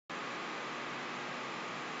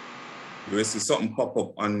You will see something pop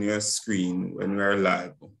up on your screen when we are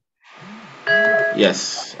live.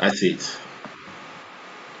 Yes, I see it.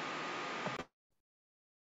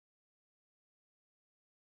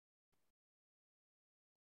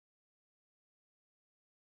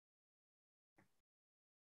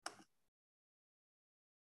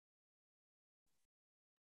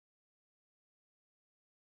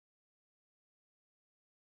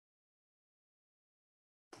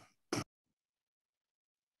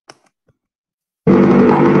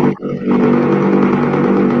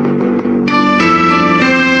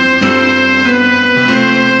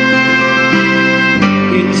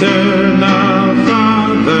 Eternal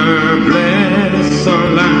Father, bless our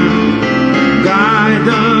land. Guide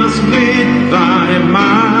us with thy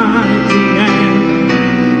mighty hand.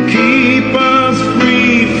 Keep us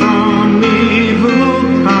free from evil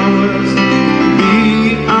powers.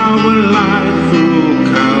 Be our light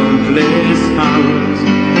through countless hours.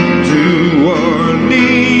 To our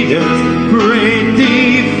leaders, great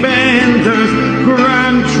defenders,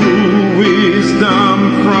 grant true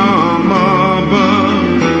wisdom from above.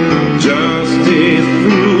 Justice,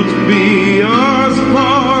 fruit be ours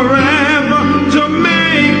forever.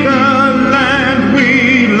 Jamaica, land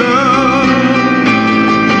we love.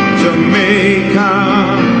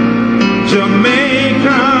 Jamaica,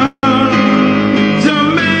 Jamaica,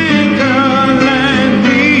 Jamaica, land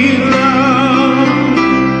we love.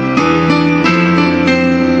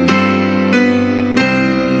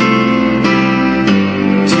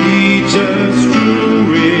 Teach us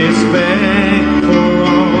true respect for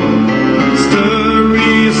all. Stir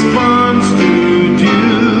response to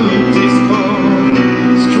duty's call.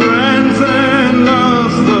 Strengthen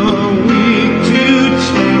us the weak to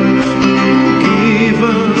cherish. Give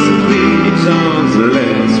us visions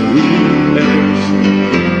lest we perish.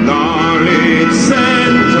 Knowledge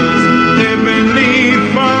centers, heavenly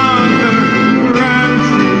Father, grant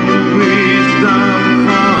true wisdom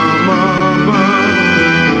from above.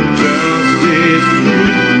 Justice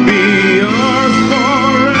should be yours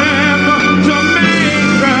forever.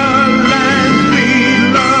 Jamaica, land we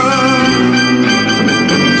love.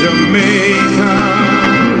 Jamaica,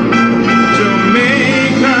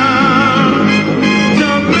 Jamaica,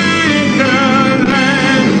 Jamaica,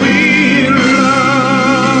 land we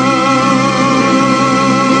love.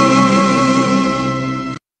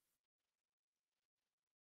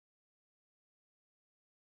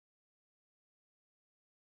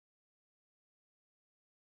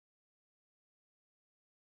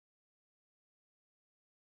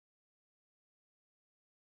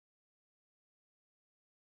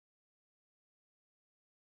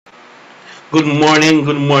 Good morning,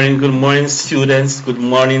 good morning, good morning, students. Good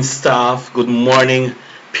morning, staff. Good morning,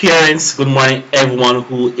 parents. Good morning, everyone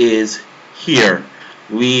who is here.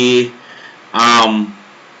 We um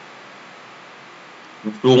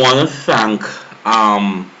we want to thank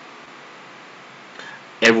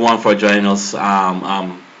everyone for joining us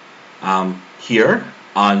here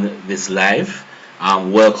on this live.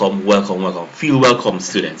 Welcome, welcome, welcome. Feel welcome,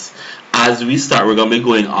 students. As we start, we're going to be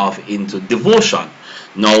going off into devotion.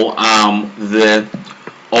 Now, the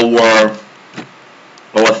our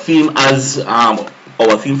our theme as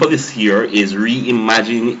our theme for this year is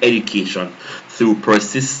reimagining education through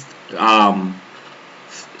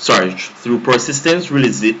through persistence,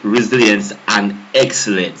 resilience, and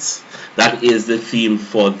excellence. That is the theme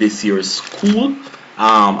for this year's school,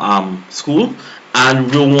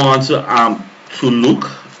 and we want to look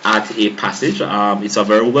at a passage. It's a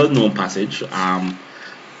very well known passage.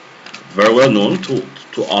 Very well known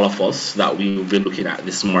to all of us that we will be looking at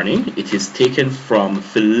this morning. It is taken from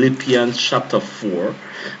Philippians chapter 4,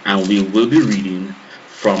 and we will be reading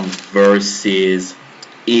from verses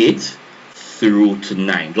 8 through to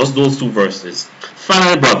 9. Just those two verses.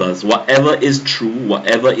 Finally, brothers, whatever is true,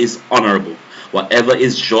 whatever is honorable, whatever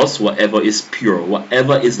is just, whatever is pure,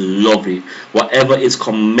 whatever is lovely, whatever is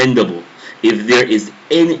commendable, if there is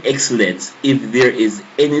any excellence, if there is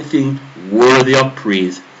anything worthy of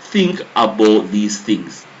praise, think about these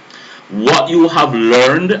things. What you have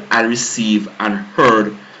learned and received and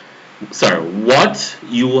heard, what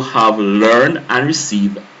you have learned and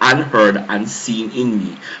received and heard and seen in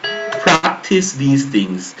me, practice these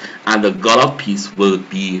things, and the God of peace will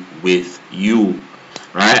be with you.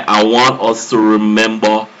 Right? I want us to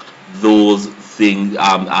remember those things,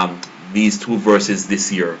 these two verses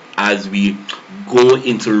this year as we go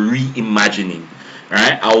into reimagining.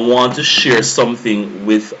 Right? I want to share something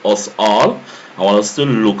with us all. I want us to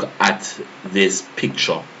look at this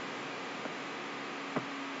picture.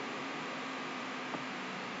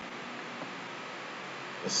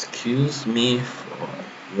 Excuse me,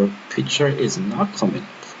 your picture is not coming up.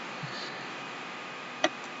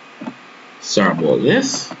 Sorry about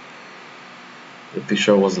this. The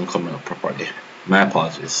picture wasn't coming up properly. My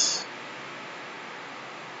apologies.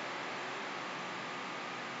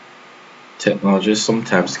 Technology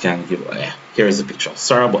sometimes can give. Here is the picture.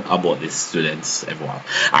 Sorry about this, students, everyone.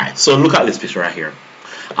 Alright, so look at this picture right here.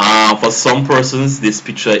 For some persons, this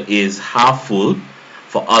picture is half full.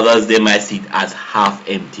 For others, they might see it as half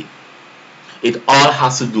empty. It all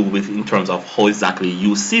has to do with in terms of how exactly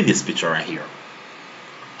you see this picture right here.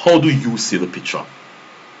 How do you see the picture?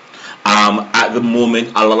 At the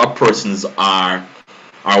moment, a lot of persons are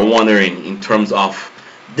wondering in terms of,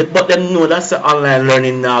 but them know that's the online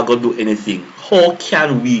learning now gonna do anything. How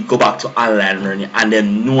can we go back to online learning and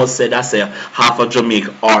then know say that's a half of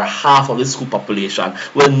Jamaica or half of the school population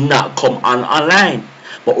will not come on online?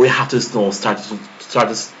 But we have to now start to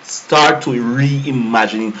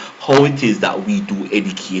reimagining how it is that we do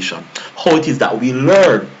education, how it is that we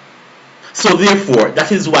learn. So therefore,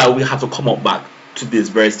 that is why we have to come up back to this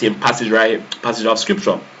very same passage, right? Passage of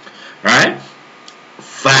scripture, right?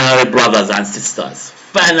 Finally, brothers and sisters,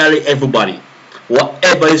 finally, everybody,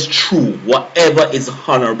 whatever is true, whatever is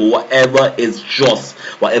honorable, whatever is just,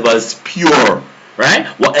 whatever is pure, right?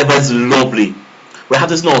 Whatever is lovely, we have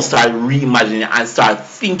to now start reimagining and start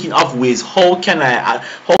thinking of ways. How can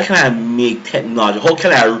I make technology? How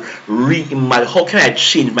can I reimagine? How can I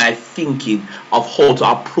change my thinking of how to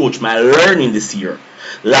approach my learning this year?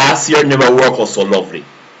 Last year never worked out so lovely,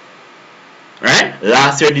 right?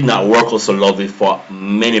 Last year did not work out so lovely for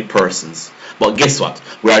many persons. But guess what?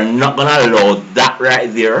 We are not gonna allow that right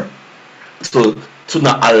there to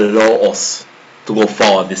not allow us to go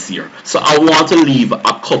forward this year. So I want to leave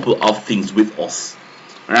a couple of things with us.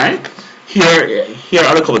 Right? Here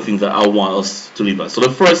are a couple of things that I want us to leave us. So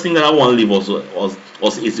the first thing that I want to leave us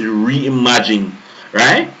is reimagine,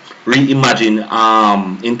 right?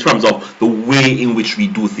 Reimagine in terms of the way in which we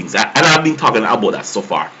do things. And I've been talking about that so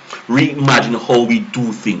far. Reimagine how we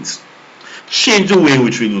do things. Change the way in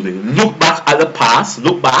which we do things. Look back at the past.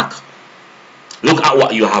 Look back. Look at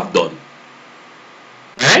what you have done.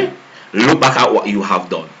 Right? Look back at what you have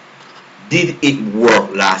done. Did it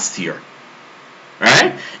work last year?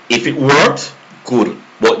 Right? If it worked, good.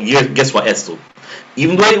 But guess what else too?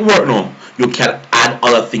 Even though it worked now, you can add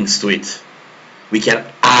other things to it. We can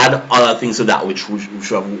add other things to that which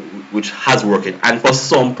has worked. And for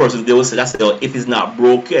some persons, they will say that if it's not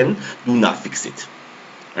broken, do not fix it.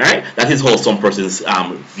 Right? That is how some persons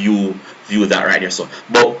view that right there. So,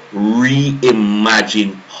 but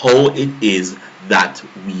reimagine how it is that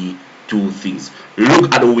we do things.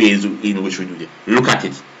 Look at the ways in which we do it. Look at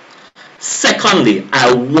it. Secondly,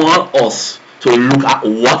 I want us to look at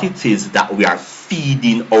what it is that we are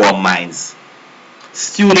feeding our minds.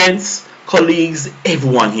 Students, colleagues,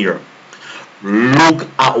 everyone here, look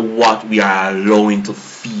at what we are allowing to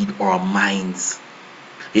feed our minds.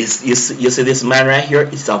 You see this mind right here?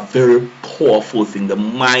 It's a very powerful thing. The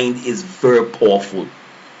mind is very powerful.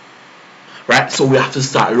 Right? So we have to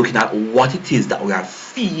start looking at what it is that we are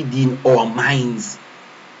feeding our minds.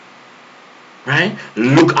 Right?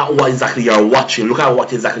 Look at what exactly you are watching. Look at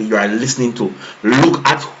what exactly you are listening to. Look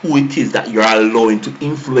at who it is that you are allowing to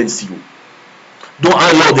influence you. Don't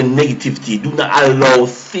allow the negativity. Do not allow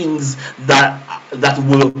things that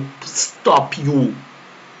will stop you,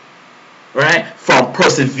 right, from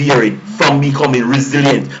persevering, from becoming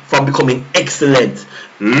resilient, from becoming excellent.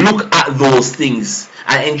 Look at those things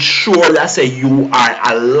and ensure that you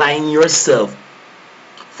are aligning yourself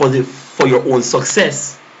for your own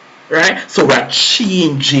success. Right? So we are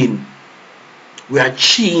changing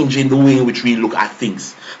the way in which we look at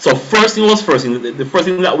things. So first thing was first thing. The first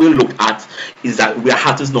thing that we look at is that we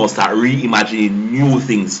have to now start reimagining new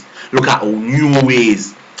things. Look at new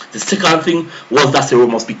ways. The second thing was that we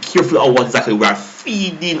must be careful of what exactly we are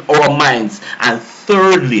feeding our minds. And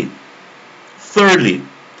thirdly,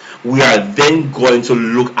 we are then going to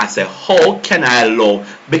look at how can I allow,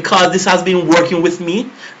 because this has been working with me,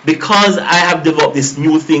 because I have developed this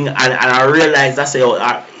new thing and I realize that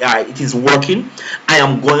it is working, I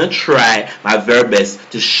am going to try my very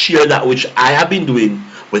best to share that which I have been doing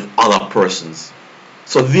with other persons.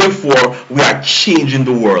 So therefore, we are changing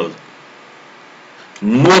the world.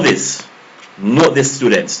 Know this,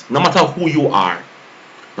 students. No matter who you are,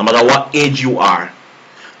 no matter what age you are,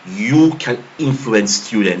 you can influence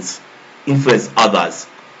others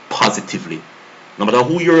positively. No matter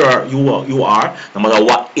who you are, no matter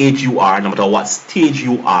what age you are, no matter what stage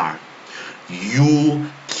you are, you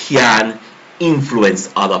can influence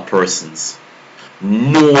other persons.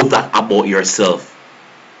 Know that about yourself.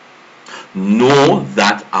 Know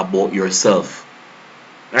that about yourself.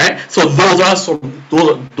 Right? So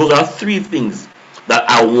those are three things that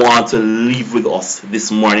I want to leave with us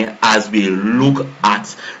this morning as we look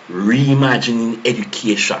at reimagining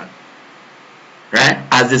education. Right?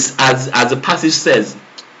 As the passage says,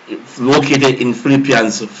 it's located in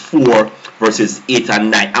Philippians 4 verses 8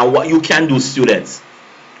 and 9. And what you can do, students,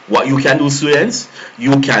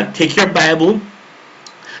 you can take your Bible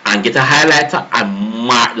and get a highlighter and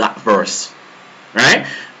mark that verse. Right?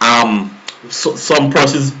 So some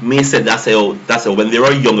persons may say that's when they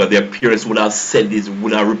were younger, their parents would have said this,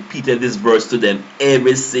 would have repeated this verse to them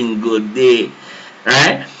every single day.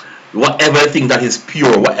 Right? Whatever thing that is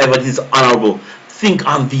pure, whatever is honorable, think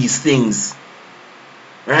on these things.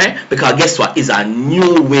 Right? Because guess what? It's a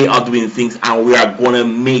new way of doing things, and we are going to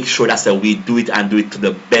make sure that we do it and do it to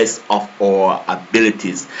the best of our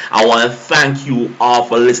abilities. I want to thank you all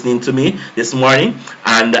for listening to me this morning,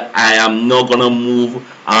 and I am now going to move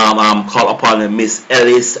call upon Miss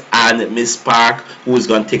Ellis and Miss Park, who is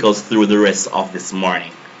going to take us through the rest of this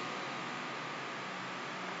morning.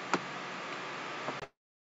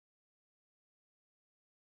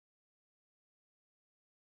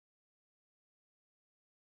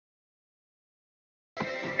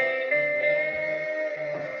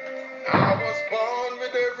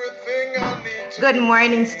 Good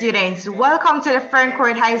morning, students. Welcome to the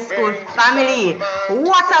Ferncourt High School family.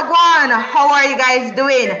 What a gone? How are you guys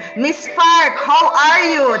doing? Miss Park, how are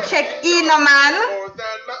you? Check in, man.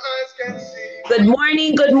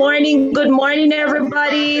 Good morning,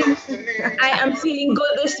 everybody. I am feeling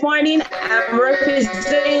good this morning. I'm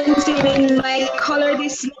representing in my color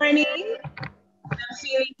this morning. I'm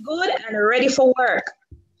feeling good and ready for work.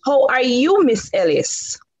 How are you, Miss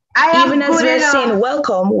Ellis? Even as we're saying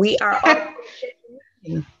welcome, we are up.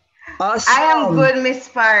 Awesome. I am good, Miss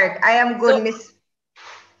Park. I am good,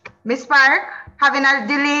 Miss Park. Having a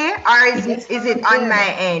delay, or is it on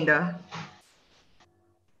my end?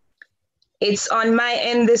 It's on my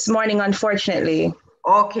end this morning, unfortunately.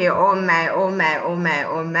 Okay, oh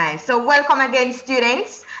my. So welcome again,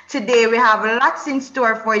 students. Today we have lots in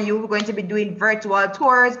store for you. We're going to be doing virtual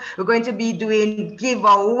tours. We're going to be doing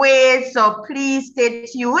giveaways. So please stay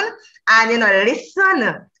tuned and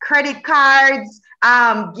listen. Credit cards,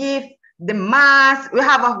 gift, the mask. We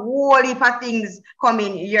have a whole heap of things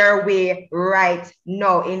coming your way right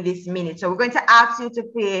now in this minute. So we're going to ask you to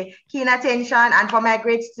pay keen attention. And for my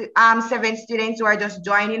grade 7 students who are just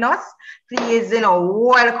joining us, please,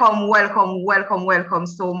 welcome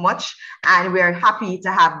so much. And we're happy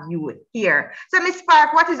to have you here. So Ms.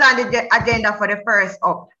 Park, what is on the agenda for the first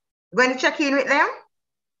up? We're going to check in with them?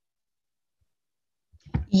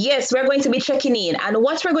 Yes, we're going to be checking in. And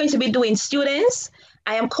what we're going to be doing, students,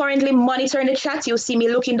 I am currently monitoring the chat. You see me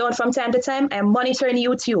looking down from time to time. I'm monitoring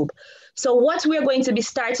YouTube. So what we're going to be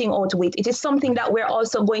starting out with, it is something that we're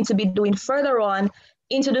also going to be doing further on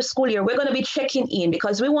into the school year. We're going to be checking in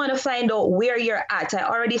because we want to find out where you're at. I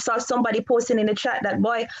already saw somebody posting in the chat that,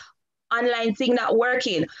 boy, online thing not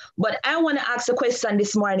working. But I want to ask a question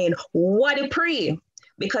this morning. What a pre?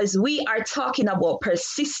 Because we are talking about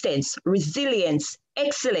persistence, resilience,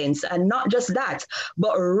 excellence, and not just that,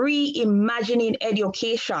 but reimagining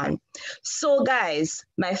education. So guys,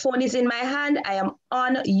 my phone is in my hand. I am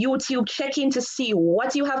on YouTube checking to see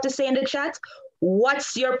what you have to say in the chat.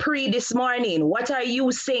 What's your pre this morning? What are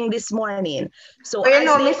you saying this morning? So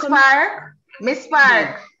Miss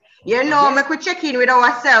Park, yes. We could check in with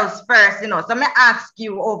ourselves first, So me ask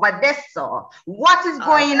you over this, so what is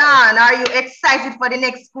going on? Are you excited for the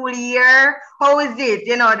next school year? How is it?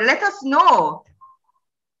 Let us know.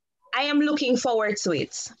 I am looking forward to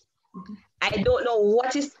it. I don't know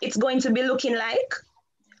what it's going to be looking like,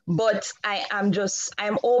 but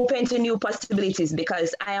I'm open to new possibilities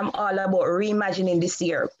because I am all about reimagining this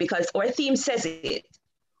year because our theme says it.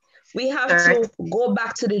 We have to go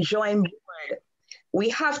back to the drawing board. We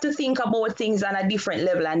have to think about things on a different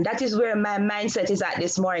level, and that is where my mindset is at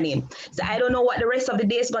this morning. So I don't know what the rest of the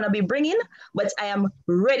day is going to be bringing, but I am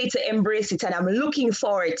ready to embrace it, and I'm looking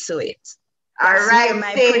forward to it. All right,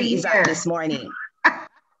 my pre is at this morning.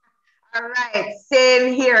 All right,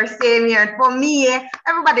 same here. For me,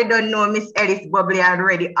 everybody don't know Miss Ellis Bubbly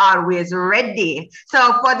already, always ready.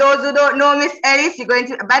 So for those who don't know Miss Ellis, you're going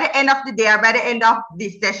to, by the end of the day or by the end of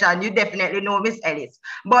this session, you definitely know Miss Ellis.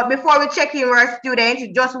 But before we check in with our students,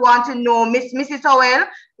 you just want to know Mrs. Howell.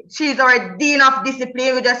 She's our Dean of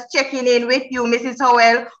Discipline. We're just checking in with you, Mrs.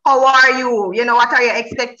 Howell. How are you? What are your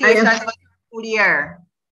expectations for the school year?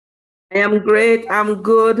 I am great. I'm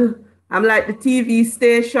good. I'm like the TV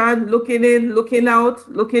station, looking in, looking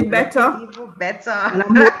out, looking better. Better. And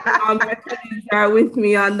I'm hoping all my colleagues are with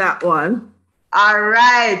me on that one. All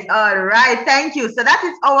right, all right. Thank you. So that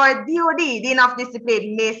is our DOD, Dean of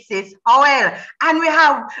Discipline, Mrs. Howell. And we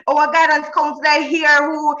have our guidance counselor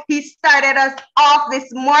here who he started us off this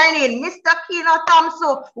morning, Mr. Kino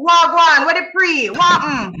Thompson. Wagwan, what a pre?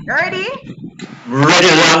 Ready? Ready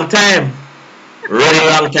long time.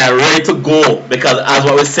 Ready to go. Because as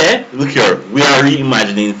what we say, look here, we are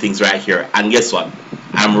reimagining things right here. And guess what?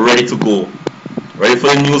 I'm ready to go. Ready for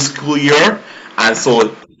the new school year. And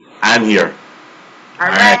so I'm here. All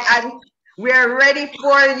right, and we're ready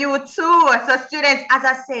for you too. So students, as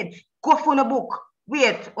I said, go for the book.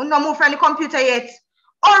 Wait, we don't move from the computer yet.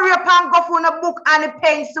 Hurry up and go for the book and the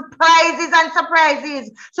pen.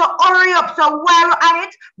 Surprises. So hurry up. So while we're on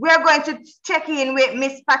it, we're going to check in with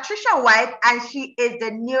Miss Patricia White, and she is the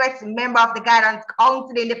newest member of the Guidance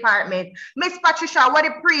Counseling Department. Miss Patricia, what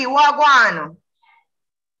a pre? Wagwan.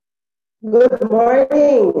 Good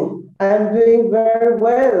morning. I'm doing very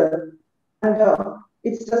well. And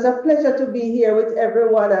it's just a pleasure to be here with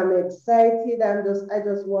everyone. I'm excited. I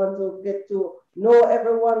just want to get to know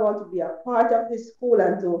everyone, want to be a part of this school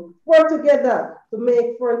and to work together to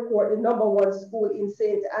make Fern Court the #1 school in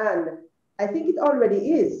St. Anne. I think it already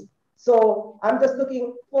is. So I'm just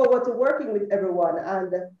looking forward to working with everyone,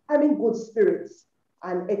 and I'm in good spirits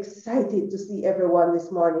and excited to see everyone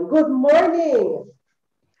this morning. Good morning.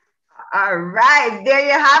 All right, there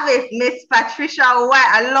you have it, Miss Patricia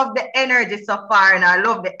White. I love the energy so far, and I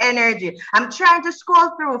love the energy. I'm trying to scroll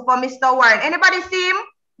through for Mr. Warren. Anybody see him?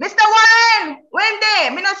 Mr. Warren, when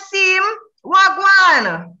there? Me not see him.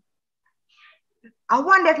 Wagwan. I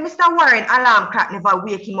wonder if Mr. Warren alarm clock never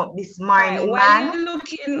wake him up this morning, Why man. are you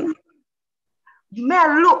looking? Me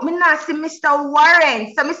look, me not see Mr.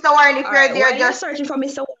 Warren. So Mr. Warren, if you're there, just searching for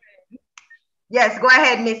Mr. Warren. Yes, go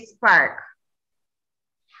ahead, Miss Park.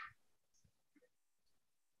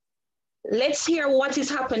 Let's hear what is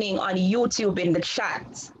happening on YouTube in the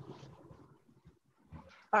chat.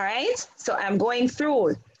 All right, so I'm going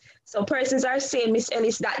through. So persons are saying, Miss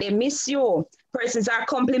Ellis, that they miss you. Persons are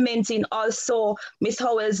complimenting also Miss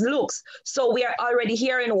Howell's looks. So we are already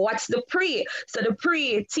hearing what's the pre. So the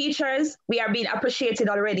pre teachers, we are being appreciated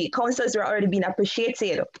already. Counselors are already being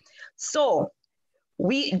appreciated. So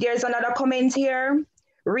there's another comment here.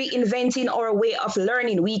 Reinventing our way of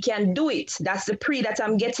learning. We can do it. That's the pre that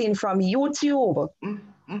I'm getting from YouTube.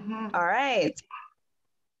 Mm-hmm. All right.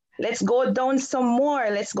 Let's go down some more.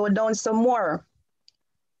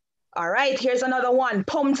 All right, here's another one.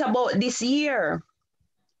 Pumped about this year.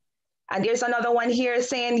 And there's another one here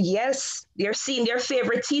saying, yes, they're seeing their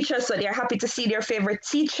favorite teacher, so they're happy to see their favorite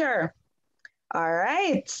teacher. All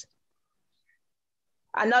right.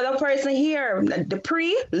 Another person here, the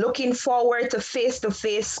pre, looking forward to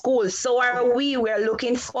face-to-face school. So are we. We're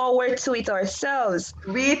looking forward to it ourselves.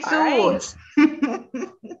 We too. All right.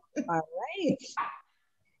 All right.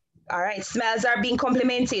 All right, smiles are being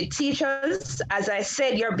complimented. Teachers, as I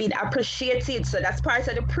said, you're being appreciated. So that's part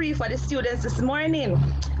of the pre for the students this morning.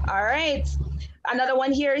 All right. Another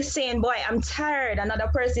one here is saying, boy, I'm tired. Another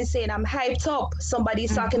person is saying, I'm hyped up.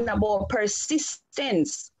 Somebody's talking about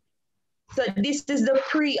persistence. So this is the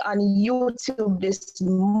pre on YouTube this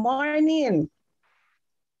morning.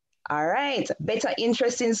 All right, better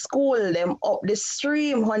interest in school, them up the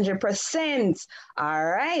stream, 100%. All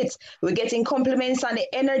right, we're getting compliments on the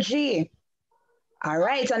energy. All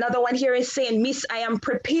right, another one here is saying, Miss, I am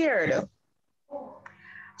prepared.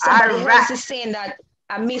 Somebody else is saying that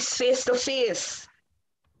I miss face-to-face.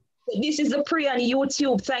 So this is the pre on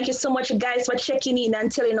YouTube. Thank you so much, guys, for checking in and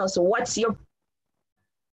telling us what's your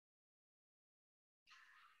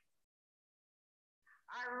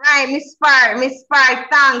Right, Miss Park,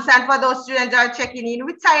 thanks. And for those students that are checking in,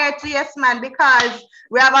 we're tired too, yes, man, because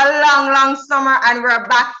we have a long summer and we're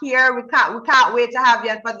back here. We can't wait to have you.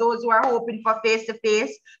 And for those who are hoping for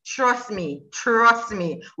face-to-face, trust me,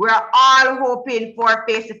 we're all hoping for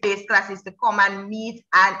face-to-face classes to come and meet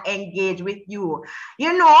and engage with you.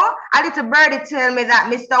 You know, a little birdie tell me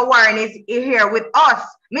that Mr. Warren is here with us.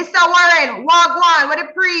 Mr. Warren, wagwan, what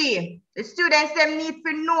a pre. The students them need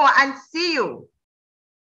to know and see you.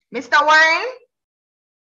 Mr. Warren?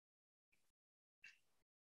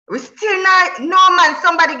 We still not, no man,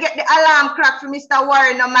 somebody get the alarm clock for Mr.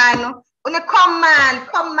 Warren, no man. Come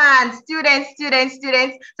man, students.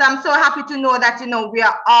 So I'm so happy to know that, we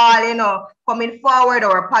are all, coming forward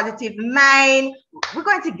or a positive mind. We're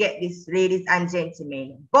going to get this, ladies and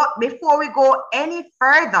gentlemen. But before we go any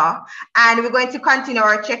further, and we're going to continue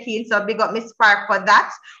our check-in, so big up Miss Park for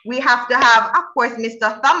that, we have to have, of course,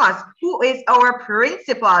 Mr. Thomas, who is our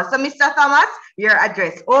principal. So Mr. Thomas, your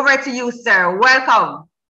address. Over to you, sir. Welcome.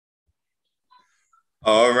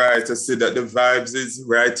 All right, I see that the vibes is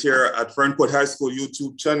right here at Ferncourt High School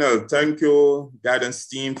YouTube channel. Thank you, guidance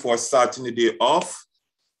team, for starting the day off.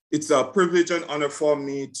 It's a privilege and honor for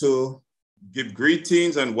me to give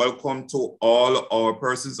greetings and welcome to all our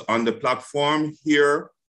persons on the platform here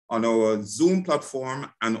on our Zoom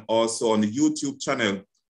platform and also on the YouTube channel.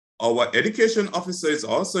 Our education officer is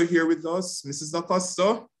also here with us, Mrs.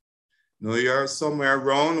 Acosta. No, you're somewhere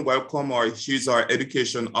around. Welcome, she's our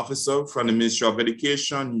education officer from the Ministry of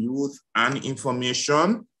Education, Youth, and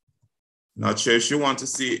Information. Not sure if you want to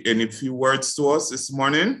say any few words to us this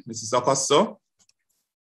morning, Mrs. Acosta.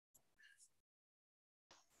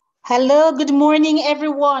 Hello, good morning,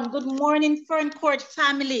 everyone. Good morning, Ferncourt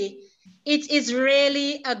family. It is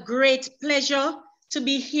really a great pleasure to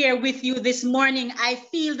be here with you this morning. I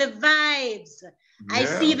feel the vibes. Yeah. I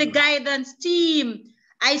see the guidance team.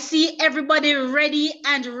 I see everybody ready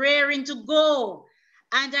and raring to go.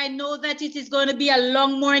 And I know that it is going to be a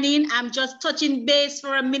long morning. I'm just touching base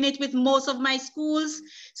for a minute with most of my schools.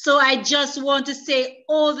 So I just want to say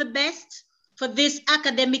all the best for this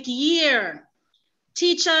academic year.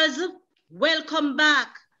 Teachers, welcome back.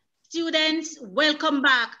 Students, welcome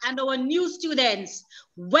back. And our new students,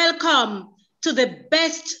 welcome to the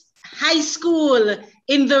best high school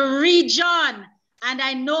in the region. And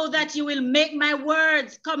I know that you will make my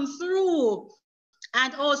words come through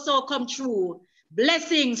and also come true.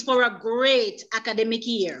 Blessings for a great academic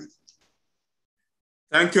year.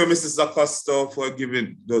 Thank you, Mrs. Acosta, for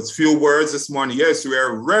giving those few words this morning. Yes, we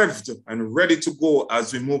are revved and ready to go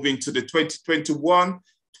as we move into the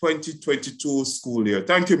 2021-2022 school year.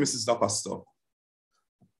 Thank you, Mrs. Acosta.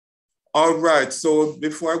 All right, so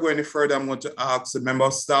before I go any further, I'm going to ask the member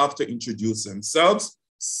of staff to introduce themselves.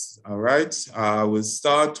 All right, we'll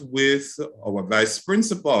start with our vice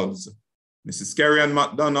principals, Mrs. Carrie-Ann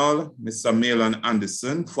McDonald, Mr. Malon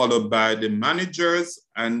Anderson, followed by the managers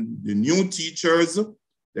and the new teachers,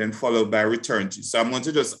 then followed by return teachers. So I'm going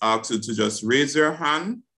to just ask you to just raise your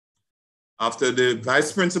hand. After the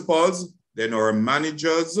vice principals, then our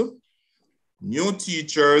managers, new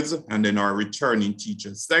teachers, and then our returning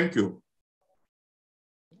teachers. Thank you.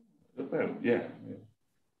 Yeah.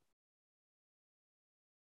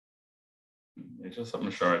 It's just something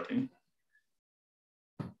short, I think.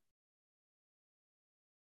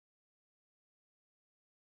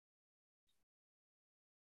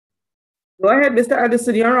 Go ahead, Mr.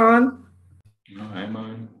 Addison, you're on. No, I'm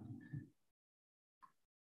on.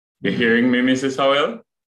 You hearing me, Mrs. Howell?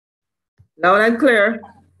 Loud and clear.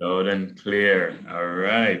 Loud and clear. All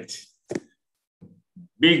right.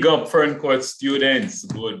 Big up Ferncourt students.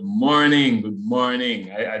 Good morning. Good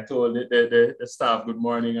morning. I told the staff good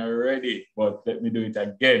morning already, but let me do it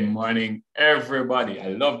again. Morning, everybody. I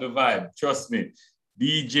love the vibe. Trust me.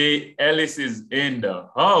 DJ Ellis is in the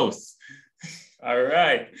house. All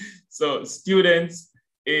right. So students,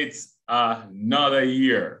 it's another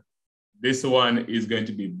year. This one is going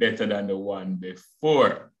to be better than the one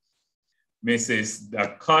before. Mrs.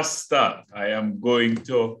 Acosta, I am going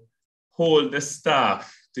to hold the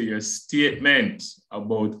staff to your statement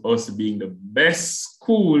about us being the best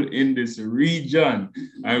school in this region.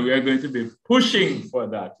 And we are going to be pushing for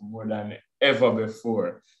that more than ever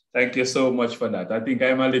before. Thank you so much for that. I think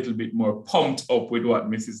I'm a little bit more pumped up with what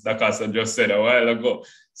Mrs. Acosta just said a while ago.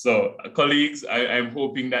 So colleagues, I'm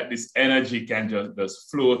hoping that this energy can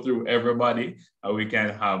just flow through everybody and we can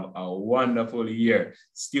have a wonderful year.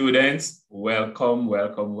 Students, welcome,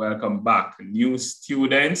 welcome, welcome back. New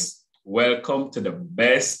students, welcome to the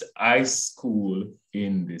best high school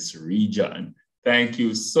in this region. Thank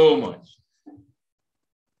you so much.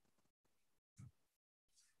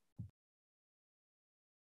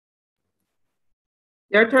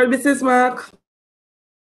 Your turn, Mrs. Mark.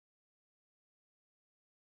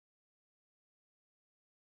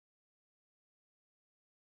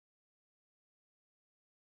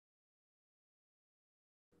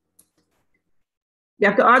 You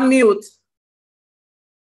have to unmute.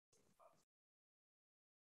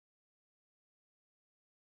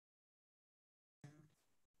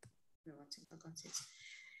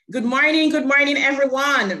 Good morning,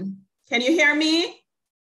 everyone. Can you hear me?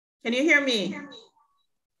 Can you hear me?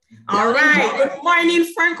 All right, good morning,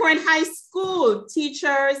 Ferncourt High School,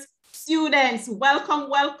 teachers, students, welcome,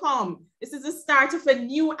 welcome. This is the start of a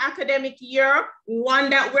new academic year, one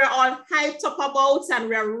that we're all hyped up about and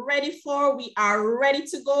we're ready for. We are ready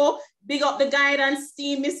to go. Big up the guidance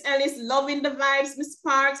team, Miss Ellis, loving the vibes, Miss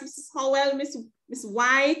Parks, Mrs. Howell, Miss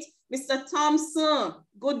White, Mr. Thompson.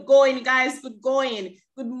 Good going, guys, good going.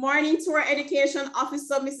 Good morning to our education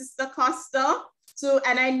officer, Mrs. Acosta.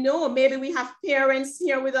 And I know maybe we have parents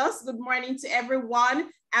here with us. Good morning to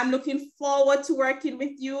everyone. I'm looking forward to working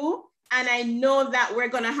with you. And I know that we're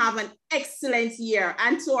going to have an excellent year.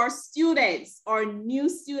 And to our students, our new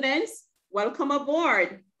students, welcome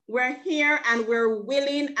aboard. We're here and we're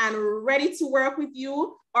willing and ready to work with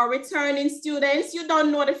you. Our returning students, you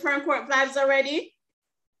don't know the Ferncourt vibes already.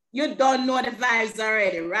 You don't know the vibes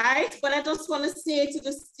already, right? But I just want to say to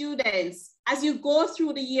the students, as you go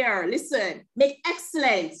through the year, listen, make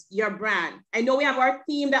excellence your brand. I know we have our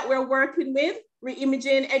theme that we're working with,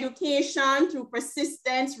 reimaging education through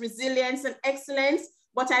persistence, resilience, and excellence.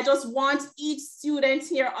 But I just want each student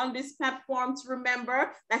here on this platform to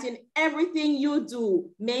remember that in everything you do,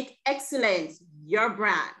 make excellence your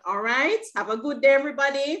brand, all right? Have a good day,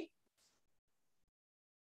 everybody.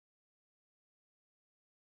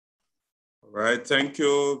 All right, thank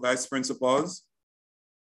you, Vice Principals.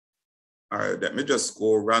 All right, let me just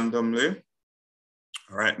go randomly.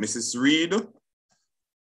 All right, Mrs. Reed.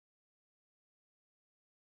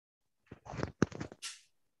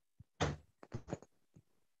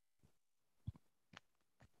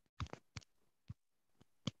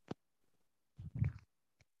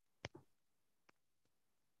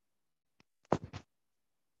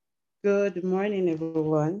 Good morning,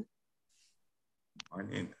 everyone.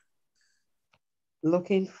 Morning.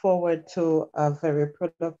 Looking forward to a very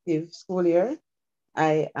productive school year.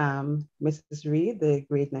 I am Mrs. Reed, the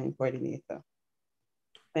grade 9 coordinator.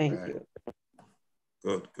 Thank you.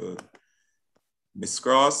 Good, good. Ms.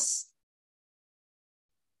 Cross.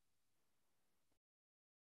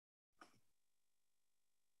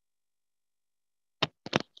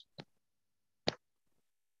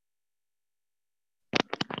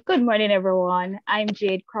 Good morning, everyone. I'm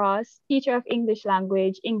Jade Cross, teacher of English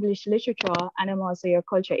language, English literature, and I'm also your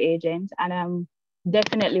culture agent. And I'm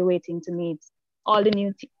definitely waiting to meet all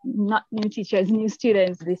the not new teachers, new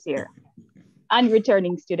students this year, and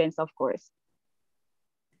returning students, of course.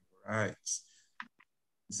 Right.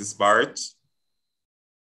 Mrs. Barrett.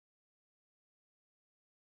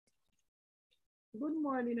 Good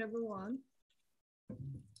morning, everyone.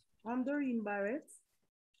 I'm Doreen Barrett,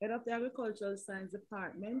 head of the Agricultural Science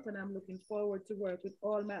Department, and I'm looking forward to work with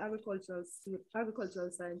all my agricultural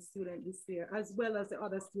science students this year, as well as the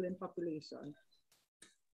other student population.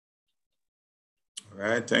 All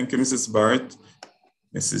right, thank you, Mrs. Barrett.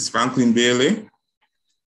 Mrs. Franklin Bailey.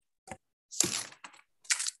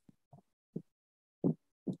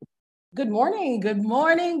 Good morning, good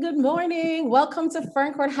morning, good morning. Welcome to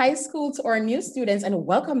Ferncourt High School, to our new students, and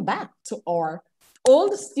welcome back to our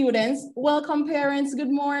old students. Welcome, parents,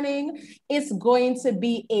 good morning. It's going to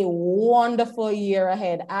be a wonderful year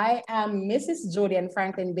ahead. I am Mrs. Jodian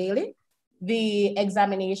Franklin Bailey, the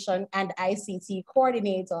examination and ICT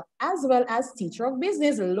coordinator, as well as teacher of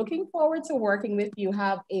business. Looking forward to working with you.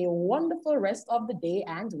 Have a wonderful rest of the day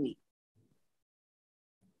and week.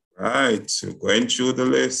 Right, so going through the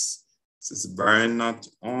list. This is Brian not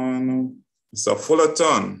on. Mr.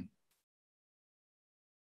 Fullerton.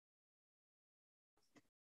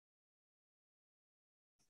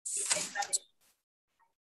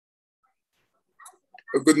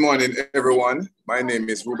 Good morning, everyone. My name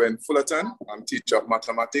is Ruben Fullerton. I'm teacher of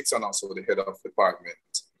mathematics and also the head of department.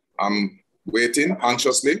 I'm waiting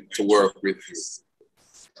anxiously to work with you.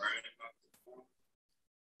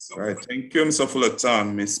 All right, thank you, Mr.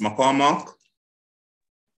 Fullerton. Ms. McCormack.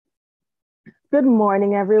 Good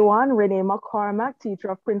morning, everyone. Renee McCormack, teacher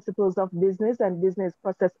of Principles of Business and Business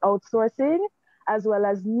Process Outsourcing, as well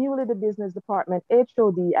as newly the Business Department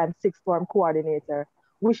HOD and Sixth Form Coordinator.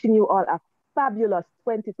 Wishing you all a fabulous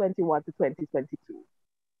 2021 to 2022.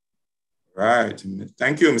 Right,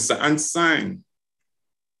 thank you, Mr. Ansign.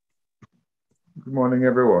 Good morning,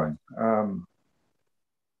 everyone.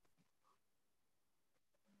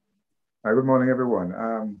 Good morning,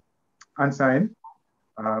 everyone. Ansign.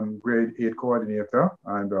 I'm grade 8 coordinator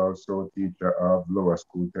and also teacher of lower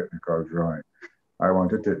school technical drawing. I want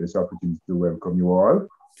to take this opportunity to welcome you all,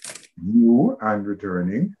 new and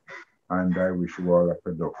returning, and I wish you all a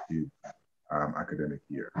productive academic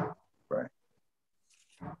year. Bye.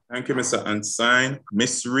 Thank you, Mr. Ansign.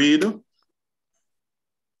 Miss Reed.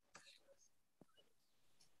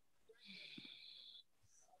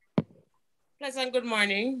 Pleasant good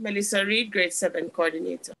morning, Melissa Reed, grade 7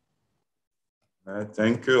 coordinator.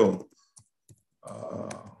 Thank you.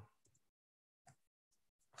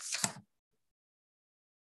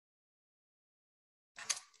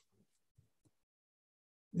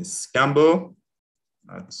 Ms. Campbell,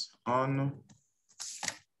 that's on.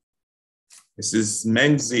 Mrs.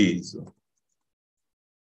 Menzies.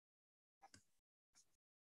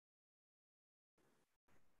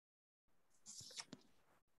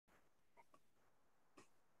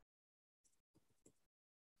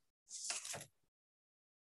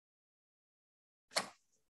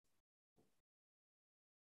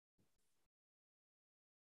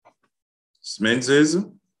 Ms. Menzies.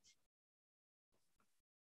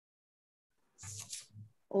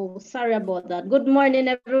 Oh, sorry about that. Good morning,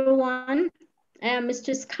 everyone. I am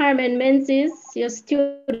Mistress Carmen Menzies, your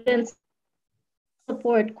student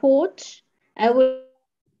support coach. I will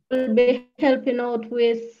be helping out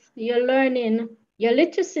with your learning, your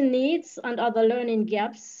literacy needs and other learning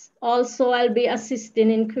gaps. Also, I'll be assisting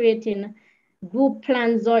in creating group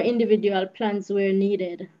plans or individual plans where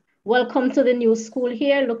needed. Welcome to the new school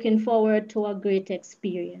here. Looking forward to a great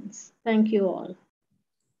experience. Thank you all.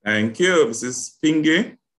 Thank you, Mrs.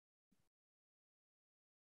 Pingy.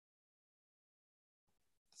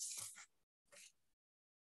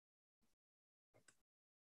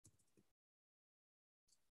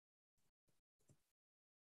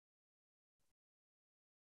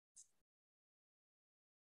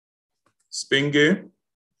 Spingy.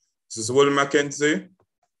 Mrs. Will Mackenzie.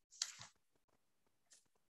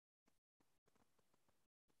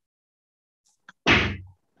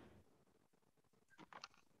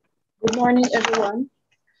 Good morning, everyone.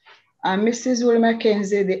 I'm Mrs. Will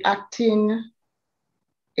Mackenzie, the acting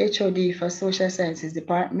HOD for Social Sciences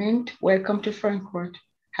Department. Welcome to Frankfurt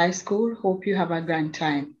High School. Hope you have a grand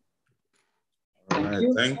time.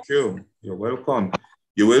 Thank you. You're welcome.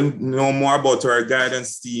 You will know more about our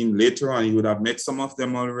guidance team later on. You would have met some of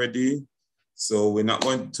them already. So we're not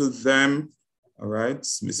going to them. All right.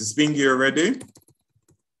 Mrs. Spingy, you ready?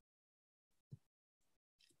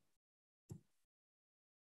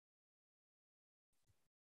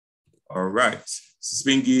 All right. Mrs.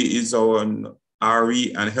 Spingy is our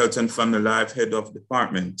RE and Health and Family Life Head of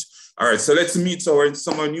Department. All right. So let's meet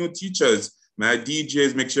some of new teachers. My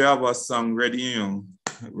DJs, make sure you have a song ready, you know,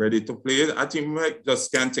 ready to play. I think we might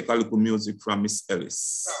just can take a little music from Miss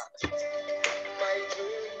Ellis.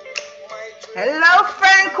 Hello,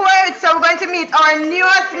 Frankfurt. So we're going to meet our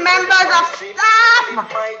newest members of staff.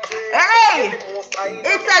 Hey,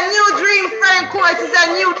 it's a new dream, Frankfurt. It's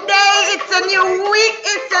a new day. It's a new week.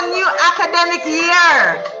 It's a new academic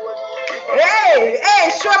year. Hey,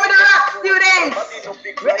 show me the rock, students.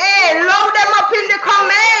 Hey, load them up in the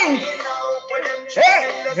comments.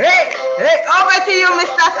 Hey, over to you,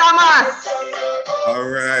 Mr. Thomas. All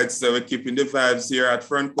right, so we're keeping the vibes here at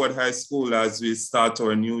Frankfurt High School as we start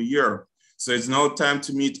our new year. So it's now time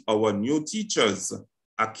to meet our new teachers,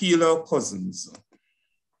 Akila Cousins.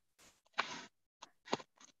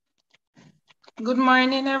 Good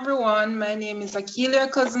morning, everyone. My name is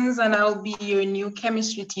Akila Cousins, and I'll be your new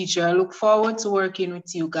chemistry teacher. I look forward to working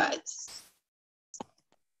with you guys.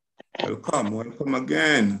 Welcome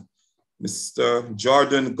again, Mr.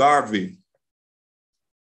 Jordan Garvey.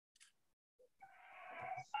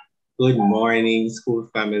 Good morning, school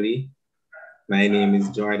family. My name is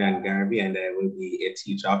Jordan Garvey, and I will be a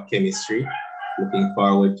teacher of chemistry. Looking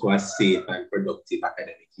forward to a safe and productive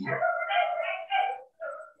academic year.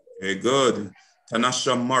 Very good.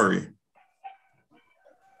 Tanasha Murray.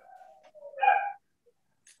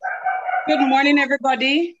 Good morning,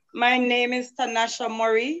 everybody. My name is Tanasha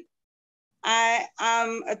Murray. I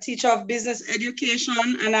am a teacher of business education,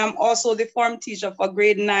 and I'm also the form teacher for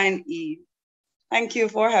grade 9E. Thank you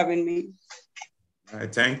for having me. All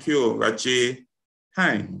right, thank you, Raji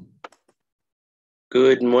Hine.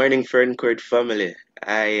 Good morning, Frankfurt family.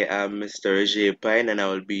 I am Mr. Raji Pine, and I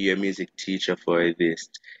will be your music teacher for this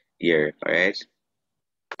year, all right?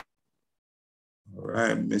 All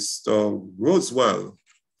right, Mr. Rosewell.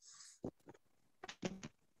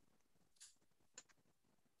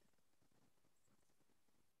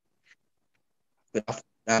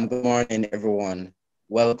 Good morning, everyone.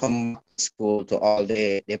 Welcome to school to all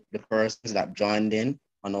the persons that joined in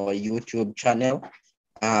on our YouTube channel.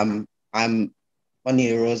 I'm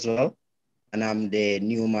Bonnie Rosewell, and I'm the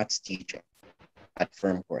new maths teacher at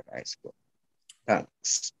Frankfurt High School.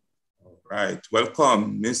 Thanks. All right,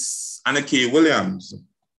 welcome, Miss Anaki Williams.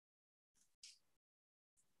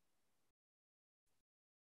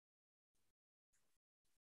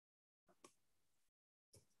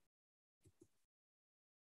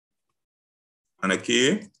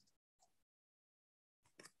 Anaki.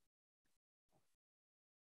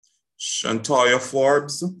 Shantoya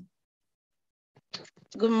Forbes.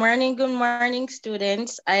 Good morning,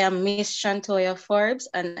 students. I am Miss Shantoya Forbes,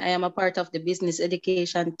 and I am a part of the business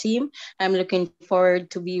education team. I'm looking forward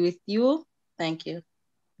to be with you. Thank you.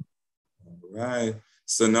 All right,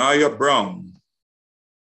 Sanaya Brown.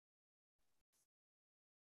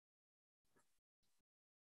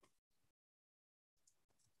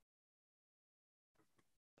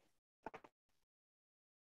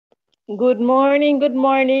 Good morning,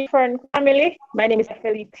 friend family. My name is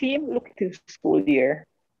Feli Team. Look to school year.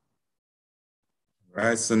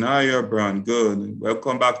 Right, Sanaya Brown, good.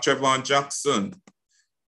 Welcome back, Trevon Jackson.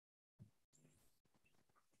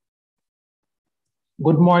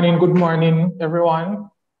 Good morning, everyone.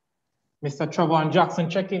 Mr. Trevon Jackson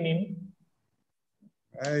checking in.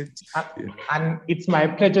 Right. And it's my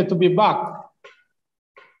pleasure to be back.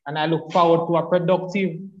 And I look forward to a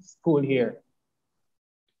productive school here.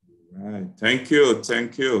 Right, thank you,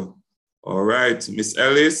 thank you. All right, Miss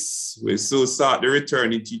Ellis, we'll soon start the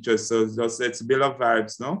returning teacher, so just let's build up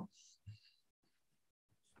vibes, no?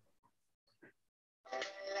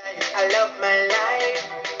 I love my life.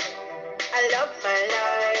 I love my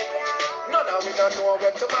life. No, no, we don't know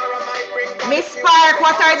what tomorrow might bring. Miss Park,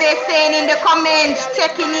 what are they saying in the comments?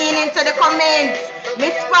 Checking in into the comments.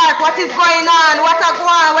 Miss Park, what is going on? What are going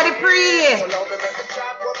on? What is pre?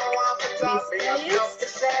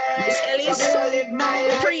 Miss Ellis,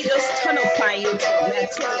 the pre just turn up on you. They're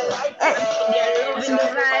loving the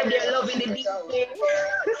vibe, they're loving the DJ.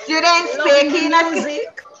 Students taking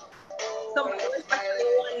music.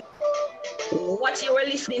 What you were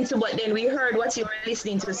listening to, but then we heard what you were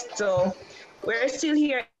listening to. So we're still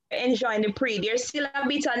here enjoying the pre. There's still a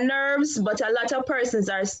bit of nerves, but a lot of persons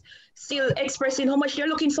are still expressing how much they're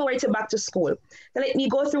looking forward to back to school. So let me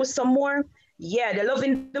go through some more. Yeah, they're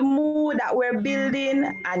loving the mood that we're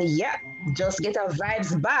building, and yeah, just get our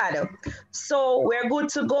vibes bad. So we're good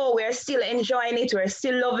to go. We're still enjoying it. We're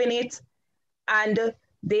still loving it. And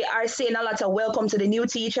they are saying a lot of welcome to the new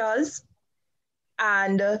teachers.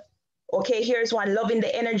 And okay, here's one, loving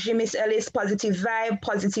the energy, Miss Ellis, positive vibe,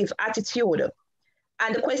 positive attitude.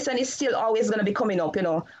 And the question is still always going to be coming up, you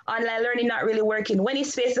know, online learning not really working when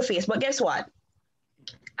it's face-to-face. But guess what?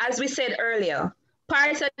 As we said earlier,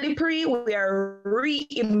 part of the pre, we are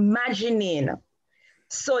reimagining.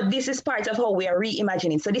 So this is part of how we are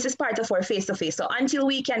reimagining. So this is part of our face-to-face. So until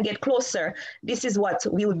we can get closer, this is what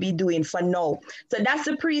we will be doing for now. So that's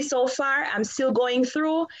the pre so far. I'm still going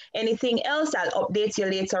through. Anything else, I'll update you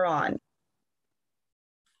later on.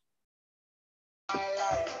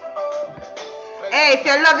 Hey, if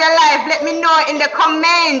you love your life, let me know in the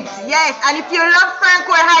comments. Yes, and if you love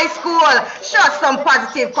Frankfurt High School, show some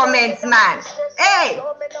positive comments, man. Hey.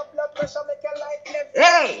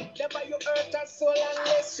 Hey.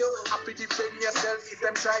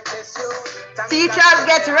 Teachers,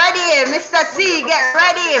 get ready. Mr. C, get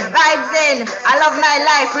ready. Vibes in. I love my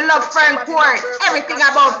life. We love Frankfurt. Everything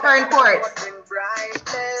about Frankfurt.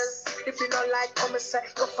 If you don't like, come and say,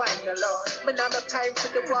 go find the Lord. Me not have time for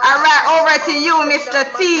the world. All right, over to you, Mr.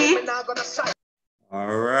 T.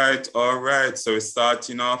 All right. So we're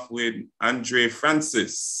starting off with Andre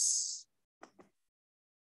Francis.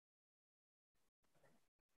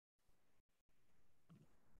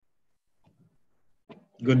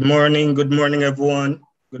 Good morning, everyone.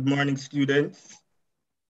 Good morning, students.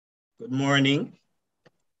 Good morning.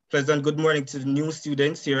 Pleasant good morning to the new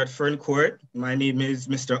students here at Fern Court. My name is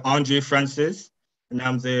Mr. Andre Francis, and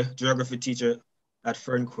I'm the geography teacher at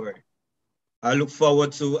Fern Court. I look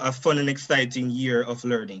forward to a fun and exciting year of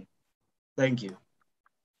learning. Thank you.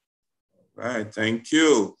 All right, thank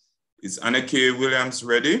you. Is Anna K. Williams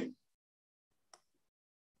ready?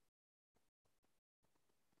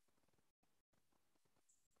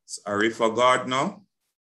 It's Arifa Gardner.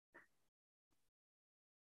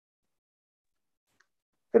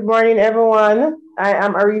 Good morning, everyone. I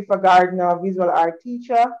am Arifa Gardner, visual art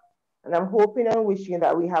teacher, and I'm hoping and wishing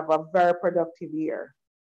that we have a very productive year.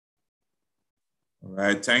 All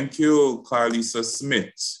right, thank you, Carlisa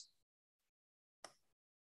Smith.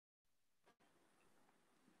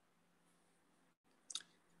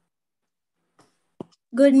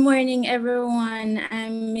 Good morning, everyone.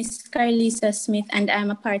 I'm Miss Carlisa Smith, and I'm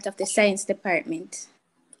a part of the science department.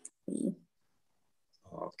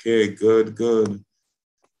 Okay, good.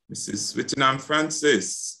 Mrs. Whittingham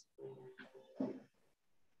Francis.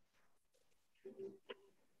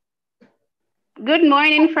 Good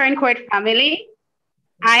morning, Fern Court family.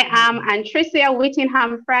 I am Antricia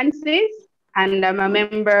Whittingham Francis, and I'm a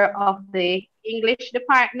member of the English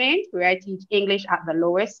department where I teach English at the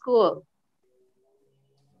lower school.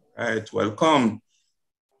 All right, welcome.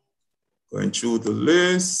 Going through the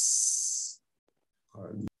list.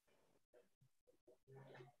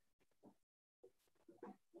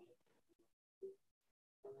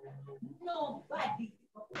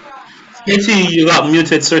 Katie, you got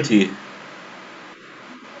muted, Surti.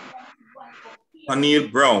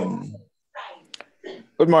 Conneil Brown.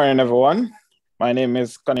 Good morning, everyone. My name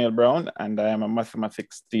is Conneil Brown, and I am a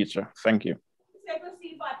mathematics teacher. Thank you.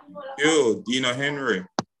 You, Dina Henry.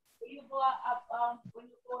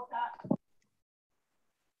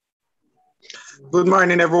 Good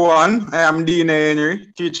morning, everyone. I am Dina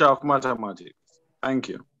Henry, teacher of mathematics. Thank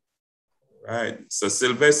you. Right. So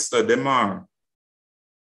Sylvester Demar.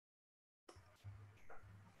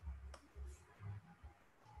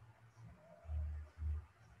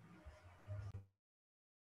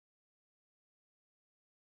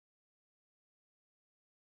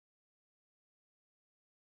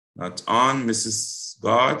 Not on. Mrs.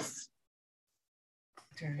 Garth.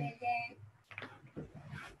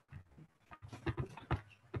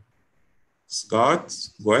 Scott,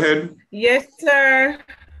 go ahead. Yes, sir.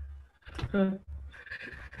 Good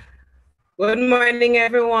morning,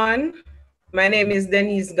 everyone. My name is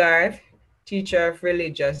Denise Garth, teacher of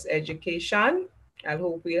religious education. I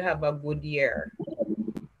hope we'll have a good year.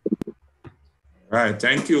 All right,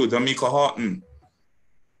 thank you, Damika Horton.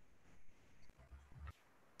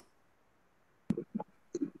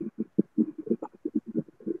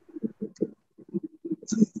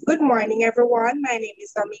 Good morning, everyone. My name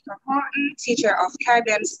is Damika Horton, teacher of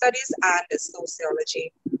Caribbean Studies and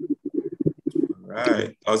Sociology. All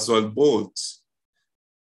right, Oswald Bolt.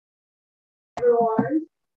 Everyone,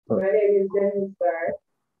 my name is Dennis Garth,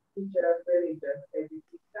 teacher of religious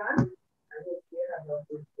education. I hope you have a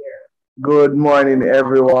good year. Good morning,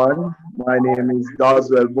 everyone. My name is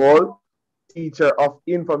Doswell Bolt, teacher of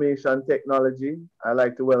information technology. I'd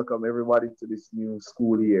like to welcome everybody to this new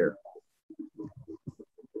school year.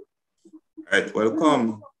 All right,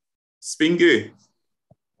 welcome. Spingy.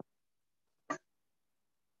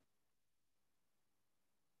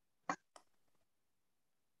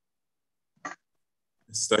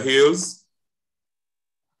 Mr. Hills.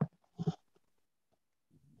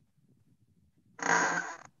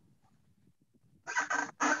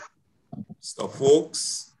 Mr.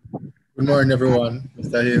 Folks. Good morning, everyone.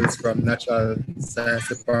 Mr. Hills from Natural Science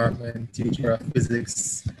Department, teacher of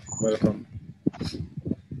physics. Welcome.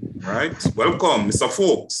 All right, welcome, Mr.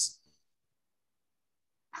 Folks.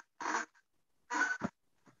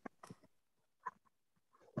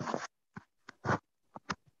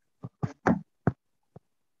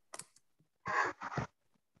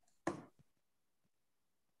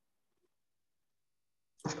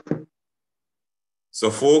 So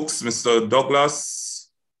folks, Mr. Douglas.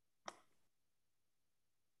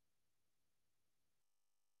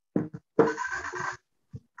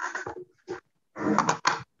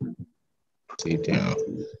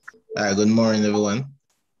 Good morning, everyone.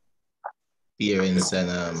 Parents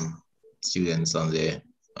and students on the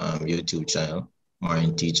YouTube channel,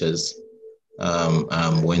 morning teachers.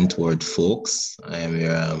 I'm Wentworth Folks. I am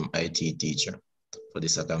your IT teacher for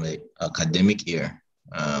this academic year.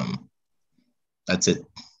 That's it.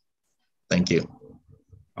 Thank you.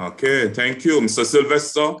 Okay, thank you, Mr.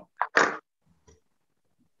 Sylvester.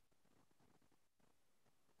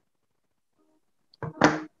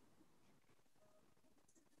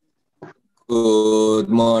 Good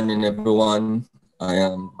morning, everyone. I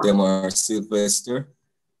am Demar Sylvester,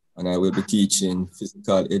 and I will be teaching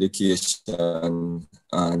physical education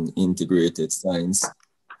and integrated science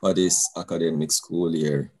for this academic school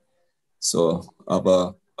year. So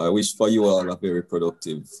I wish for you all a very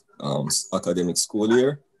productive academic school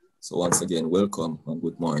year. So once again, welcome and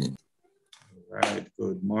good morning. All right,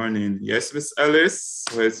 good morning. Yes, Miss Ellis,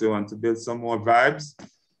 where do you want to build some more vibes?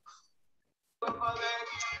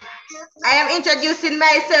 I am introducing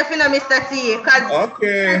myself, you know, Mr. T, because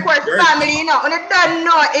okay, family, you know, when you don't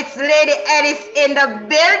know it's Lady Ellis in the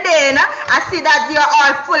building. I see that you're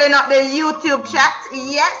all pulling up the YouTube chat.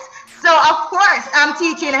 Yes. So, of course, I'm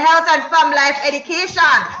teaching health and family life education,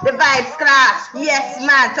 the vibes class. Yes,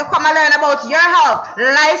 man. So come and learn about your health,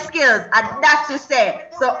 life skills, and that's to say.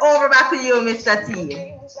 So over back to you, Mr.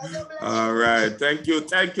 T. All right. Thank you.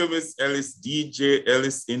 Thank you, Miss Ellis. DJ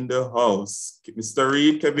Ellis in the house. Mr.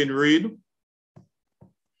 Reed, Kevin Reed.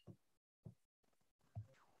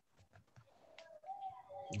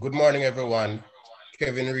 Good morning, everyone.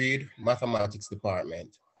 Kevin Reed, Mathematics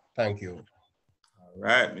Department. Thank you. All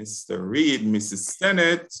right, Mr. Reed, Mrs.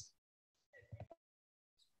 Sennett.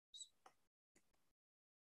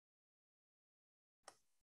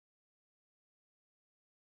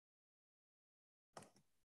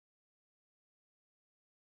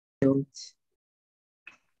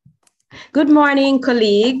 Good morning,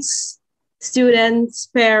 colleagues, students,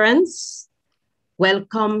 parents.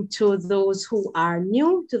 Welcome to those who are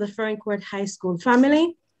new to the Ferncourt High School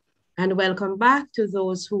family, and welcome back to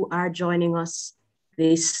those who are joining us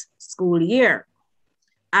this school year.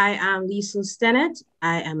 I am Lisa Stennett.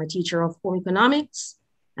 I am a teacher of home economics,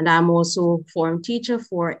 and I'm also form teacher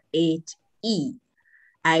for 8E.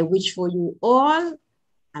 I wish for you all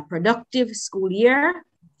a productive school year,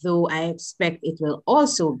 though I expect it will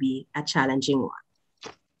also be a challenging one.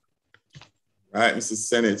 Right, Mrs.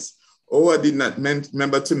 Sennett. Oh, I did not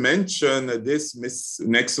remember to mention this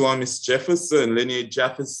next one, Miss Jefferson, Lenny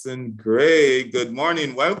Jefferson Gray. Good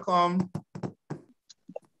morning, welcome.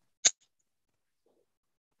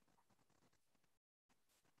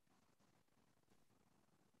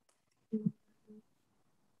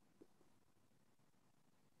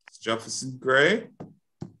 Jefferson Gray.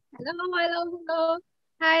 Hello.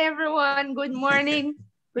 Hi, everyone. Good morning.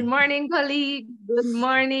 Good morning, colleague. Good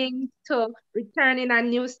morning to returning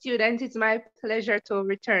and new students. It's my pleasure to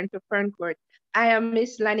return to Fern Court. I am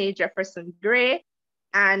Miss Lani Jefferson Gray,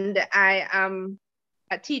 and I am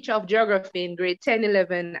a teacher of geography in grade 10,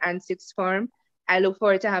 11, and 6th form. I look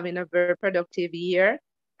forward to having a very productive year,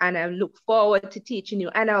 and I look forward to teaching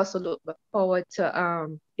you, and I also look forward to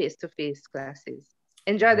face-to-face classes.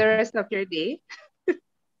 Enjoy the rest of your day.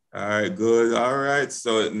 All right, good. All right.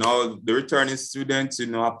 So now the returning students, you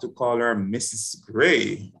know, have to call her Mrs.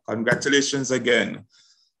 Gray. Congratulations again.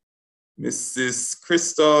 Mrs.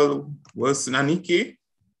 Crystal Wilson-Aniki,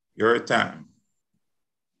 your time.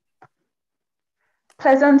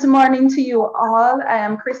 Pleasant morning to you all. I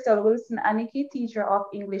am Crystal Wilson-Aniki, teacher of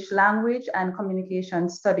English Language and Communication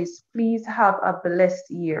Studies. Please have a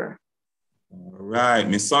blessed year. All right,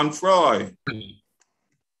 Miss Sonfroy.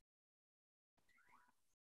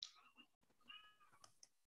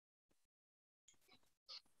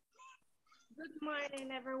 Good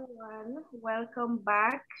morning, everyone. Welcome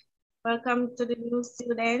back. Welcome to the new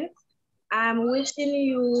students. I'm wishing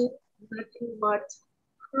you nothing but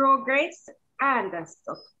progress and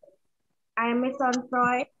success. I'm Miss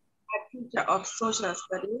Sonfroy, a teacher of Social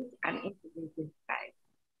Studies and Integrated Science.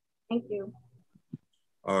 Thank you.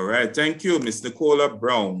 All right, thank you, Miss Nicola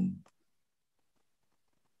Brown.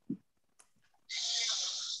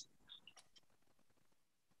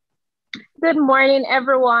 Good morning,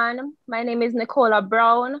 everyone. My name is Nicola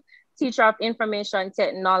Brown, teacher of Information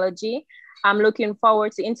Technology. I'm looking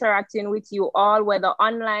forward to interacting with you all, whether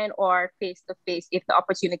online or face-to-face, if the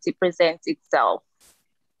opportunity presents itself.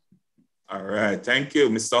 All right, thank you,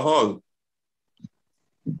 Mr. Hall.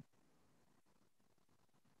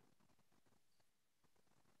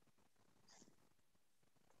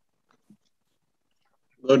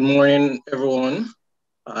 Good morning, everyone.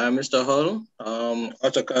 I'm Mr. Hull,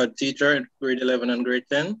 AutoCAD teacher at grade 11 and grade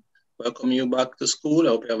 10. Welcome you back to school. I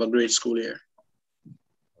hope you have a great school year.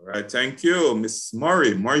 All right, thank you. Miss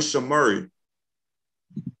Murray, Marisha Murray.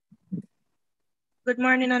 Good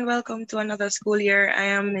morning and welcome to another school year. I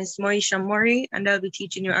am Miss Marisha Murray, and I'll be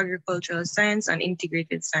teaching you agricultural science and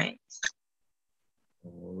integrated science.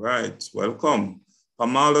 All right, welcome.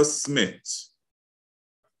 Pamela Smith.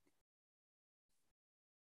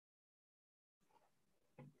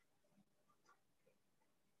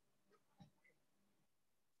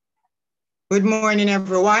 Good morning,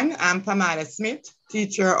 everyone. I'm Pamela Smith,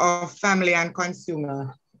 teacher of Family and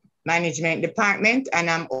Consumer Management Department, and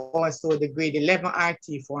I'm also the grade 11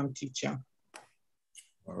 RT form teacher.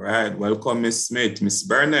 All right, welcome, Miss Smith. Miss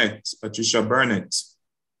Burnett, Patricia Burnett.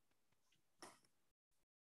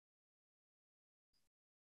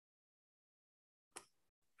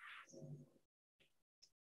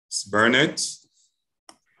 Miss Burnett.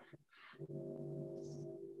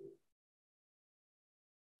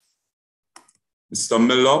 Mr.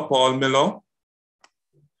 Miller, Paul Miller.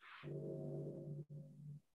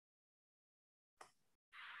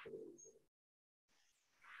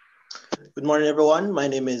 Good morning, everyone. My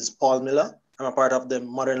name is Paul Miller. I'm a part of the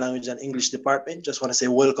Modern Language and English Department. Just want to say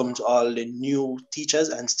welcome to all the new teachers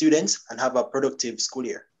and students and have a productive school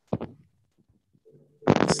year.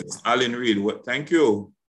 This is Alan Reed. Thank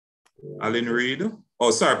you. Alan Reed.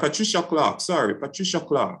 Oh, sorry, Patricia Clark. Sorry, Patricia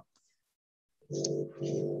Clark.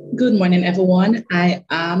 Good morning, everyone. I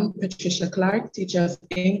am Patricia Clark, teacher of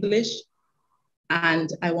English, and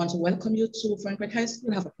I want to welcome you to Fern Court High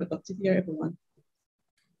School. Have a productive year, everyone.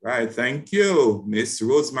 Right, thank you, Miss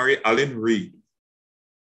Rosemary Allen Reed.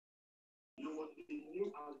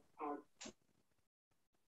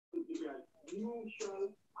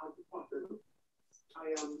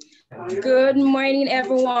 Good morning,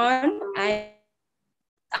 everyone. I'm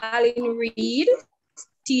Alan Reed,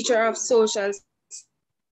 teacher of social.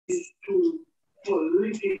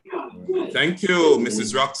 Thank you,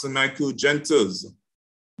 Mrs. Roxanne Michael Gentles.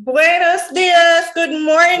 Buenos dias, good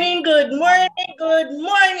morning,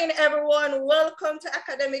 everyone. Welcome to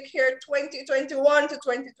academic year 2021 to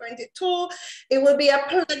 2022. It will be a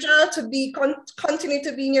pleasure to continue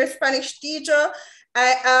to be your Spanish teacher.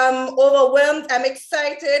 I am overwhelmed, I'm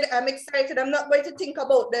excited. I'm not going to think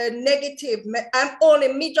about the negative.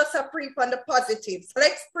 Me just a pre on the positive. So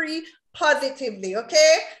let's pre positively,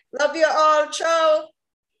 okay? Love you all, ciao.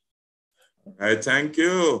 All right, thank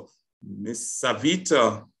you. Miss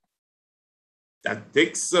Savita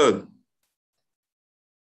Dixon.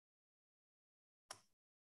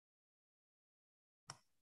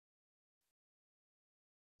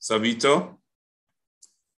 Savita.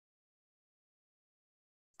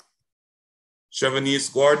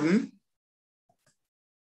 Chevenise Gordon.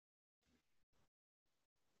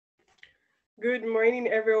 Good morning,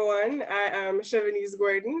 everyone. I am Chevenise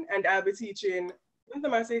Gordon, and I'll be teaching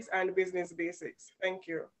mathematics and business basics. Thank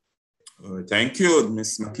you. Thank you,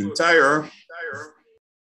 Ms. McIntyre.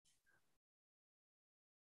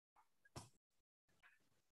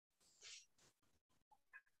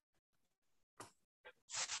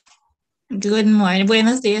 Good morning.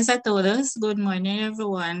 Buenos días a todos. Good morning,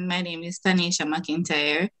 everyone. My name is Tanisha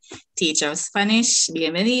McIntyre, teacher of Spanish.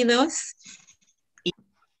 Bienvenidos.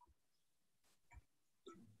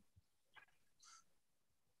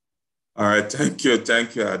 All right, thank you.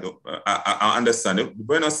 I understand it.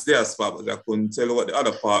 Buenos dias, Papa. I couldn't tell you what the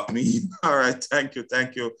other part means. All right, thank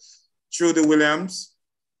you. Trudy Williams.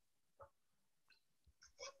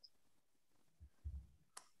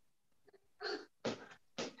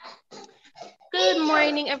 Good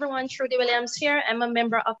morning, everyone. Trudy Williams here. I'm a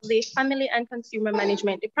member of the Family and Consumer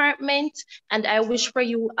Management Department, and I wish for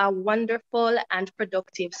you a wonderful and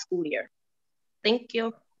productive school year. Thank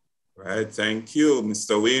you. All right, thank you,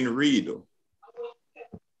 Mr. Wayne Reed. You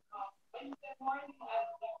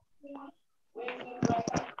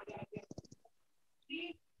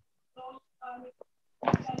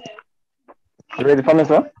ready for me,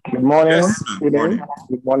 sir? Good morning, yes, good morning.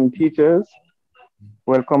 Good morning, teachers.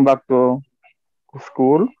 Welcome back to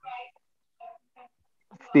school.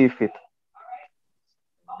 Stay fit.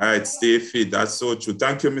 All right, stay fit. That's so true.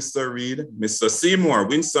 Thank you, Mr. Reed. Mr. Seymour,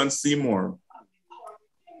 Winston Seymour.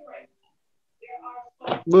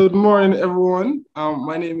 Good morning, everyone.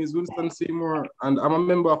 My name is Winston Seymour, and I'm a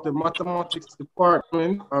member of the Mathematics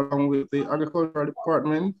Department along with the Agricultural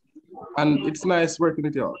Department, and it's nice working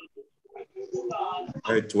with y'all.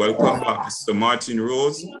 All right, welcome back, Mr. Martin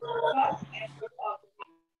Rose.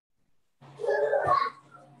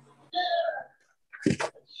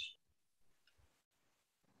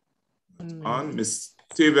 On Miss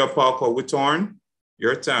Tavia Parker Whitthorn,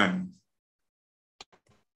 your time.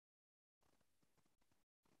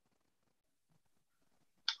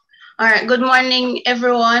 All right, good morning,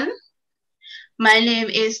 everyone. My name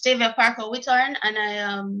is Tavia Parker Whitthorn, and I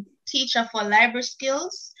am teacher for library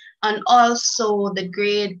skills and also the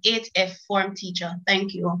grade 8F form teacher.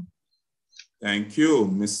 Thank you. Thank you,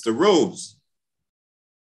 Mr. Rose.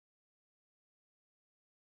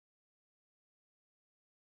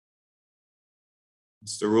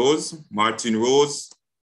 Mr. Rose, Martin Rose.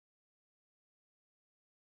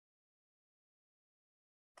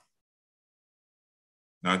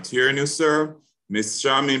 Not hearing you, sir. Miss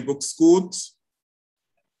Charmaine Brooks-Scoot.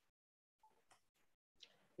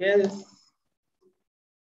 Yes.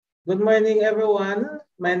 Good morning, everyone.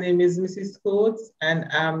 My name is Mrs. Coates, and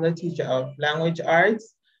I'm the teacher of language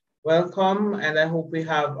arts. Welcome, and I hope we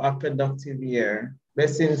have a productive year.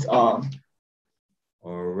 Blessings all.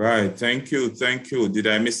 All right, thank you. Did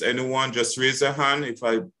I miss anyone? Just raise a hand. If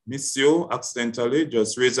I miss you accidentally,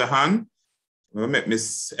 just raise a hand. We'll make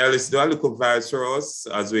Miss Ellis do a little vibes for us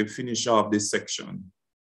as we finish off this section.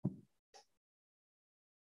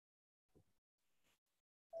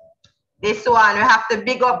 This one, we have to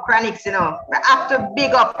big up Chronix, you know. We have to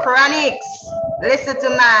big up Chronix. Listen to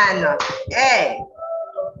man. Hey.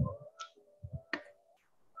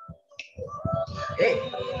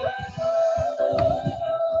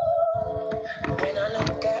 When I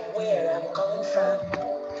look at where I'm coming from,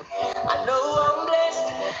 I know I'm blessed,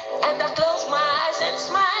 and I close my eyes and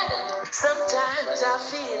smile. Sometimes I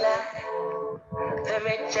feel like the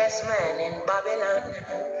richest man in Babylon,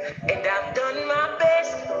 and I've done my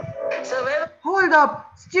best. So hold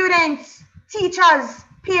up, students, teachers,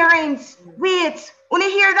 parents, wait. Wanna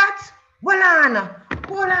hear that? Hold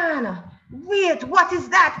on. Wait, what is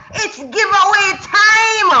that? It's giveaway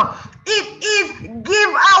time. It is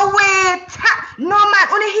giveaway time. No man,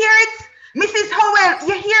 wanna hear it? Mrs. Howell,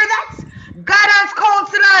 you hear that? Guidance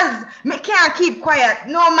counselors, me can't keep quiet.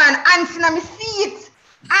 No man, Ant's in my seat.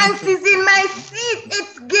 Ant is in my seat.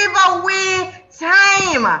 It's giveaway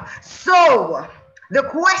time. So, the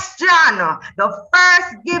question, the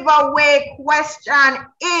first giveaway question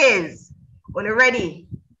is, are you ready?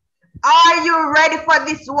 Are you ready for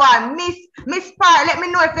this one? Miss Parr, let me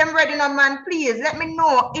know if I'm ready now, man. Please, let me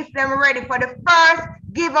know if I'm ready for the first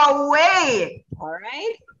giveaway. All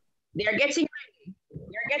right. They're getting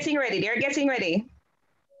ready.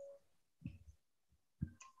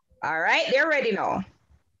 All right, they're ready now.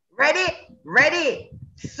 Ready,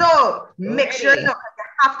 So make sure you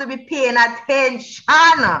have to be paying attention.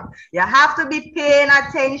 You have to be paying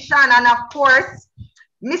attention. And of course,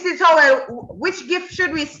 Mrs. Howell, which gift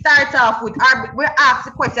should we start off with? We'll ask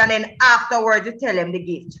the question and then afterwards you tell them the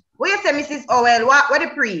gift. What you say, Mrs. Howell? What the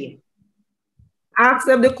pre? Ask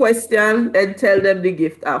them the question, then tell them the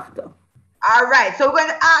gift after. All right, so we're going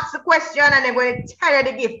to ask the question and then we're going to tell you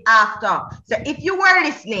the gift after. So if you were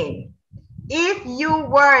listening,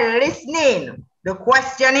 the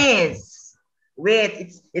question is,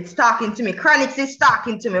 wait, it's talking to me. Chronix is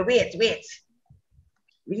talking to me. Wait, it's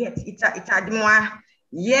a more.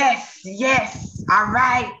 Yes. All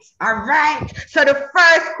right. So the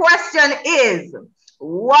first question is,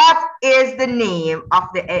 what is the name of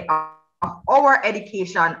our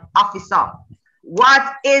education officer?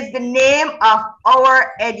 What is the name of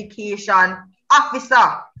our education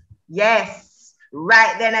officer? Yes,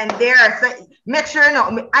 right then and there. So make sure you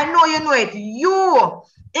know. I know you know it. You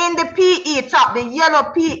in the PE top, the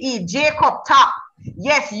yellow PE, Jacob top.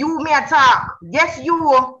 Yes, you me talk. Yes, you.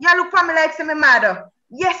 You look for me like some matter.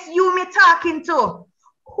 Yes, you me talking to.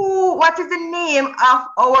 Who? What is the name of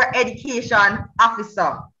our education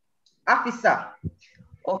officer?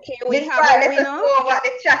 Okay, we have a winner. Know what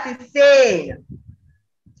the chat is saying.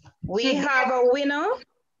 We have a winner.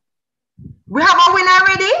 We have a winner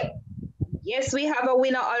already? Yes, we have a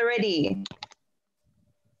winner already.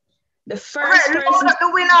 The first person.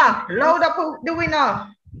 Load up the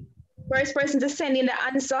winner. First person to send in the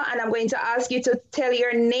answer, and I'm going to ask you to tell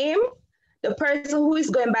your name. The person who is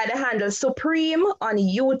going by the handle Supreme on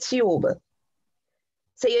YouTube.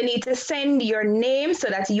 So you need to send your name so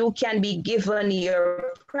that you can be given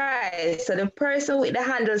your prize. So the person with the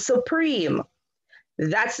handle Supreme,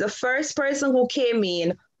 that's the first person who came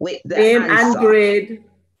in with the name answer. And grade.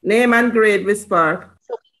 Name and grade with Spark.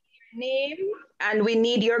 So your name and we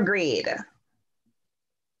need your grade.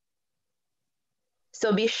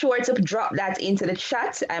 So be sure to drop that into the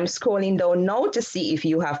chat. I'm scrolling down now to see if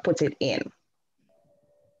you have put it in.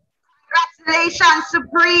 Congratulations,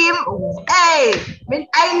 Supreme. Hey,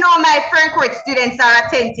 I know my Fern Court students are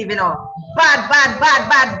attentive, you know.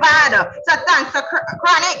 Bad. So thanks to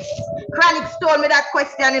Chronix. Chronix told me that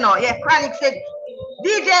question, you know. Yeah, Chronix said,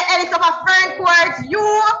 DJ Ellis of a Fern Court,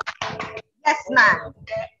 you? Yes, man.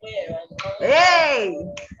 Hey,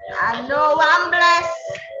 I know I'm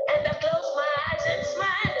blessed.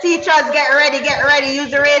 Teachers, get ready. Use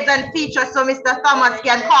the raise and feature so Mr. Thomas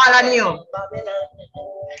can call on you.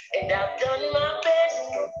 And I've done my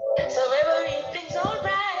best, so everything's all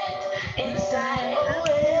right inside.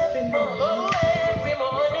 Every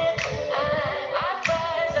morning, I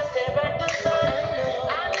rise, I stare at the sun.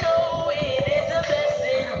 I know it is a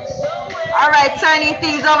blessing. So all right, turning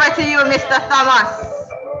things over to you, Mr. Thomas.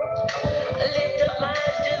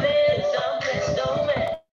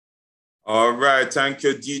 All right, thank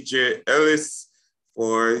you, DJ Ellis,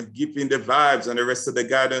 for keeping the vibes and the rest of the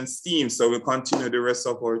guidance team. So we'll continue the rest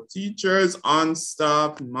of our teachers on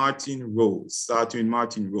staff. Martin Rose, starting with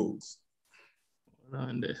Martin Rose. Hold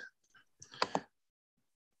on there.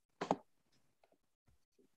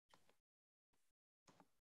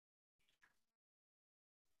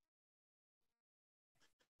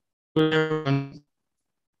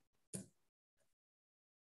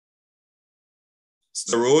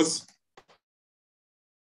 Mr. Rose.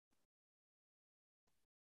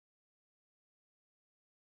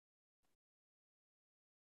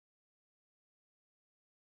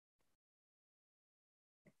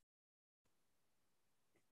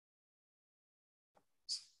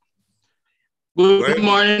 Good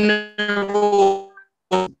morning, everyone.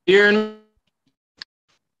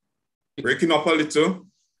 Breaking up a little.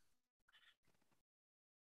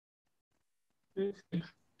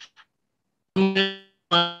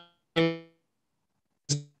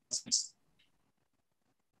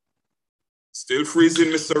 Still freezing,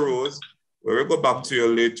 Mr. Rose. We'll go back to you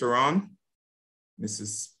later on.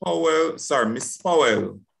 Miss Powell.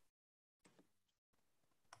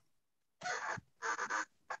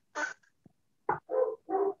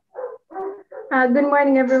 Good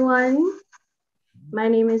morning, everyone. My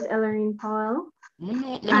name is Ellarine Powell.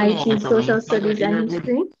 I teach social studies and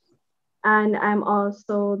history, and I'm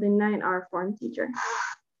also the 9R form teacher.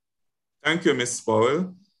 Thank you, Miss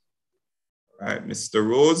Powell. All right, Mr.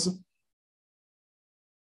 Rose.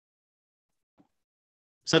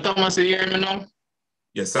 So Thomas, are you hearing me now?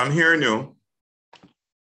 Yes, I'm hearing you.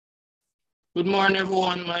 Good morning,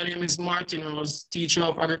 everyone. My name is Martin Rose, teacher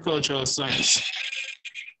of agricultural science.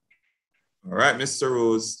 All right, Mr.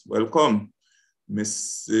 Rose, welcome.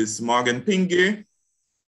 Mrs. Morgan Pingy.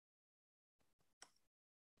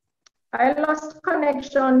 I lost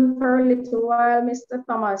connection for a little while, Mr.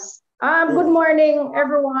 Thomas. Good morning,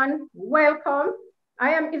 everyone. Welcome. I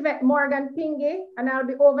am Yvette Morgan Pingy, and I'll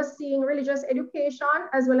be overseeing religious education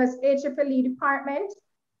as well as HFLE department.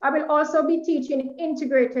 I will also be teaching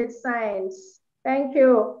integrated science. Thank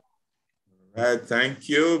you. All right, thank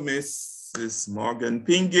you, Mrs. Morgan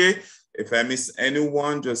Pingy. If I miss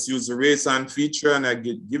anyone, just use the raise hand feature and I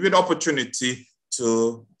give it opportunity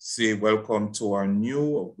to say welcome to our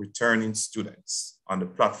new returning students on the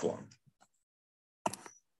platform.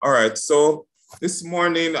 All right, so this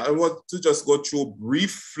morning I want to just go through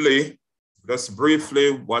briefly,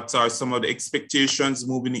 what are some of the expectations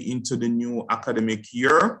moving into the new academic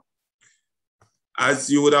year. As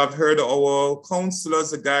you would have heard, our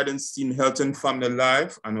counselors, the guidance team, health and family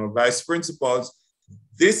life, and our vice principals,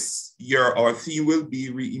 this year our theme will be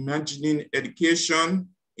reimagining education,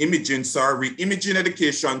 reimaging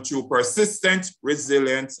education through persistent,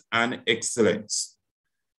 resilience, and excellence.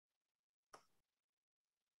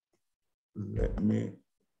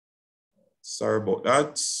 Sorry about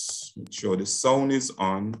that. Make sure the sound is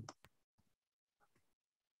on.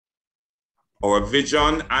 Our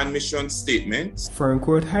vision and mission statement.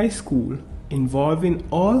 Ferncourt High School, involving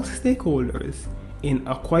all stakeholders in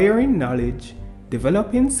acquiring knowledge,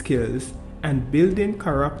 developing skills, and building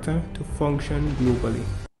character to function globally.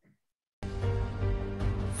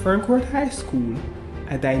 Ferncourt High School,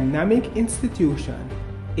 a dynamic institution,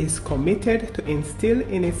 is committed to instill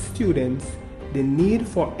in its students the need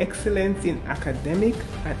for excellence in academic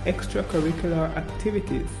and extracurricular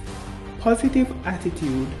activities, positive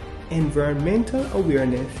attitude, environmental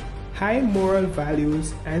awareness, high moral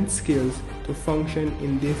values, and skills to function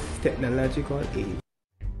in this technological age.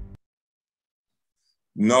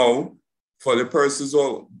 Now, for the persons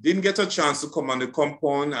who didn't get a chance to come on the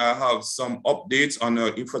compound, I have some updates on our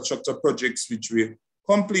infrastructure projects which we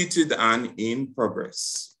completed and in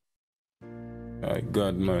progress. My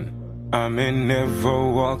God, man. I may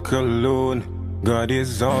never walk alone. God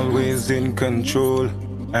is always in control.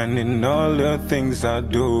 And in all the things I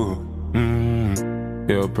do,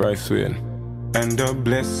 your price win. And the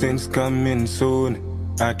blessings coming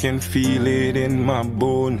soon. I can feel it in my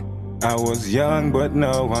bone. I was young, but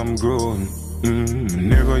now I'm grown.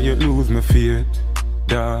 Never yet lose my faith,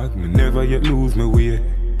 dog. Me never yet lose my way.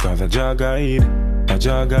 Cause I guide.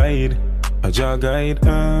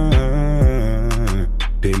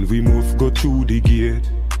 Then we must go through the gate.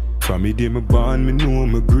 From me day me born, me know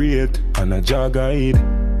me great. And I guide.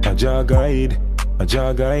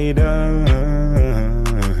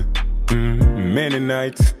 Many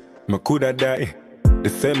nights, me coulda die. The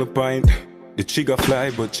same point, the trigger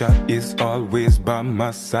fly, but Jah is always by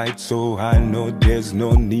my side. So I know there's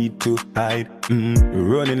no need to hide.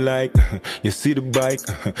 Running like, you see the bike,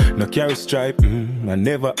 no carry stripe. I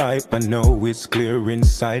never hype, I know it's clear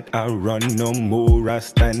inside. I run no more, I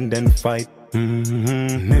stand and fight.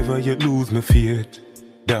 Never yet lose my faith,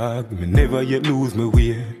 dog. Me never yet lose my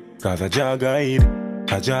way. Cause I guide.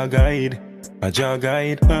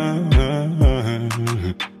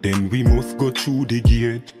 Then we must go through the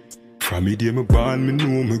gate. From me day me born, me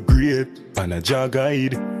know me great. And I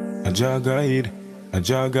guide.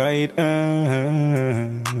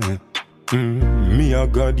 Me a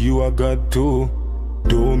God, you a God too.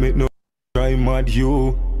 Don't make no try mad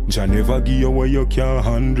you. Jah never give you what you can't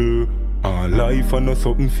handle. And life and not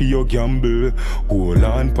something for your gamble. Hold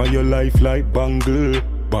on for your life like bangle.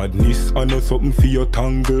 Badness and not something for your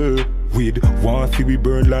tangle. With one see we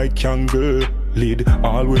burn like candle. Lead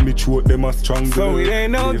all when me throat them a strangle. So it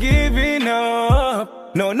ain't no giving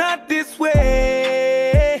up. No, not this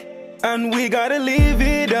way. And we gotta live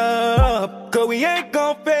it up. Cause we ain't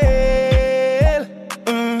gon' fail.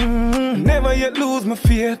 Never yet lose my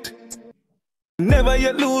faith. Never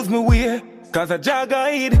yet lose my way. Cause I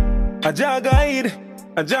guide.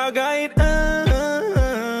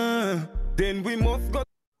 Then we must go.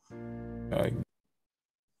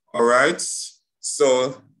 All right,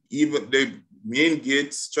 so even the main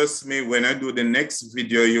gates, trust me, when I do the next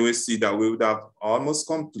video, you will see that we would have almost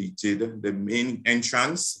completed the main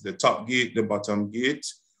entrance, the top gate, the bottom gate.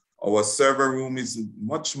 Our server room is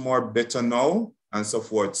much more better now and so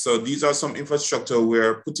forth. So these are some infrastructure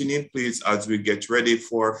we're putting in place as we get ready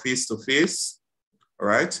for face-to-face, all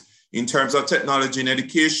right? In terms of technology and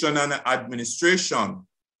education and administration,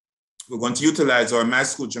 we're going to utilize our My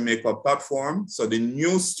School Jamaica platform. So the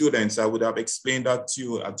new students, I would have explained that to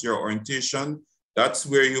you at your orientation. That's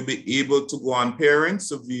where you'll be able to go on parents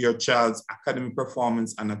to view your child's academic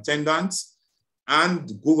performance and attendance.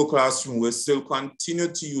 And Google Classroom will still continue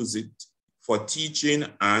to use it for teaching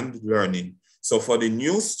and learning. So for the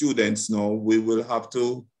new students now, we will have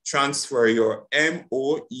to transfer your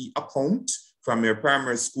MOE account from your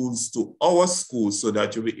primary schools to our school so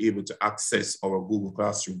that you'll be able to access our Google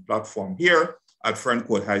Classroom platform here at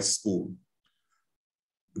Ferncourt High School.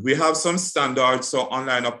 We have some standards for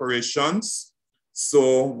online operations.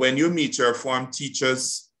 So when you meet your form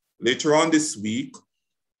teachers later on this week,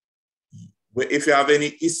 if you have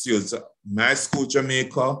any issues, My School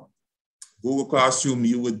Jamaica, Google Classroom,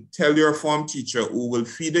 you would tell your form teacher who will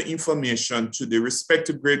feed the information to the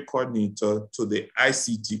respective grade coordinator, to the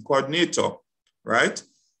ICT coordinator, right?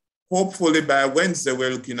 Hopefully by Wednesday, we're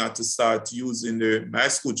looking at to start using the My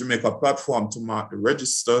School Jamaica platform to mark the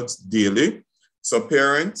registers daily. So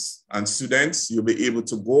parents and students, you'll be able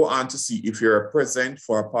to go on to see if you're present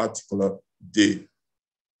for a particular day.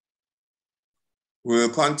 We'll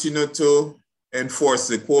continue to enforce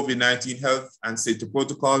the COVID-19 health and safety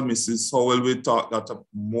protocol. Mrs. Howell will talk that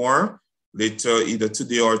more later, either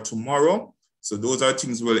today or tomorrow. So those are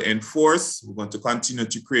things we'll enforce. We're going to continue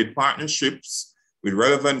to create partnerships with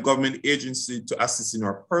relevant government agencies to assist in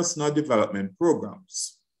our personal development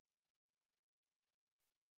programs.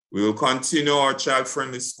 We will continue our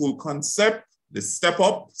child-friendly school concept, the step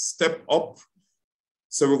up.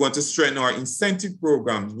 So we're going to strengthen our incentive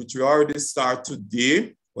programs, which we already start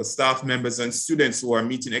today for staff members and students who are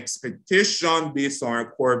meeting expectation based on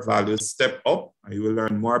our core values, step up. And you will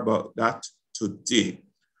learn more about that today.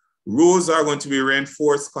 Rules are going to be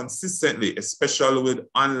reinforced consistently, especially with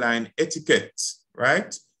online etiquette,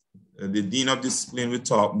 right? The Dean of Discipline will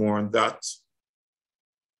talk more on that.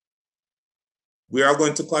 We are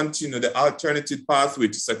going to continue the alternative pathway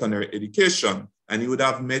to secondary education. And you would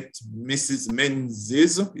have met Mrs.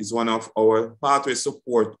 Menzies, is one of our pathway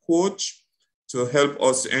support coach, to help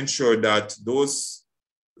us ensure that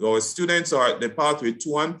our students are at the pathway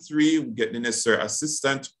 2 and 3, we get the necessary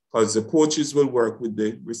assistance, because the coaches will work with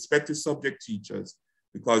the respective subject teachers,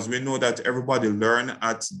 because we know that everybody learn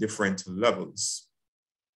at different levels.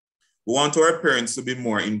 We want our parents to be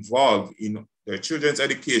more involved in their children's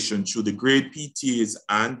education through the grade PTAs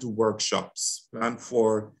and workshops planned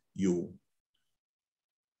for you.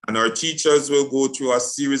 And our teachers will go through a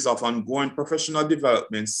series of ongoing professional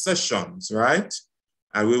development sessions, right?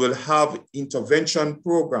 And we will have intervention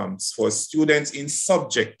programs for students in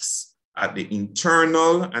subjects at the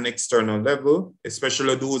internal and external level,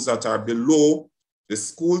 especially those that are below the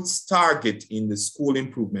school's target in the school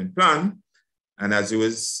improvement plan. And as you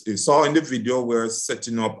saw in the video, we're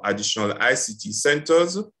setting up additional ICT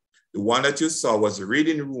centers. The one that you saw was a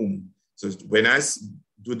reading room. So when I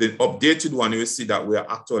do the updated one, you will see that we are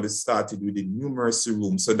actually started with the numeracy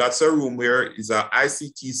room. So that's a room where is an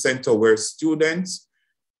ICT center where students,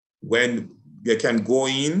 when they can go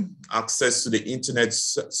in, access to the internet,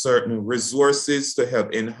 certain resources to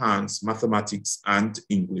help enhance mathematics and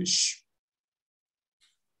English.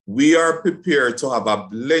 We are prepared to have a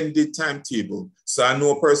blended timetable. So I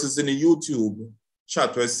know persons in the YouTube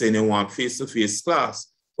chat were saying they want face-to-face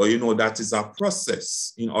class, but you know that is a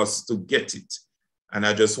process in us to get it. And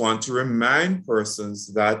I just want to remind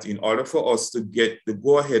persons that in order for us to get the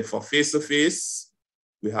go-ahead for face-to-face,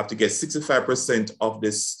 we have to get 65% of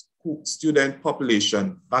the student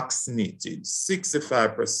population vaccinated,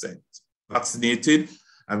 65% vaccinated.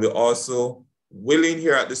 And we're also willing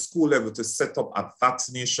here at the school level to set up a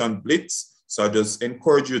vaccination blitz. So I just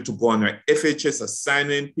encourage you to go on our FHS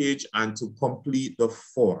sign-in page and to complete the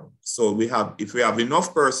form. So if we have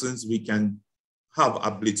enough persons, we can have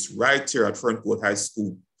a blitz right here at Ferncourt High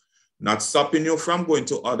School. Not stopping you from going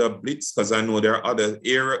to other blitz, because I know there are other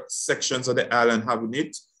area sections of the island having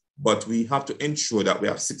it, but we have to ensure that we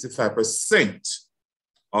have 65%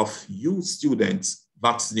 of you students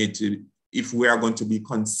vaccinated if we are going to be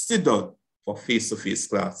considered for face-to-face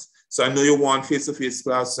class. So I know you want face-to-face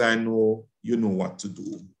class, so I know you know what to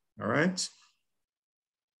do, all right?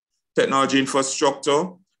 Technology infrastructure.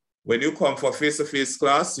 When you come for face-to-face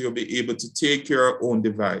class, you'll be able to take your own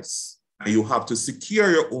device, and you have to secure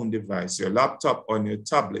your own device, your laptop or your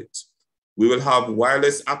tablet. We will have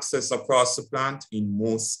wireless access across the plant in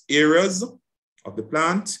most areas of the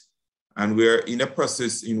plant, and we're in a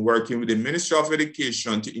process in working with the Ministry of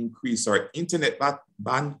Education to increase our internet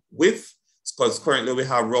bandwidth, because currently we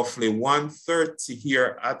have roughly 130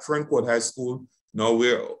 here at Ferncourt High School. Now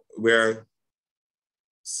we're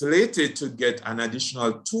slated to get an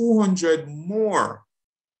additional 200 more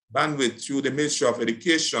bandwidth through the Ministry of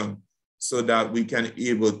Education so that we can be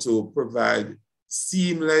able to provide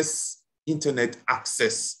seamless internet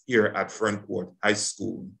access here at Ferncourt High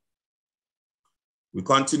School. We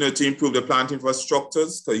continue to improve the plant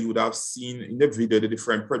infrastructures, because you would have seen in the video the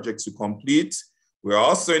different projects we complete. We're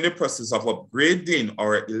also in the process of upgrading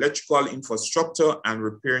our electrical infrastructure and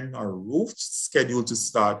repairing our roofs, scheduled to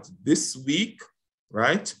start this week,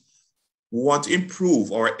 right? We want to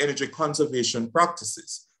improve our energy conservation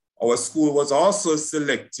practices. Our school was also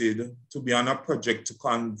selected to be on a project to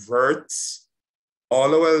convert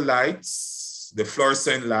all our lights, the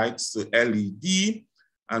fluorescent lights, to LED,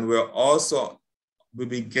 and we'll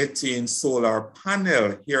be getting solar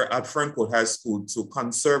panel here at Ferncourt High School to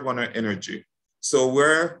conserve on our energy. So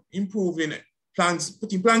we're putting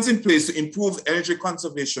plans in place to improve energy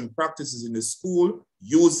conservation practices in the school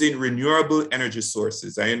using renewable energy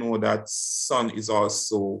sources. I know that sun is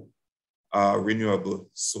also a renewable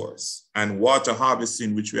source, and water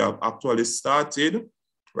harvesting, which we have actually started,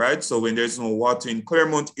 right? So when there's no water in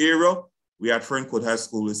Claremont area, we at Ferncourt High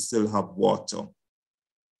School will still have water.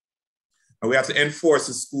 And we have to enforce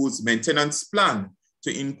the school's maintenance plan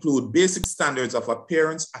to include basic standards of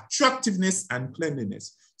appearance, attractiveness, and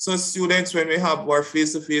cleanliness. So students, when we have our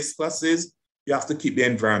face-to-face classes, you have to keep the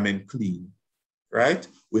environment clean, right?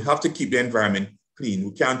 We have to keep the environment clean.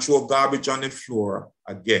 We can't throw garbage on the floor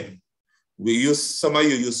again. Some of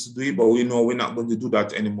you used to do it, but we know we're not going to do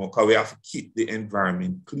that anymore because we have to keep the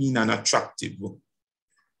environment clean and attractive.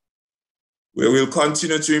 We will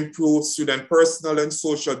continue to improve student personal and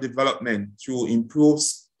social development through improved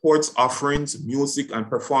sports offerings, music, and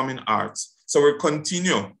performing arts. So we'll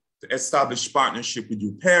continue to establish partnership with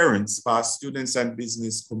you parents, past students, and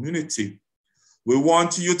business community. We want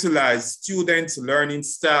to utilize students' learning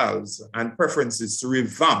styles and preferences to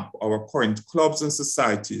revamp our current clubs and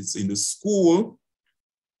societies in the school.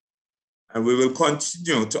 And we will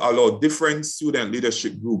continue to allow different student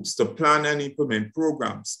leadership groups to plan and implement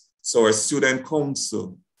programs. So our student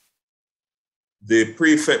council, the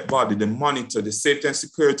prefect body, the monitor, the safety and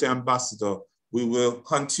security ambassador, we will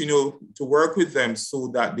continue to work with them so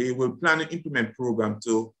that they will plan and implement programs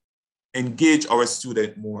to engage our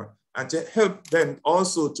students more and to help them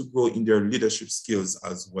also to grow in their leadership skills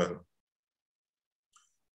as well.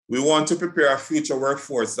 We want to prepare a future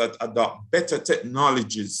workforce that adopt better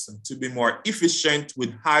technologies to be more efficient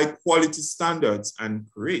with high quality standards and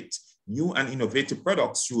create new and innovative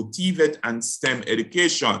products through TVET and STEM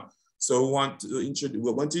education. So we want to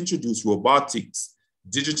introduce robotics,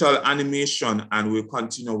 digital animation, and we'll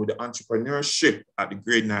continue with the entrepreneurship at the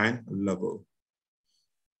grade 9 level.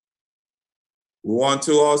 We want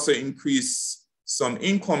to also increase some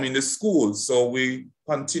income in the school. So we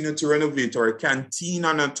continue to renovate our canteen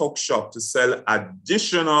and a tuck shop to sell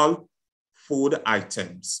additional food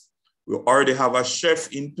items. We already have a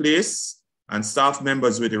chef in place and staff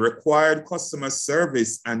members with the required customer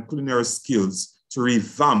service and culinary skills to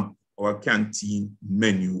revamp our canteen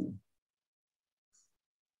menu.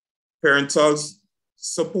 Parental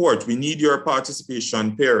support, we need your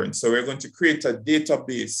participation, parents. So we're going to create a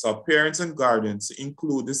database of parents and guardians to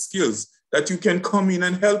include the skills that you can come in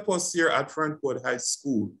and help us here at Ferncourt High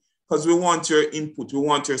School, because we want your input, we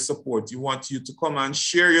want your support. We want you to come and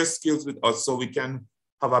share your skills with us so we can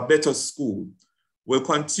have a better school. We'll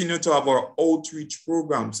continue to have our outreach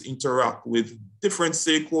programs interact with different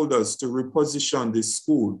stakeholders to reposition this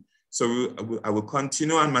school. So I will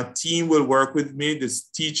continue, and my team will work with me, the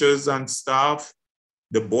teachers and staff,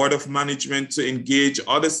 the board of management, to engage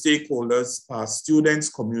other stakeholders, past students,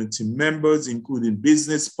 community members, including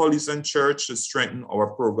business, police, and church, to strengthen our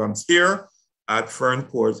programs here at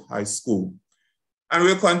Ferncourt High School. And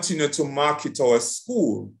we'll continue to market our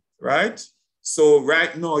school, right? So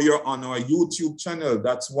right now you're on our YouTube channel.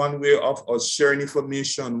 That's one way of us sharing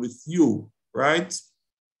information with you, right?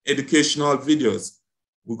 Educational videos.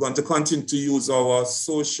 We're going to continue to use our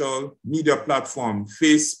social media platform,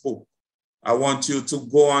 Facebook. I want you to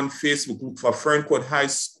go on Facebook, look for Ferncourt High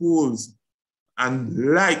Schools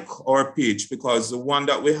and like our page, because the one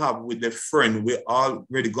that we have with the friend, we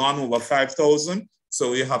already gone over 5,000.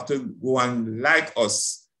 So you have to go and like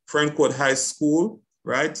us, Ferncourt High School,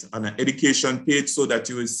 right? On an education page, so that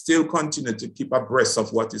you will still continue to keep abreast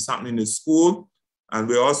of what is happening in the school. And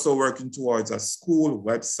we're also working towards a school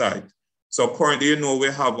website. So currently, you know, we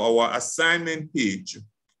have our assignment page,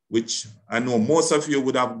 which I know most of you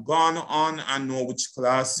would have gone on and know which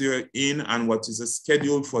class you're in and what is the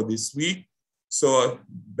schedule for this week. So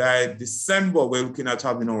by December, we're looking at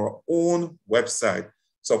having our own website.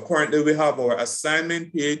 So currently we have our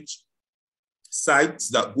assignment page,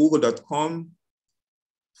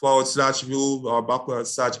 sites.google.com/view or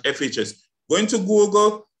 /FHS. Go into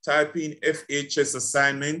Google, type in FHS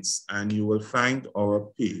assignments, and you will find our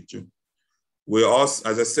page. We also,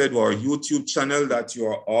 as I said, our YouTube channel that you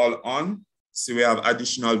are all on. So we have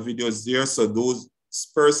additional videos there. So those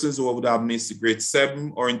persons who would have missed the grade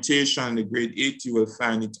 7 orientation and the grade 8, you will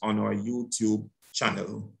find it on our YouTube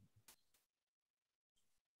channel.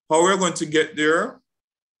 How we're going to get there?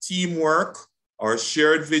 Teamwork, our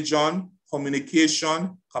shared vision,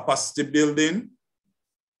 communication, capacity building,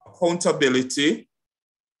 accountability,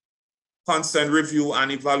 constant review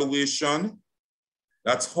and evaluation.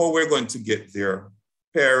 That's how we're going to get there.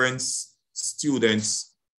 Parents,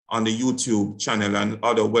 students on the YouTube channel and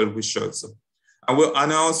other well-wishers.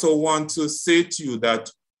 And I also want to say to you that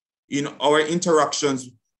in our interactions,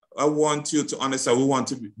 I want you to understand we want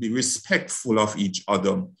to be respectful of each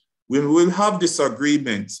other. We will have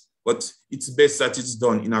disagreements, but it's best that it's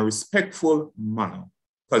done in a respectful manner.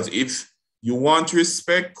 Because if you want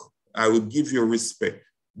respect, I will give you respect.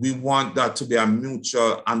 We want that to be a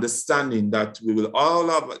mutual understanding that we will all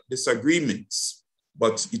have disagreements,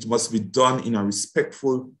 but it must be done in a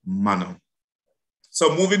respectful manner.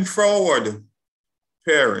 So moving forward,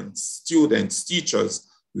 parents, students, teachers,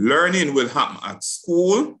 learning will happen at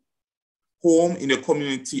school, home, in the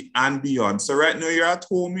community, and beyond. So right now you're at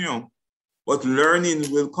home, you know, but learning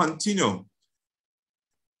will continue.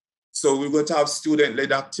 So we're going to have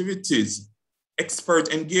student-led activities,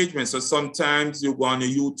 expert engagement. So sometimes you go on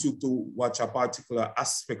YouTube to watch a particular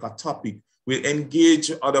aspect, a topic. We'll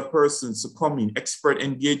engage other persons to come in, expert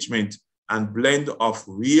engagement and blend of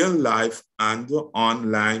real life and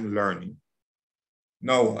online learning.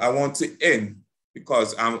 Now, I want to end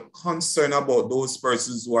because I'm concerned about those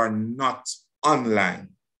persons who are not online,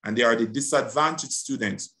 and they are the disadvantaged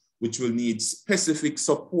students, which will need specific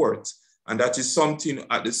support. And that is something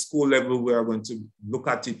at the school level we are going to look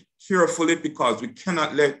at it carefully, because we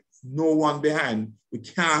cannot let no one behind. We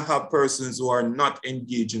can't have persons who are not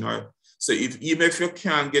engaging. So even if you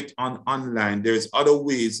can't get on online, there's other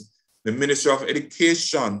ways. The Ministry of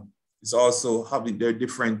Education is also having their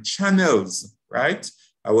different channels, right?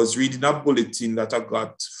 I was reading a bulletin that I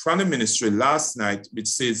got from the ministry last night, which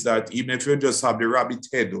says that even if you just have the rabbit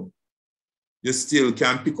head, you still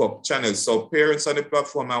can pick up channels. So parents on the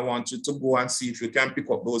platform, I want you to go and see if you can pick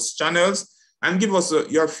up those channels and give us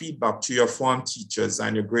your feedback to your form teachers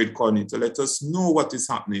and your grade coordinator. Let us know what is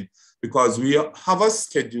happening, because we have a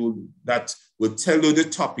schedule that will tell you the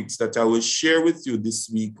topics that I will share with you this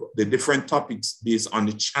week, the different topics based on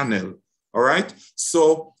the channel, all right?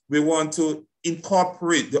 So we want to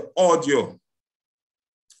incorporate the audio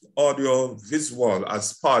visual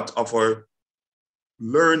as part of our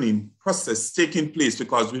learning process taking place,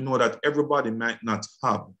 because we know that everybody might not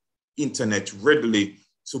have internet readily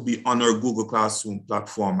to be on our Google Classroom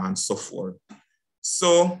platform and so forth.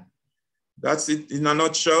 So that's it in a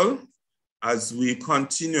nutshell. As we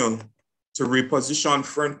continue to reposition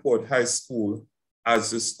Fernport High School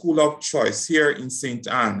as a school of choice here in St.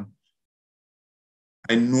 Anne,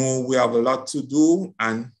 I know we have a lot to do,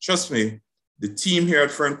 and trust me, the team here at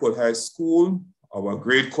Fernport High School, our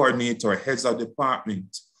grade coordinator, heads of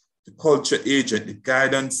department, the culture agent, the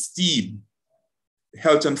guidance team, the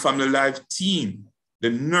health and family life team, the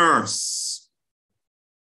nurse.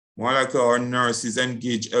 More like our nurse is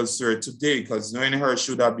engaged elsewhere today, because knowing her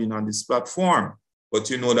should have been on this platform, but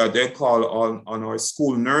you know that they call on our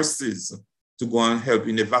school nurses to go and help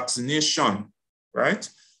in the vaccination, right?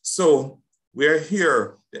 So we're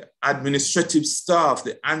here, the administrative staff,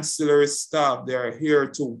 the ancillary staff, they are here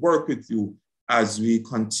to work with you as we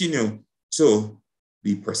continue to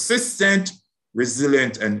be persistent,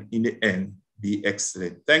 resilient, and in the end, be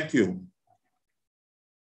excellent. Thank you.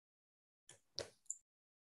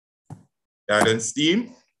 Guidance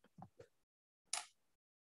team.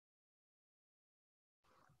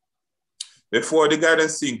 Before the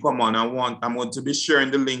guidance team come on, I'm going to be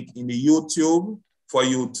sharing the link in the YouTube for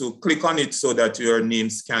you to click on it so that your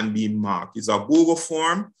names can be marked. It's a Google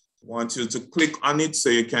form. I want you to click on it so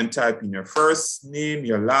you can type in your first name,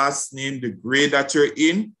 your last name, the grade that you're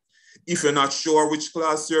in. If you're not sure which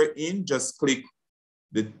class you're in, just click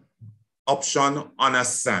the option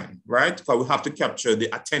unassigned, right? Because we have to capture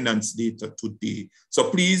the attendance data today. So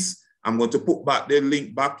please, I'm going to put back the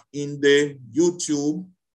link back in the YouTube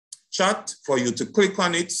chat for you to click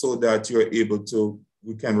on it so that you're able to,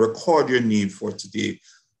 we can record your name for today.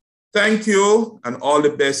 Thank you and all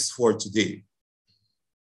the best for today.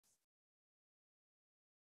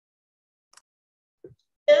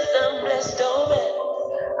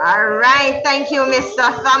 All right, thank you,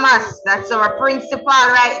 Mr. Thomas. That's our principal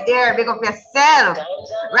right there. Big up yourself.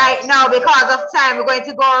 Right now, because of time, we're going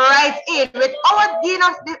to go right in with our Dean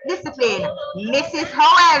of Discipline, Mrs.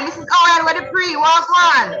 Howell. Mrs. Howell, with the pre-walk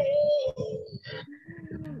on.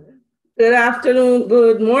 Good afternoon,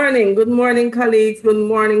 good morning, colleagues, good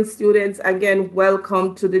morning, students. Again,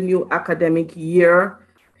 welcome to the new academic year.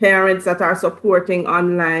 Parents that are supporting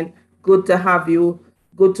online, good to have you.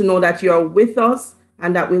 Good to know that you're with us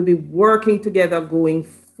and that we'll be working together going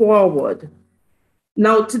forward.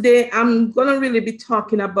 Now, today, I'm going to really be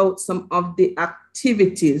talking about some of the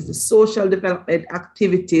activities, the social development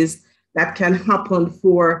activities that can happen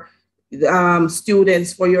for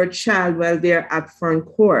students, for your child while they're at Fern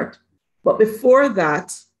Court. But before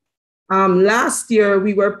that, last year,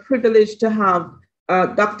 we were privileged to have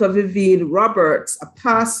Dr. Vivian Roberts, a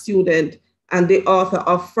past student and the author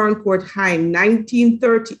of Fern Court High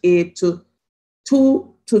 1938 to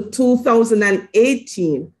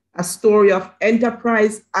 2018, a story of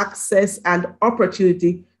enterprise, access, and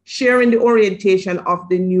opportunity, sharing the orientation of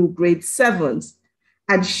the new grade 7s.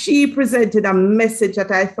 And she presented a message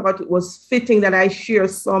that I thought it was fitting that I share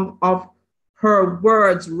some of her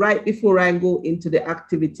words right before I go into the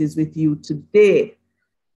activities with you today.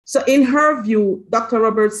 So in her view, Dr.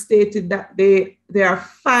 Roberts stated that there are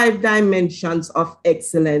 5 dimensions of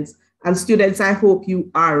excellence. And students, I hope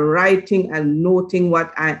you are writing and noting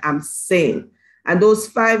what I am saying. And those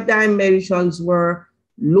 5 dimensions were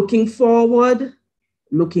looking forward,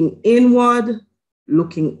 looking inward,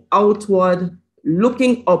 looking outward,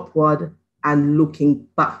 looking upward, and looking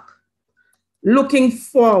back. Looking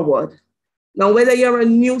forward. Now, whether you're a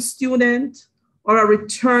new student or a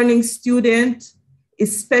returning student,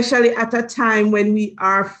 especially at a time when we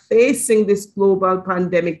are facing this global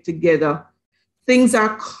pandemic together, things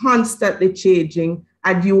are constantly changing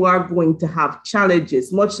and you are going to have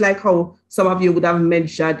challenges, much like how some of you would have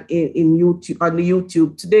mentioned in YouTube, on the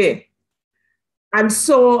YouTube today. And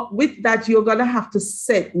so with that, you're going to have to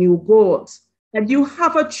set new goals. And you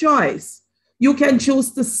have a choice. You can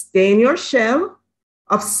choose to stay in your shell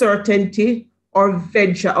of certainty or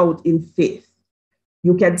venture out in faith.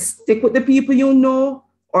 You can stick with the people you know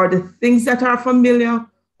or the things that are familiar,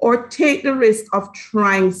 or take the risk of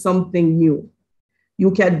trying something new.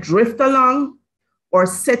 You can drift along or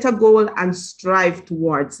set a goal and strive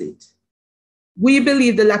towards it. We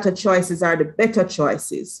believe the latter choices are the better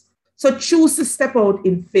choices. So choose to step out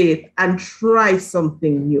in faith and try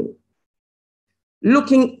something new.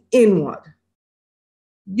 Looking inward.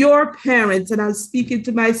 Your parents, and I'm speaking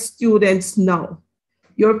to my students now,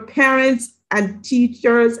 your parents and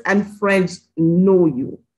teachers and friends know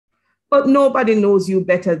you, but nobody knows you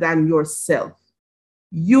better than yourself.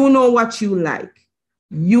 You know what you like.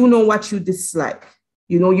 You know what you dislike.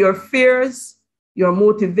 You know your fears, your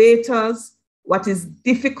motivators, what is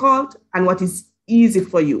difficult and what is easy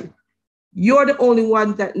for you. You're the only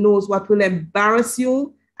one that knows what will embarrass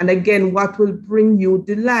you and again, what will bring you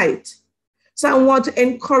delight. So I want to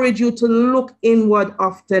encourage you to look inward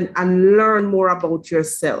often and learn more about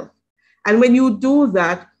yourself. And when you do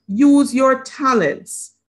that, use your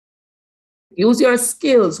talents, use your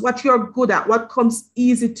skills, what you're good at, what comes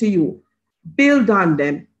easy to you. Build on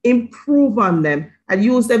them, improve on them, and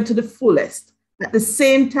use them to the fullest. At the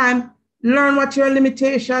same time, learn what your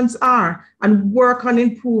limitations are and work on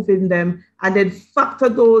improving them, and then factor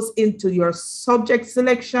those into your subject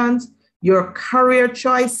selections, your career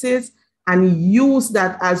choices, and use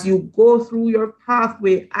that as you go through your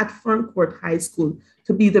pathway at Fern Court High School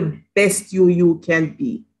to be the best you can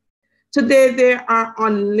be. Today, there are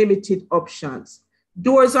unlimited options.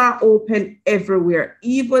 Doors are open everywhere.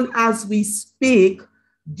 Even as we speak,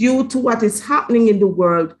 due to what is happening in the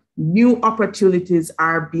world, new opportunities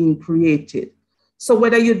are being created. So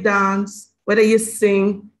whether you dance, whether you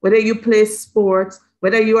sing, whether you play sports,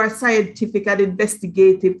 whether you are scientific and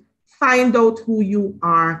investigative, find out who you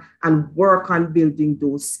are and work on building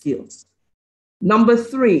those skills. Number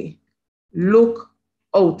 3, look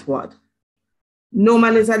outward. No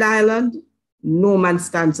man is an island, no man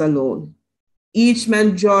stands alone. Each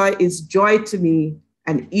man's joy is joy to me,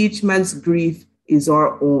 and each man's grief is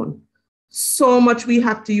our own. So much we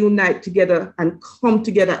have to unite together and come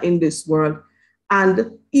together in this world.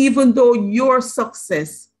 And even though your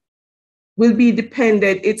success will be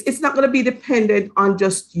dependent, it's not going to be dependent on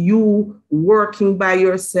just you working by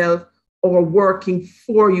yourself or working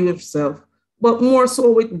for yourself, but more so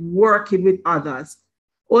with working with others.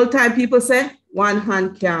 All time people say, one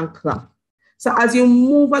hand can't clap. So as you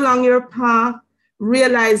move along your path,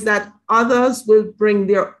 realize that others will bring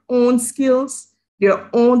their own skills, their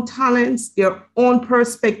own talents, their own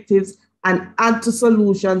perspectives, and add to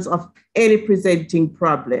solutions of any presenting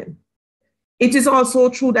problem. It is also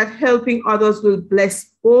true that helping others will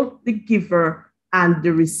bless both the giver and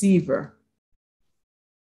the receiver.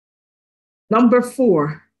 Number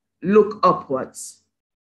 4, look upwards.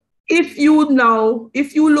 If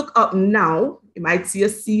you look up now, you might see a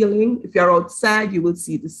ceiling. If you're outside, you will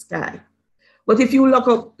see the sky. But if you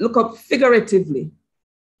look up figuratively,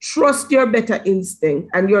 trust your better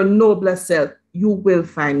instinct and your nobler self, you will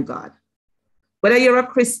find God. Whether you're a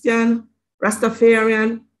Christian,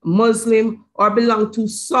 Rastafarian, Muslim, or belong to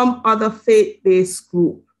some other faith-based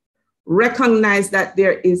group, recognize that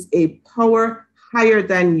there is a power higher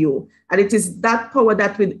than you. And it is that power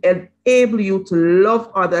that will enable you to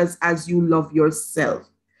love others as you love yourself,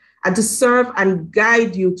 and to serve and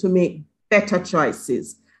guide you to make better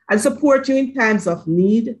choices and support you in times of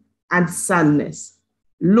need and sadness.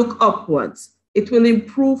 Look upwards. It will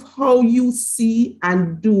improve how you see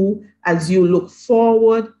and do as you look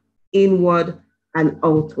forward, inward, and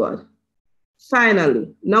outward.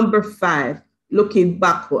 Finally, number 5, looking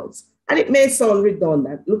backwards. And it may sound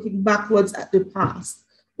redundant, looking backwards at the past.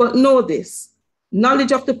 But know this,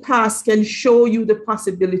 knowledge of the past can show you the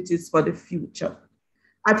possibilities for the future.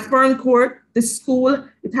 At Ferncourt, the school,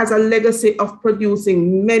 it has a legacy of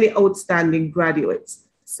producing many outstanding graduates,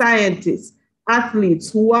 scientists,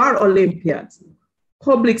 athletes who are Olympians,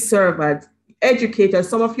 public servants, educators,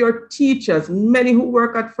 some of your teachers, many who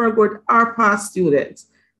work at Ferncourt are past students,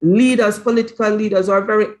 leaders, political leaders, our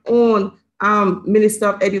very own Minister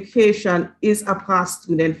of Education is a past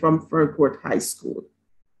student from Ferncourt High School.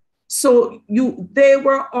 So they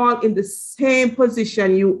were all in the same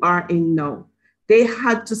position you are in now. They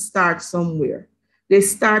had to start somewhere. They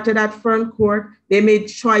started at Ferncourt, they made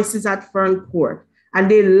choices at Ferncourt, and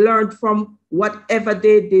they learned from whatever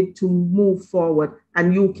they did to move forward,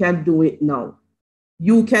 and you can do it now.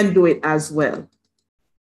 You can do it as well.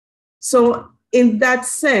 So in that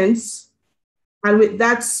sense, and with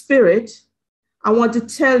that spirit, I want to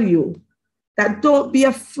tell you that don't be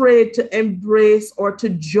afraid to embrace or to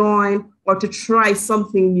join or to try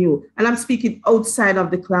something new. And I'm speaking outside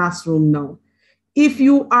of the classroom now. If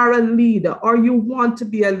you are a leader or you want to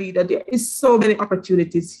be a leader, there is so many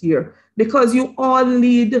opportunities here because you all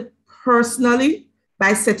lead personally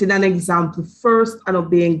by setting an example first and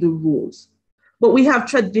obeying the rules. But we have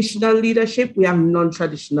traditional leadership, we have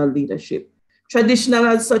non-traditional leadership.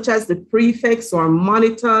 Traditional such as the prefects or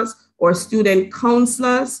monitors or student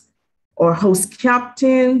counselors or house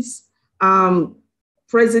captains,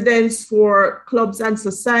 presidents for clubs and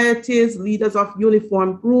societies, leaders of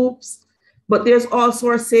uniform groups. But there's also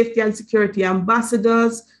our safety and security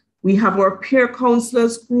ambassadors. We have our peer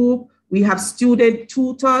counselors group. We have student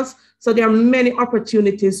tutors. So there are many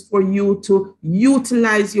opportunities for you to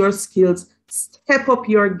utilize your skills, step up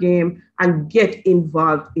your game, and get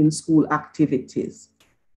involved in school activities.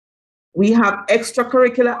 We have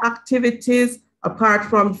extracurricular activities apart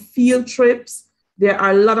from field trips. There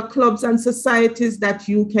are a lot of clubs and societies that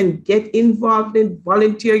you can get involved in,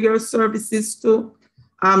 volunteer your services to.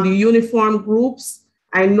 The uniform groups.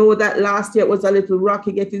 I know that last year it was a little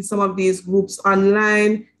rocky getting some of these groups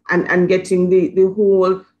online and getting the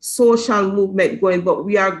whole social movement going, but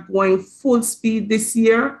we are going full speed this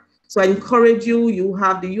year. So I encourage you, you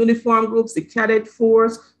have the uniform groups, the cadet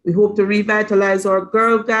force. We hope to revitalize our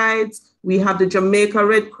Girl Guides. We have the Jamaica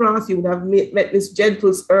Red Cross. You would have met Ms.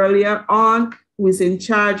 Gentles earlier on, who is in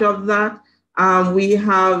charge of that. We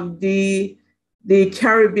have the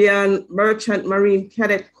Caribbean Merchant Marine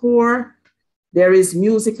Cadet Corps. There is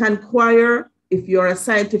music and choir. If you're a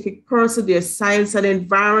scientific person, there's science and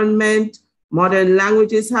environment. Modern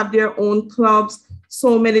languages have their own clubs.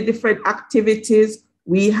 So many different activities.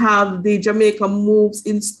 We have the Jamaica Moves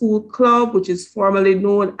in School Club, which is formerly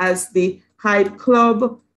known as the Hyde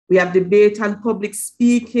Club. We have debate and public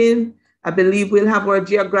speaking. I believe we'll have our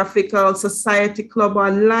Geographical Society Club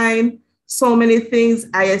online. So many things,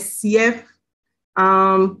 ISCF.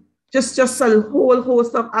 Just a whole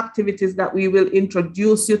host of activities that we will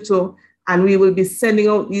introduce you to, and we will be sending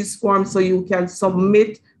out these forms so you can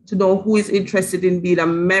submit to know who is interested in being a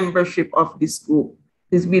membership of this group,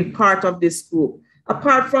 is being part of this group.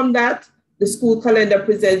 Apart from that, the school calendar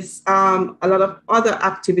presents a lot of other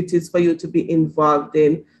activities for you to be involved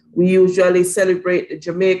in. We usually celebrate the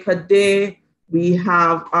Jamaica Day. We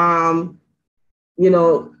have,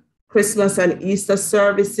 Christmas and Easter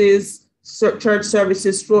services, church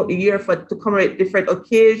services throughout the year to commemorate different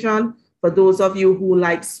occasions. For those of you who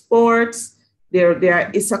like sports, there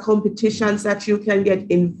are ISA competitions that you can get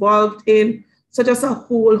involved in. So just a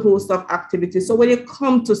whole host of activities. So when you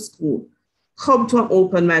come to school, come to an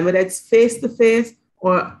open mind, whether it's face-to-face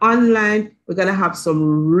or online, we're gonna have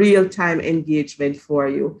some real-time engagement for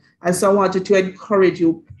you. And so I wanted to encourage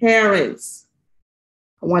you, parents,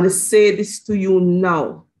 I want to say this to you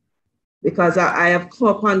now, because I have come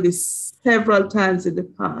upon this several times in the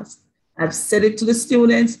past. I've said it to the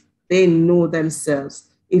students, they know themselves.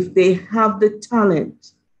 If they have the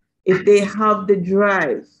talent, if they have the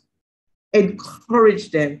drive, encourage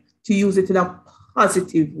them to use it in a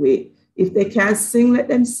positive way. If they can sing, let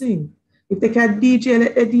them sing. If they can DJ,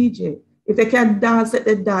 let them DJ. If they can dance, let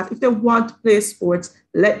them dance. If they want to play sports,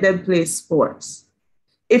 let them play sports.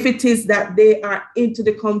 If it is that they are into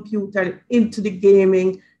the computer, into the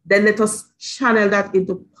gaming, then let us channel that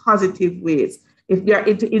into positive ways. If they are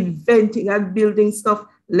into inventing and building stuff,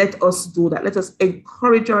 let us do that. Let us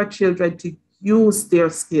encourage our children to use their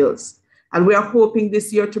skills. And we are hoping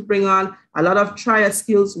this year to bring on a lot of Try a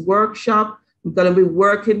Skills workshop. We're going to be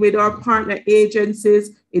working with our partner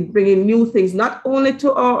agencies in bringing new things, not only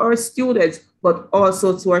to our students, but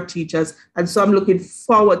also to our teachers. And so I'm looking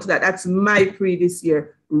forward to that. That's my pre this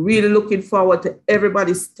year. Really looking forward to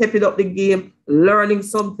everybody stepping up the game, learning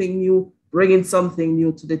something new, bringing something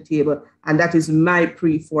new to the table. And that is my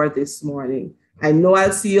pre for this morning. I know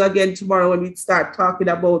I'll see you again tomorrow when we start talking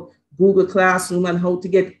about Google Classroom and how to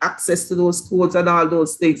get access to those codes and all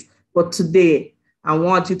those things. But today, I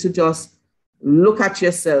want you to just look at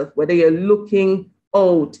yourself, whether you're looking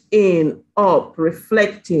out, in, up,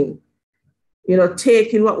 reflecting,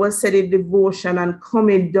 taking what was said in devotion and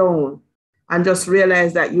coming down, and just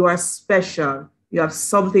realize that you are special. You have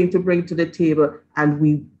something to bring to the table, and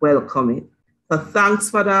we welcome it. So thanks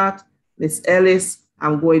for that. Ms. Ellis,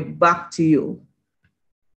 I'm going back to you.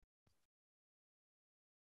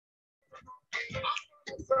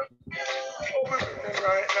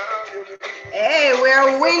 Hey,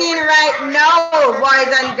 we're winning right now,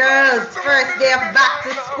 boys and girls. First day of back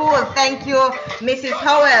to school. Thank you, Mrs.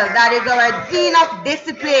 Howell. That is our Dean of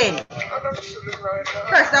Discipline.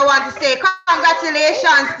 First, I want to say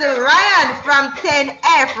congratulations to Ryan from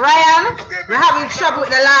 10F. Ryan, we're having trouble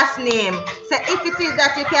with the last name. So if it is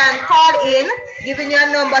that you can call in, giving your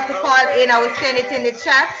number to call in, I will send it in the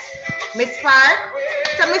chat. Miss Park.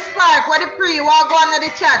 So Miss Park, what the pre? What go on in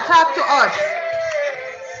the chat? Talk to us.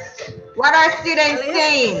 What are students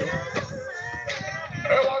saying?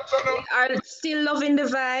 Are still loving the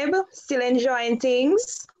vibe, still enjoying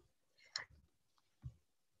things.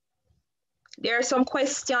 There are some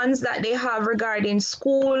questions that they have regarding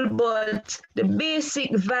school, but the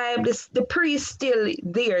basic vibe, the pre is still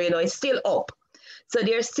there, it's still up. So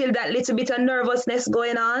there's still that little bit of nervousness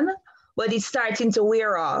going on, but it's starting to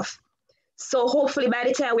wear off. So hopefully by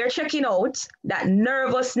the time we're checking out, that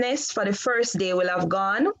nervousness for the first day will have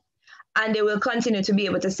gone, and they will continue to be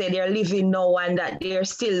able to say they're living now and that they're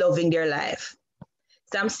still loving their life.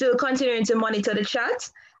 So I'm still continuing to monitor the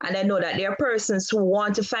chat, and I know that there are persons who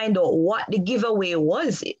want to find out what the giveaway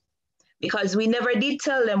was, because we never did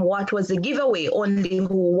tell them what was the giveaway, only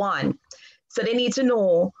who won. So they need to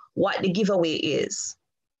know what the giveaway is.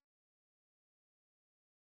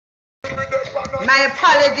 My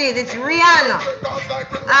apologies, it's Rihanna,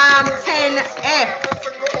 10F.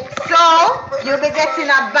 So you'll be getting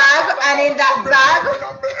a bag, and in that bag,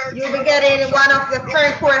 you'll be getting one of the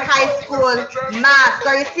Ferncourt High School masks.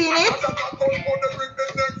 Are you seeing it?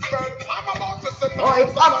 Oh,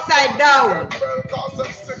 it's upside down.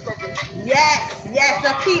 Yes,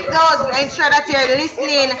 so keep those. Ensure that you're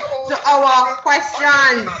listening to our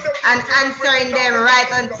questions and answering them right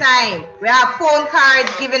on time. We have phone cards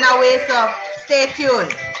given away, so stay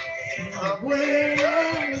tuned.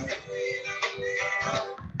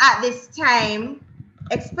 At this time,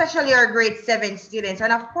 especially our grade 7 students,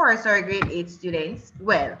 and of course our grade 8 students,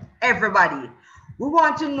 well, everybody, we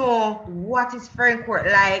want to know what is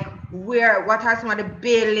Ferncourt like, what are some of the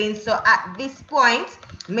buildings. So at this point,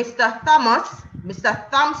 Mr.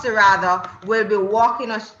 Thompson rather, will be walking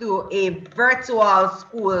us through a virtual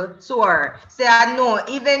school tour. So I know,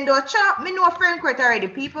 even though me know Ferncourt already,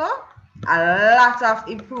 people, a lot of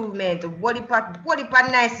improvement. Body part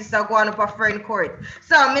nice are going up a Ferncourt.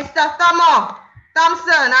 So Mr.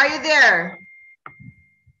 Thompson, are you there?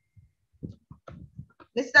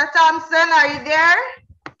 Mr. Thompson, are you there?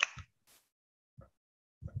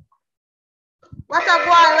 What up,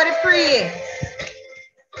 going with the pre?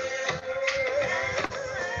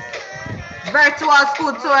 Virtual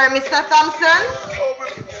school tour, Mr. Thompson.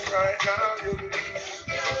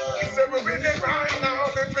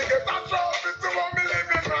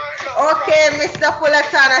 Okay, Mr.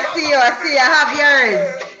 Fullerton, I see you. I have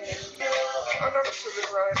yours.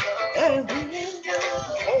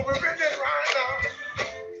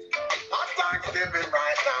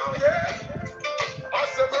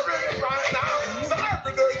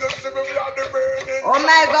 Oh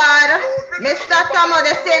my God, Mr. Thomas,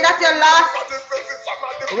 they're saying that you're lost.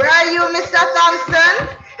 Where are you, Mr. Thompson?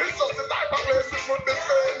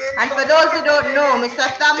 And for those who don't know, Mr.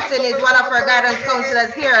 Thompson is one of our guidance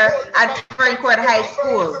counselors here at Ferncourt High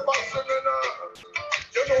School.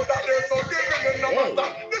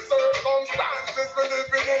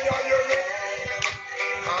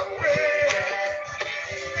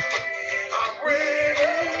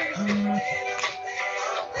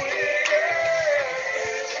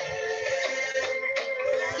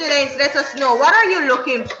 Students, let us know, what are you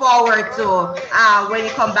looking forward to when you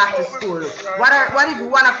come back to school? What is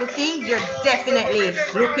one of the things you're definitely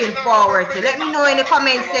looking forward to? Let me know in the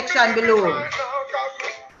comment section below.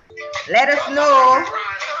 Let us know.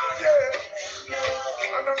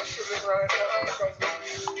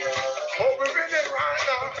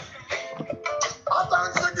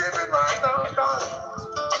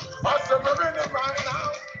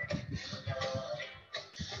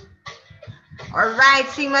 All right,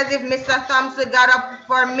 seems as if Mr. Thompson got up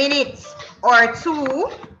for a minute or two.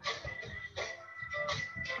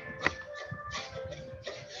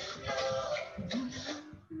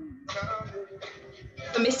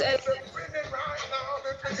 Mr.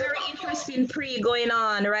 Very interesting going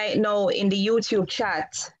on right now in the YouTube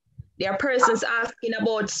chat. There are persons asking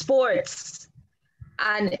about sports,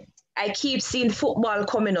 and I keep seeing football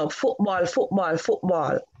coming up. Football.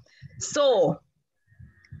 So,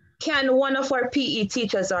 can one of our PE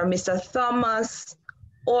teachers, or Mr. Thomas,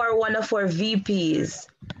 or one of our VPs,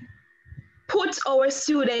 put our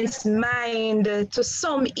students' mind to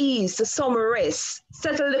some ease, to some rest?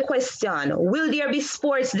 Settle the question, will there be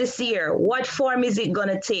sports this year? What form is it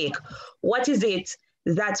gonna take? What is it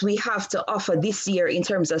that we have to offer this year in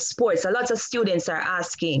terms of sports? A lot of students are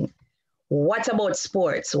asking, what about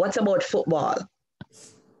sports? What about football?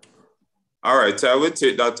 All right, I will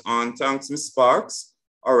take that on. Thanks, Ms. Sparks.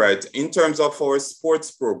 All right, in terms of our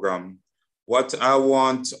sports program, what I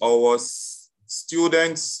want our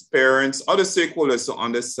students, parents, other stakeholders to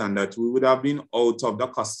understand that we would have been out of the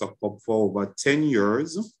Costa Cup for over 10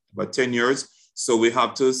 years, So we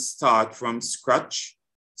have to start from scratch.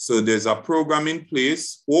 So there's a program in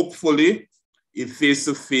place. Hopefully, if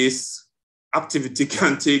face-to-face activity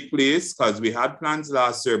can take place, because we had plans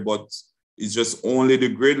last year, but it's just only the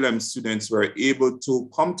grade 11 students were able to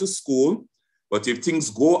come to school. But if things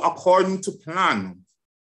go according to plan,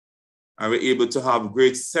 and we're able to have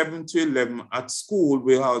grades 7 to 11 at school,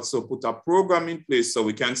 we also put a program in place so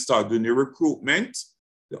we can start doing the recruitment,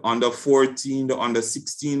 the under 14, the under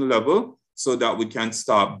 16 level, so that we can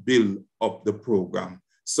start build up the program.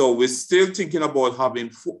 So we're still thinking about having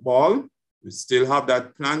football. We still have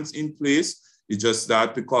that plans in place. It's just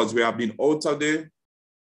that because we have been out of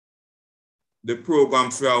the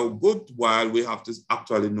program for a good while, we have to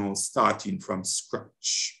actually now starting from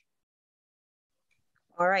scratch.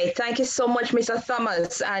 All right, thank you so much, Mr.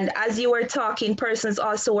 Thomas. And as you were talking, persons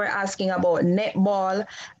also were asking about netball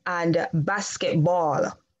and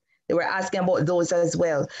basketball. They were asking about those as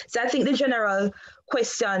well. So I think the general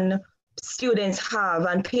question students have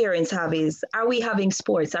and parents have is, are we having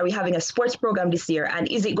sports? Are we having a sports program this year? And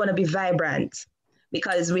is it going to be vibrant?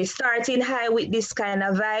 Because we're starting high with this kind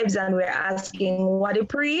of vibes, and we're asking what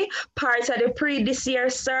the part of the pre this year,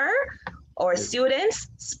 sir, or students,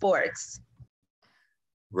 sports.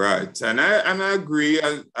 Right, and I agree.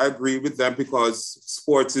 I agree with them because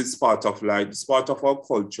sports is part of life, it's part of our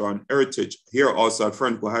culture and heritage here also at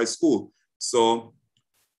Ferncourt High School. So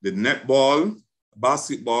the netball,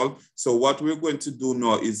 basketball. So what we're going to do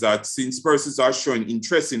now is that since persons are showing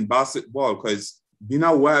interest in basketball, because been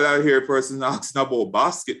a while I hear persons asking about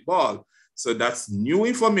basketball. So that's new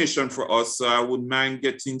information for us. So I wouldn't mind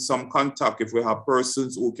getting some contact if we have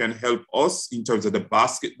persons who can help us in terms of the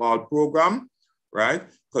basketball program, right?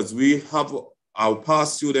 Because we have our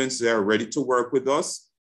past students that are ready to work with us.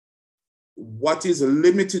 What is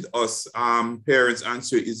limited us, parents'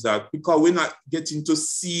 answer is that because we're not getting to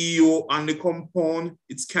see you on the compound,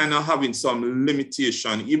 it's kind of having some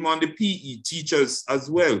limitation, even on the PE teachers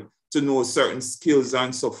as well, to know certain skills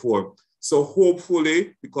and so forth. So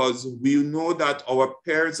hopefully, because we know that our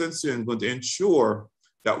parents and students are going to ensure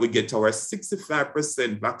that we get our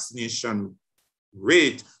 65% vaccination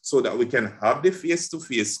rate so that we can have the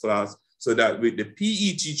face-to-face class, so that with the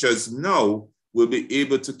PE teachers now will be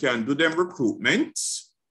able to can do their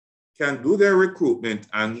recruitment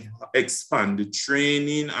and expand the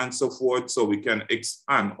training and so forth, so we can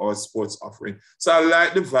expand our sports offering. So I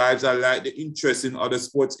like the vibes, I like the interest in other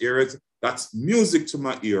sports areas. That's music to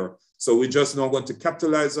my ear. So we're just now going to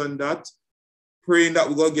capitalize on that, praying that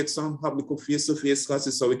we're going to get some public face-to-face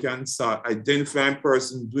classes so we can start identifying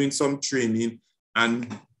persons, doing some training,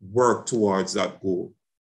 and work towards that goal.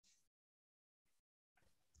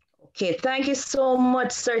 Okay, thank you so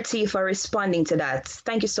much, Sir T, for responding to that.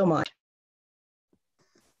 Thank you so much.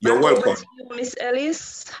 You're welcome. Miss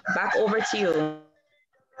Ellis, back over to you.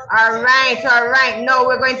 All right. Now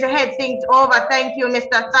we're going to head things over. Thank you,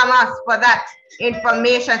 Mr. Thomas, for that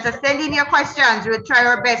information. So send in your questions. We'll try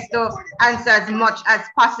our best to answer as much as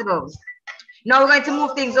possible. Now we're going to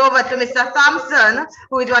move things over to Mr. Thompson,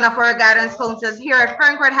 who is one of our guidance counselors here at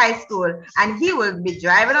Frankfurt High School, and he will be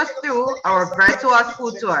driving us through our virtual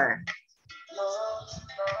school tour.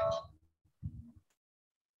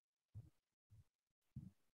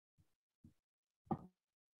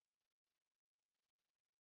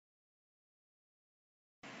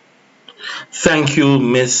 Thank you,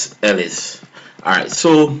 Miss Ellis. All right,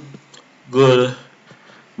 so good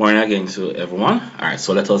morning again to everyone. All right,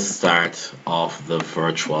 so let us start off the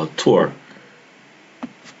virtual tour.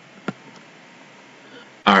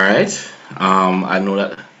 All right, I know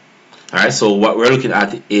that. All right, so what we're looking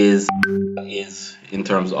at is in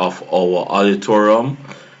terms of our auditorium,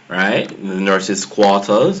 right? The nurses'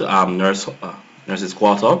 quarters, nurses'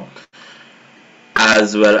 quarter,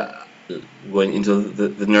 as well. Going into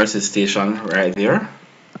the nurses station right there.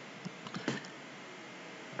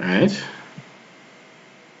 All right.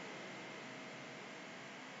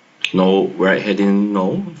 Now we're heading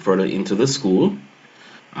now further into the school.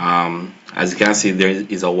 As you can see, there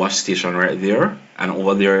is a wash station right there, and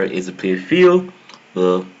over there is a play field,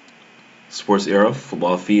 the sports area,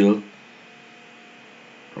 football field.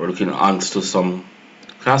 We're looking onto some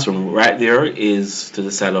classroom. Right there is to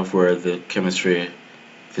the side of where the chemistry,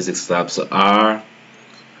 physics labs are,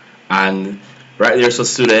 and right there, so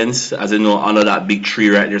students, as you know, under that big tree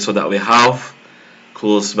right there, so that we have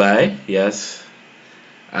close by, yes,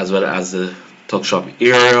 as well as the tuck shop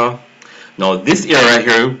area. Now this area right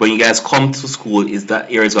here, when you guys come to school, is that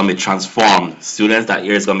area is going to be transformed. Students, that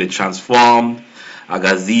area is going to be transformed. A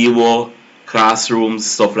gazebo, classrooms,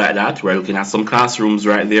 stuff like that. We're looking at some classrooms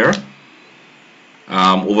right there.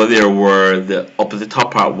 Over there where the up at the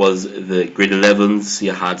top part was the grade 11s.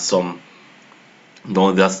 You had some,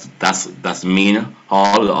 no, that's main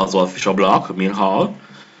hall, also a Fisher block, main hall.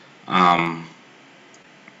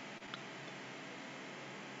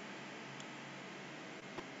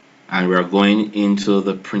 And we're going into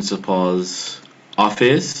the principal's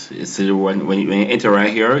office. So when you enter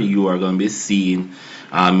right here, you are going to be seeing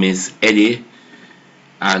Miss Eddie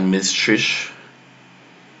and Miss Trish.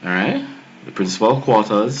 All right. The principal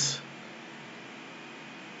quarters.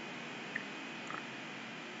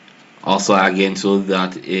 Also again, so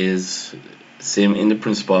that is same in the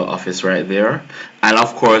principal office right there, and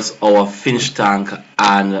of course our fish tank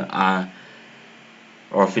and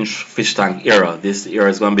our fish tank area. This area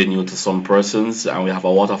is going to be new to some persons, and we have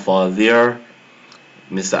a waterfall there.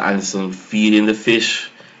 Mr. Anderson feeding the fish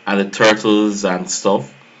and the turtles and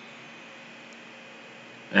stuff.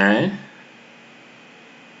 All right.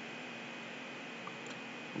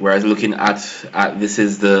 We're looking at this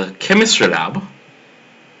is the chemistry lab.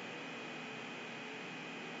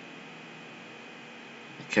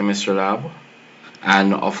 Chemistry lab,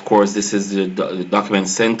 and of course this is the document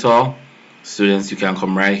center. Students, you can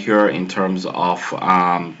come right here in terms of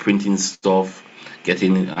printing stuff,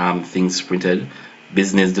 getting things printed.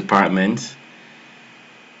 Business department.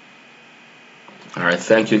 All right,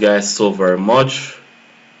 thank you guys so very much.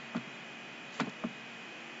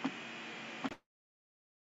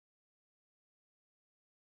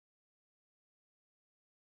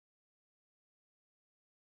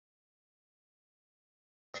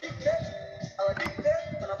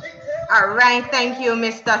 All right, thank you,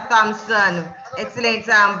 Mr. Thompson. Excellent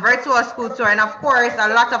virtual school tour, and of course,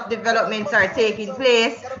 a lot of developments are taking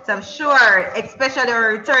place. So I'm sure, especially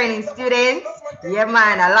our returning students, yeah,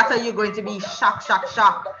 man, a lot of you going to be shocked.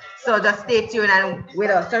 So just stay tuned and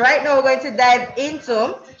with us. So right now, we're going to dive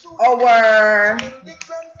into our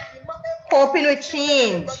Coping with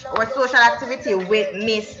Change, our social activity with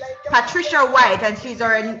Miss Patricia White, and she's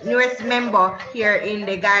our newest member here in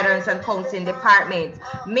the Guidance and Counseling Department.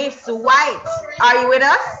 Miss White, are you with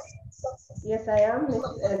us? Yes, I am, Miss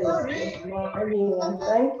Ellis. Good morning, and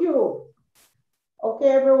thank you. Okay,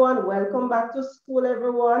 everyone, welcome back to school,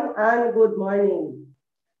 everyone, and good morning.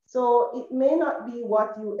 So it may not be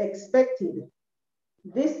what you expected.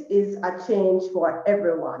 This is a change for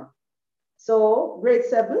everyone. So grade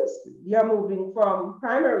 7s, you're moving from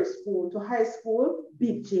primary school to high school,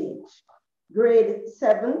 big change. Grade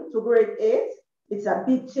 7 to grade 8, it's a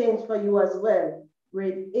big change for you as well.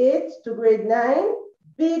 Grade 8 to grade 9,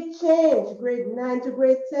 big change. Grade 9 to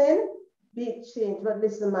grade 10, big change. But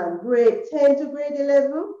listen, man, grade 10 to grade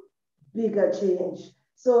 11, bigger change.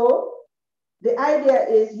 So The idea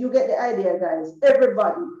is, you get the idea, guys,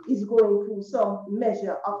 everybody is going through some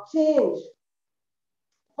measure of change.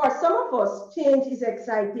 For some of us, change is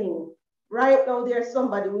exciting. Right now, there's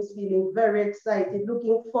somebody who's feeling very excited,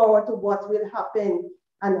 looking forward to what will happen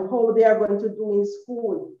and how they are going to do in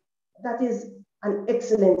school. That is an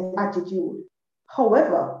excellent attitude.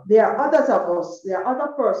 However, there are others of us, there are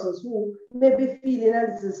other persons who may be feeling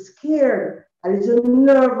a little scared, a little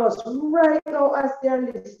nervous right now as they're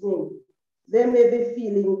listening. They may be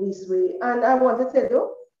feeling this way. And I want to tell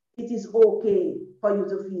you, it is okay for you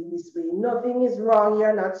to feel this way. Nothing is wrong.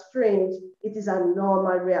 You're not strange. It is a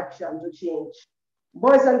normal reaction to change.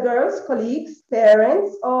 Boys and girls, colleagues,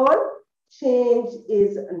 parents, all, change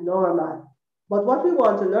is normal. But what we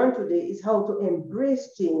want to learn today is how to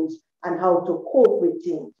embrace change and how to cope with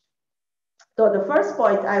change. So the first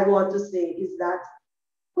point I want to say is that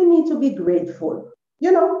we need to be grateful.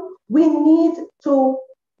 You know, we need to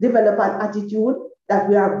develop an attitude that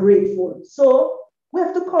we are grateful. So we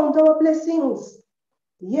have to count our blessings.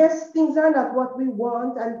 Yes, things are not what we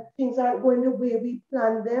want and things aren't going the way we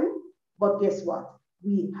plan them. But guess what?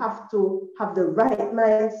 We have to have the right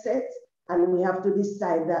mindset and we have to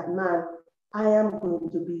decide that, man, I am going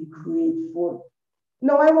to be grateful.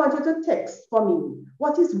 Now I want you to text for me.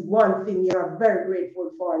 What is one thing you're very grateful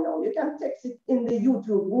for now? You can text it in the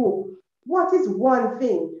YouTube group. What is one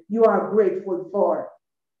thing you are grateful for?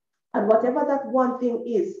 And whatever that one thing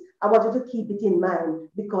is, I want you to keep it in mind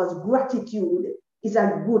because gratitude is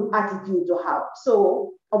a good attitude to have.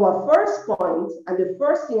 So our first point, and the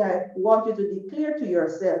first thing I want you to declare to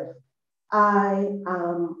yourself, I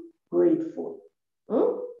am grateful.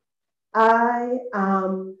 I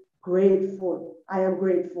am grateful. I am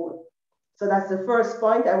grateful. So that's the first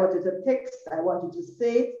point. I want you to text. I want you to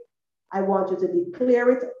say it. I want you to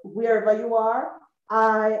declare it wherever you are.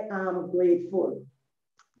 I am grateful.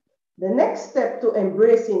 The next step to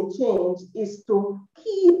embracing change is to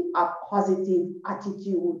keep a positive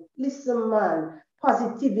attitude. Listen, man,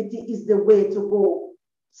 positivity is the way to go.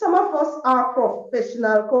 Some of us are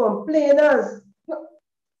professional complainers.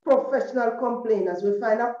 Professional complainers. We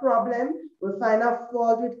find a problem, we find a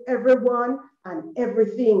fault with everyone and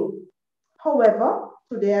everything. However,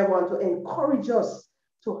 today I want to encourage us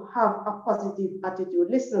to have a positive attitude.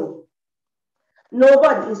 Listen,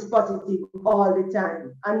 nobody is positive all the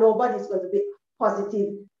time, and nobody is going to be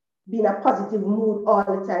positive, be in a positive mood all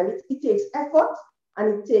the time. It takes effort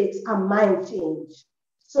and it takes a mind change.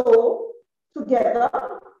 So together,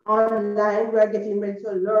 online, we're getting ready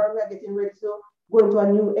to learn, we're getting ready to go into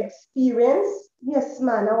a new experience. Yes,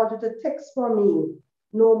 man, I want you to text for me.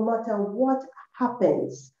 No matter what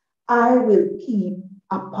happens, I will keep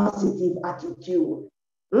a positive attitude.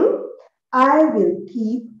 I will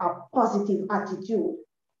keep a positive attitude.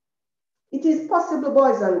 It is possible,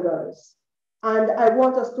 boys and girls. And I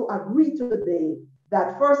want us to agree today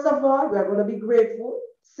that first of all, we are going to be grateful.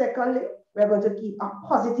 Secondly, we're going to keep a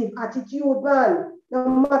positive attitude, man. No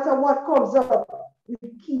matter what comes up,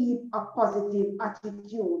 we keep a positive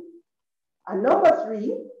attitude. And number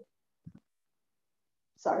three,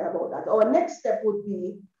 sorry about that. Our next step would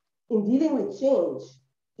be in dealing with change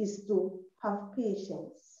is to have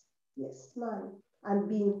patience. Yes, man. And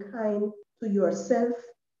being kind to yourself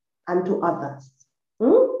and to others.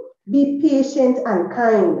 Be patient and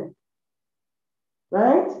kind.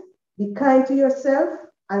 Right? Be kind to yourself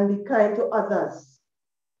and be kind to others.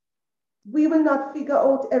 We will not figure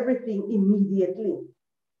out everything immediately.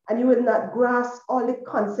 And you will not grasp all the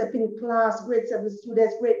concept in class, grade 7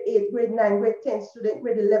 students, grade 8, grade 9, grade 10 students,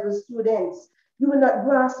 grade 11 students. You will not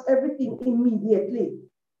grasp everything immediately,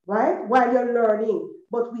 right? While you're learning.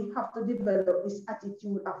 But we have to develop this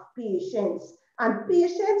attitude of patience. And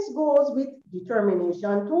patience goes with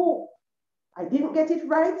determination too. I didn't get it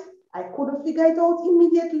right. I couldn't figure it out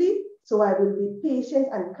immediately. So I will be patient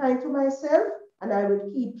and kind to myself. And I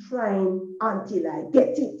will keep trying until I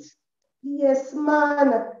get it. Yes,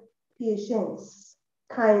 man. Patience,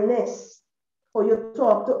 kindness. For you to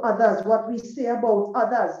talk to others, what we say about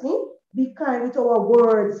others. Be kind with our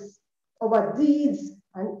words, our deeds,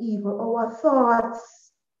 and even our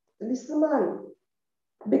thoughts. Listen, man.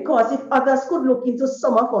 Because if others could look into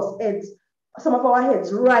some of our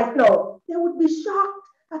heads right now, they would be shocked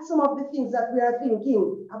at some of the things that we are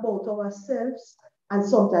thinking about ourselves and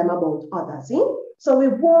sometimes about others. So we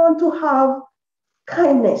want to have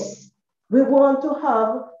kindness. We want to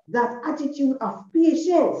have that attitude of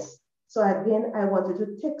patience. So again, I want you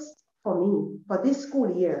to text for me for this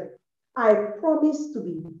school year. I promise to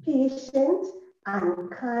be patient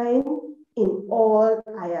and kind in all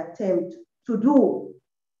I attempt to do.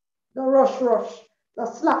 No rush, no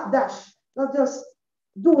slapdash, not just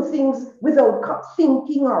do things without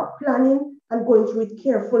thinking or planning and going through it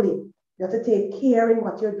carefully. You have to take care in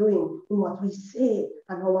what you're doing, in what we say,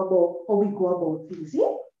 and how we go about things.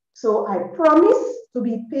 Yeah? So I promise to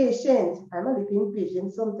be patient. I'm a little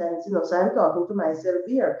impatient sometimes, you know, so I'm talking to myself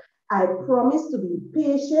here. I promise to be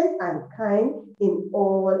patient and kind in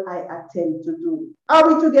all I attempt to do.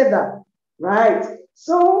 Are we together? Right.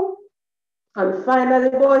 So, and finally,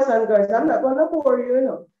 boys and girls, I'm not going to bore you, you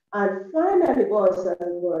know. And finally, boys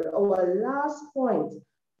and girls, our last point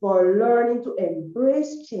for learning to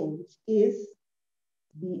embrace change is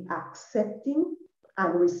be accepting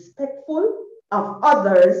and respectful of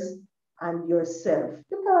others and yourself.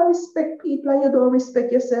 You can't respect people and you don't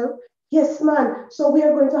respect yourself. Yes, man. So we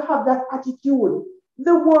are going to have that attitude.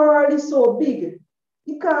 The world is so big.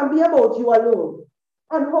 It can't be about you alone.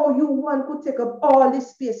 And how you want to take up all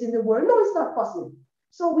this space in the world. No, it's not possible.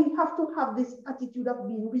 So we have to have this attitude of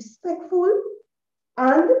being respectful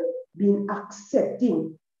and being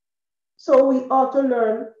accepting. So we ought to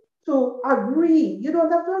learn to agree. You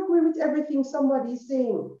don't have to agree with everything somebody is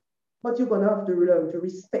saying, but you're going to have to learn to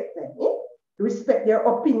respect them. Eh? Respect their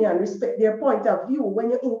opinion, respect their point of view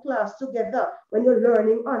when you're in class together, when you're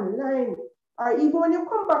learning online, or even when you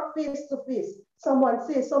come back face to face. Someone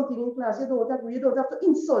says something in class, you don't agree, you don't have to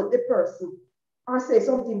insult the person or say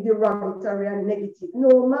something derogatory and negative.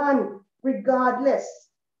 No, man, regardless,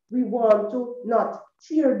 we want to not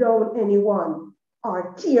tear down anyone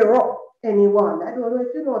or tear up anyone. I don't know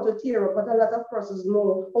if you know how to tear up, but a lot of persons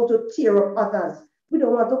know how to tear up others. We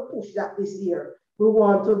don't want to push that this year. We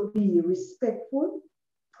want to be respectful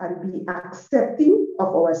and be accepting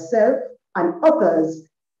of ourselves and others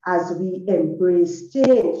as we embrace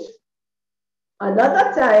change.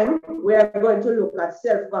 Another time, we are going to look at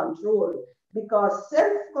self-control, because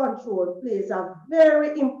self-control plays a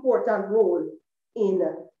very important role in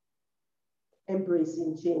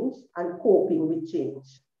embracing change and coping with change.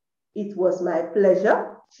 It was my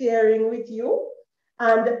pleasure sharing with you.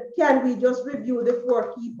 And can we just review the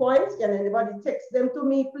 4 key points? Can anybody text them to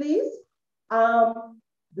me, please?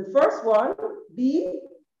 The first one, be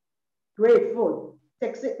grateful.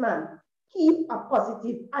 Text it, man. Keep a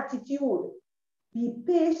positive attitude. Be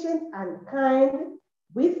patient and kind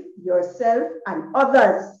with yourself and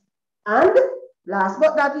others. And last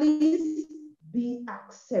but not least, be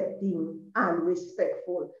accepting and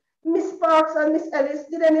respectful. Miss Parks and Miss Ellis,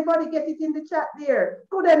 did anybody get it in the chat there?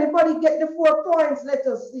 Could anybody get the 4 points? Let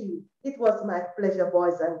us see. It was my pleasure,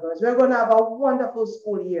 boys and girls. We're going to have a wonderful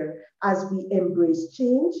school year as we embrace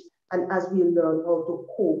change and as we learn how to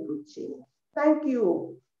cope with change. Thank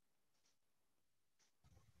you.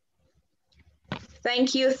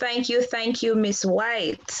 Thank you, Miss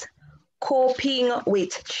White. Coping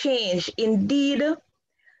with change. Indeed,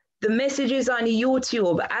 the messages on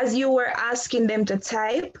YouTube, as you were asking them to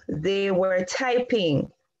type, they were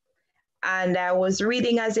typing. And I was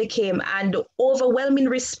reading as they came, and the overwhelming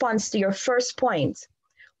response to your first point,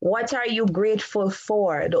 what are you grateful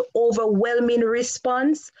for? The overwhelming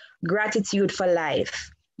response, gratitude for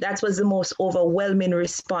life. That was the most overwhelming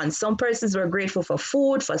response. Some persons were grateful for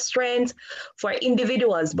food, for strength, for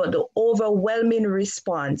individuals, but the overwhelming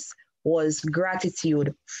response was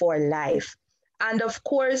gratitude for life. And of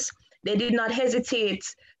course, they did not hesitate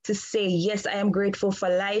to say, yes, I am grateful for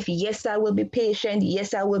life. Yes, I will be patient.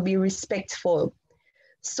 Yes, I will be respectful.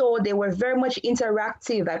 So they were very much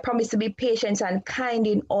interactive. I promise to be patient and kind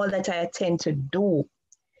in all that I attempt to do.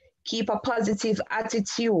 Keep a positive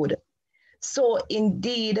attitude. So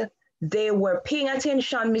indeed, they were paying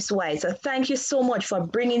attention, Miss White. So thank you so much for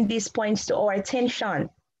bringing these points to our attention.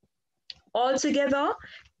 Altogether,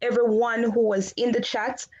 everyone who was in the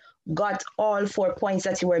chat got all 4 points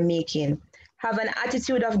that you were making. Have an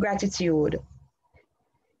attitude of gratitude.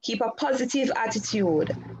 Keep a positive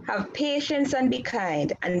attitude. Have patience and be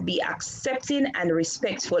kind, and be accepting and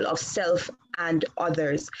respectful of self and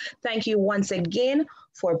others. Thank you once again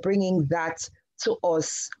for bringing that to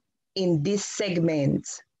us in this segment.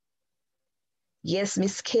 Yes,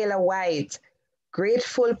 Miss Kayla White,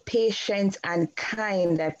 grateful, patient, and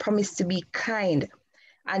kind. I promise to be kind.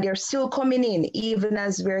 And they're still coming in, even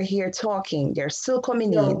as we're here talking. They're still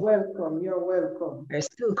coming in. You're welcome. You're welcome. They're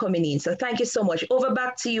still coming in. So thank you so much. Over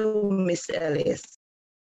back to you, Miss Ellis.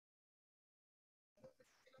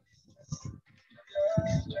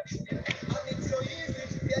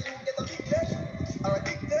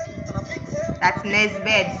 That's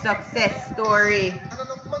Nesbeth success story.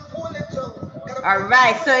 All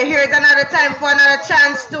right, so here's another time for another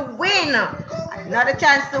chance to win. Another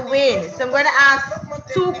chance to win. So I'm going to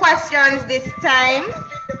ask 2 questions this time.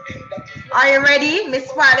 Are you ready?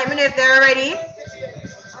 Miss Pat, let me know if they're ready.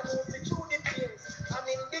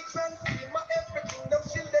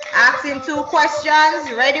 asking 2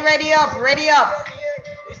 questions. Ready up. All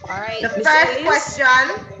right. The first question.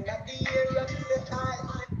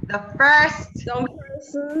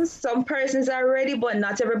 Some persons are ready, but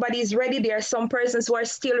not everybody is ready. There are some persons who are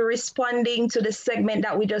still responding to the segment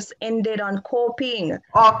that we just ended on coping.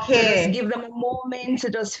 Okay. So just give them a moment to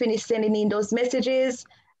just finish sending in those messages,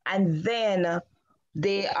 and then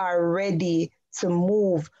they are ready to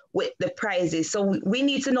move with the prizes. So we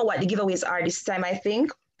need to know what the giveaways are this time, I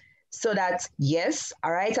think. So that, yes,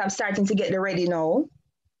 all right, I'm starting to get the ready now.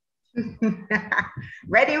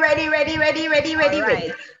 Ready.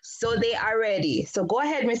 Right. So they are ready. So go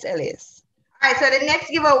ahead, Miss Ellis. All right, so the next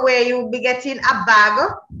giveaway, you'll be getting a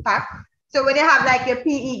bag pack. So when you have like your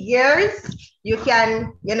PE gears, you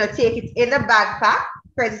can, take it in the backpack,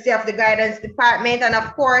 courtesy of the guidance department. And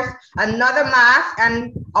of course, another mask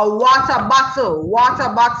and a water bottle,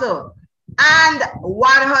 and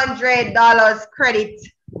 $100 credit,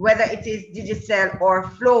 whether it is Digicel or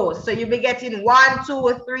Flow. So you'll be getting 1,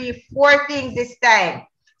 2, 3, 4 things this time.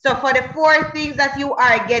 So for the 4 things that you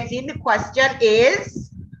are getting, the question is,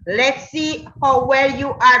 let's see how well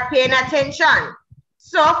you are paying attention.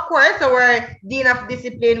 So of course, our Dean of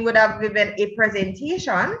Discipline would have given a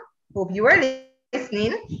presentation. Hope you were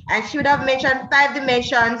listening. And she would have mentioned 5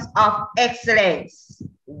 dimensions of excellence.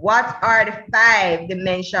 What are the 5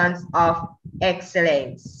 dimensions of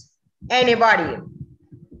excellence? Anybody?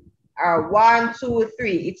 1, 2,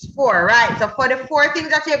 3. It's 4, right? So for the 4 things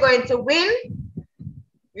that you're going to win,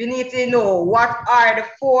 you need to know what are the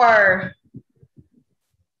 4.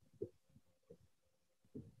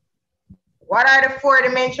 What are the 4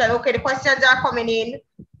 dimensions? Okay, the questions are coming in.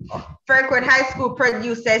 Ferncourt High School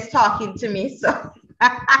producer is talking to me, so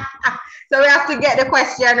so we have to get the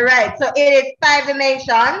question right. So it is 5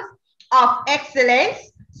 dimensions of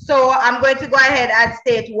excellence. So I'm going to go ahead and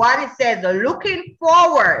state 1. It says looking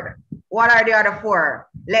forward. What are the other 4?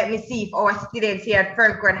 Let me see if our students here at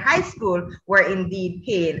Ferncourt High School were indeed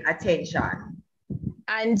paying attention.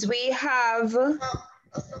 And we have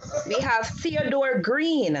Theodore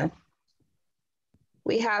Green.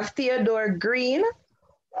 We have Theodore Green,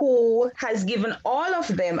 who has given all of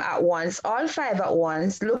them at once, all 5 at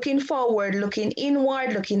once, looking forward, looking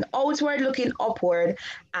inward, looking outward, looking upward,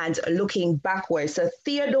 and looking backward. So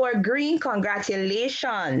Theodore Green,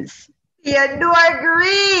 congratulations. Theodore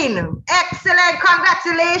Green, excellent,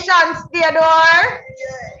 congratulations, Theodore.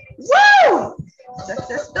 Woo!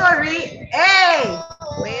 Success story, hey!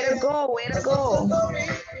 Way to go, way to go.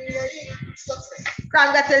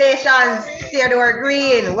 Congratulations, Theodore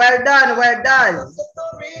Green, well done, well done.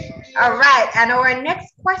 All right, and our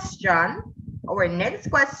next question,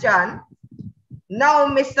 now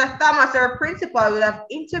Mr. Thomas, our principal, will have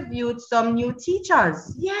interviewed some new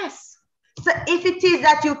teachers. Yes. So if it is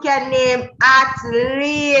that you can name at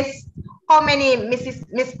least, how many,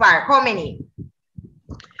 Miss Park, how many?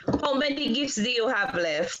 How many gifts do you have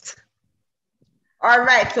left? All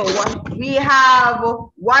right, so we have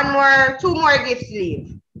 2 more gifts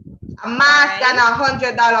leave. A mask and a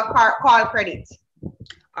 $100 call credit.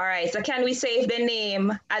 All right, so can we say if they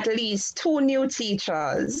name at least 2 new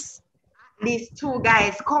teachers? At least 2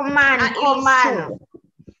 guys, come on.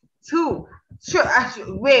 2.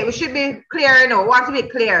 Wait, we should be clear, want to be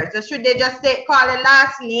clear. So should they just call the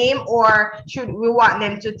last name, or should we want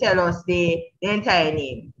them to tell us the entire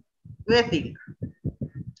name? What do you think?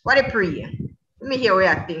 What do you pre? Let me hear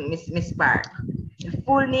what you think, Miss Park. The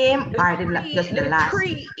full name or just the last?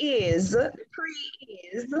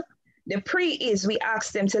 The pre is we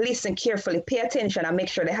ask them to listen carefully, pay attention, and make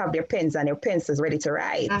sure they have their pens and their pencils ready to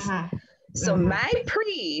write. So my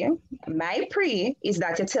pre is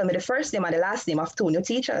that you tell me the first name and the last name of 2 new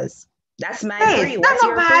teachers. That's my pre. What's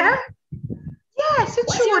your bad? Yes,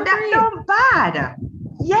 it's true. That's not bad.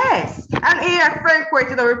 Yes. And here at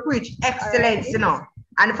Ferncourt, we preach excellence,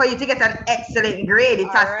 And for you to get an excellent grade, it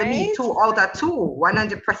has to be 2 out of 2,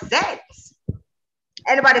 100%.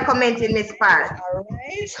 Anybody commenting this part? All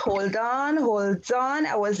right, hold on.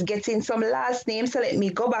 I was getting some last names, so let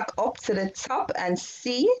me go back up to the top and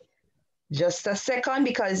see. Just a second,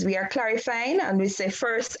 because we are clarifying and we say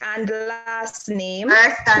first and last name.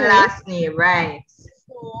 First and last name, right.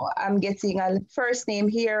 So I'm getting a first name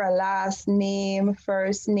here, a last name,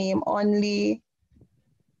 first name only.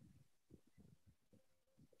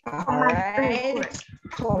 All right,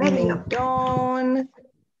 coming down.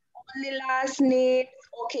 Only last name.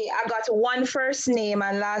 Okay, I got 1 first name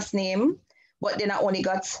and last name, but then I only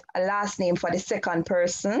got a last name for the second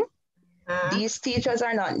person. These teachers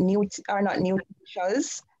are not new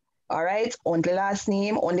teachers. All right, only last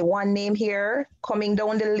name, only 1 name here, coming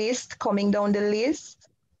down the list.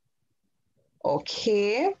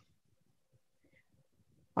 Okay.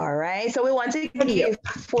 All right, so we want to give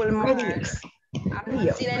full marks. I'm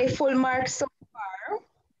not seeing any full marks so far.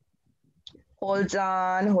 Hold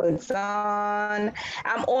on.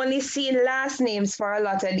 I'm only seeing last names for a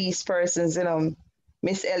lot of these persons, you know,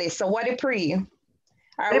 Miss Ellis. So what the pre?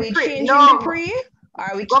 Are we changing the pre?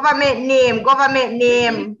 Are we government name,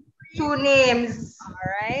 2 names.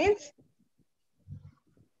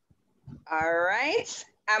 All right.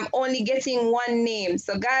 I'm only getting 1 name.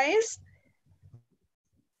 So guys.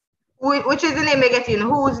 Which is the name you're getting?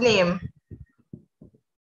 Whose name?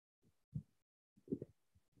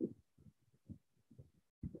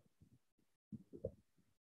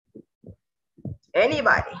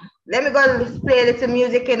 Anybody? Let me go play a little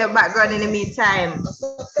music in the background in the meantime.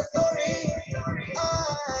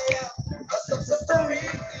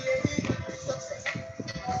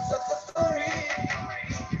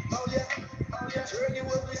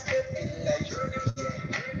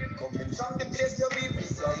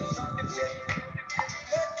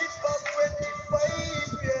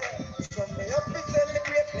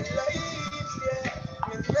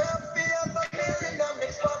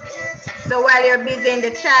 So while you're busy in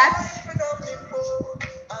the chat,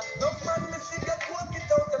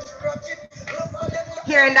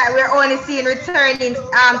 hearing that we're only seeing returning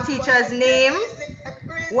teachers' names,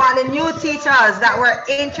 one of the new teachers that were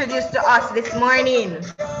introduced to us this morning.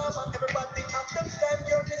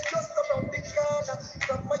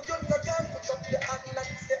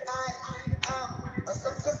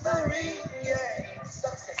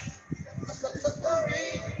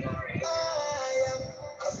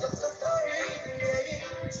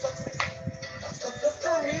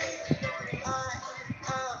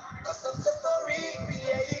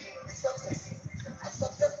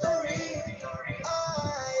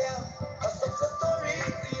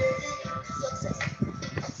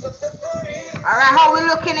 All right, how we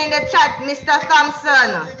looking in the chat, Mr.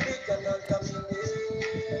 Thompson?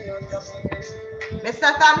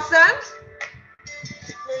 Mr. Thompson?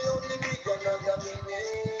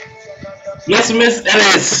 Yes, Miss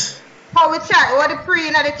Ellis. How we chat? What the pre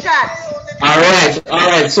in the chat? All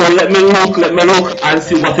right. So let me look and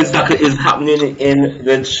see what exactly is happening in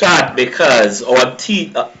the chat, because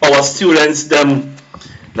our students them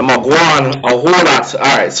are going a whole lot.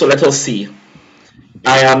 All right, so let us see.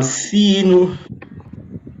 I am seeing.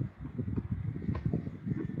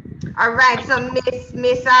 All right, so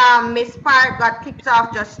Miss Park got kicked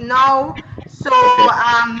off just now. So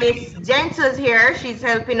Miss Gentles here, she's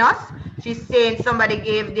helping us. She's saying somebody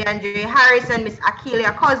gave DeAndre Harris and Miss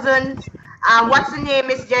Akeelia Cousins. What's the name,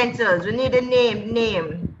 Miss Gentles? We need a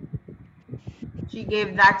name. She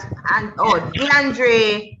gave that, and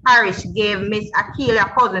DeAndre Harris gave Miss Akeelia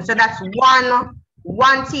Cousins. So that's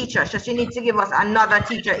one teacher. So she needs to give us another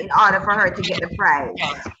teacher in order for her to get the prize.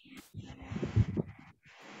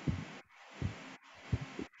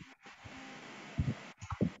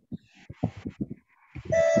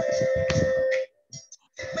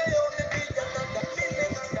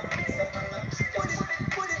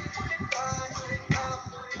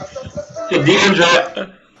 So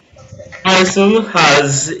DeAndre Harrison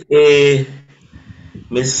has a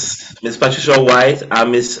Miss Patricia White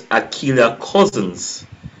and Miss Akeelia Cousins.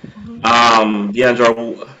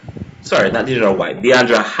 DeAndre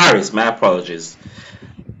Harris, my apologies.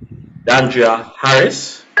 DeAndre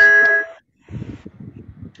Harris.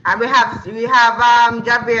 And we have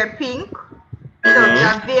Javier Pink. So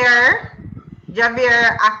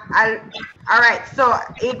Javier, all right, so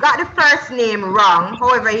he got the first name wrong.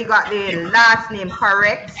 However, he got the last name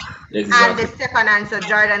correct. Exactly. And the second answer,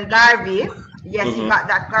 Jordan Garvey. Yes, he got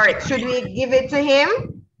that correct. Should we give it to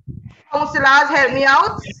him? Counselors, help me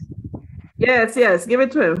out. Yes, give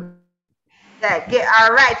it to him.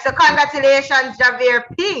 All right, so congratulations, Javier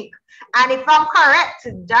Pink. And if I'm correct,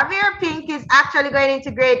 Javier Pink is actually going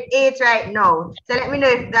into grade 8 right now. So let me know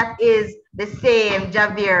if that is the same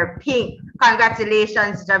Javier Pink.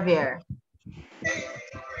 Congratulations, Javier.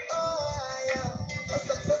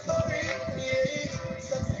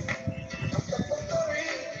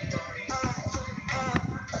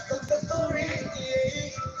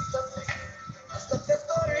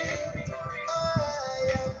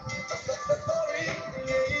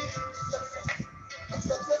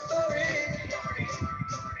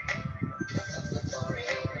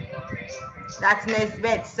 That's Miss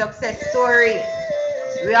Beth's success story.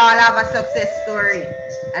 We all have a success story,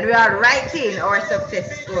 and we are writing our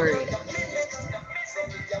success story.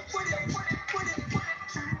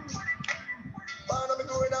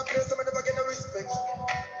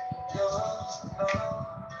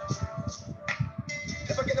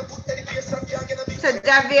 So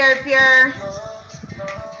Javier, if you're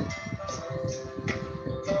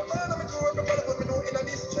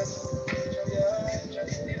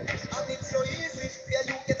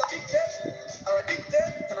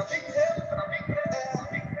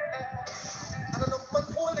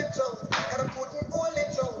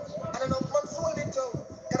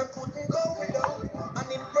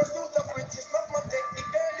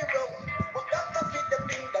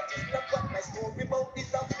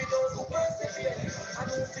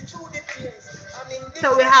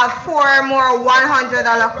So we have 4 more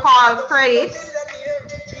 $100 call credits.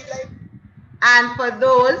 And for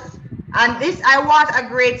those, and this, I want a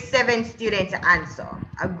grade 7 student to answer.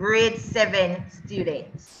 A grade 7 student.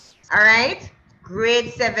 All right?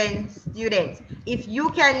 Grade 7 students. If you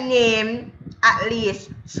can name at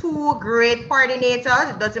least 2 grade coordinators,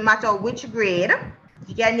 it doesn't matter which grade. If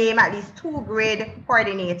you can name at least 2 grade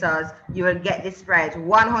coordinators, you will get this prize,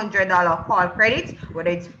 $100 call credit, whether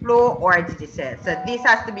it's Flow or Digital. So this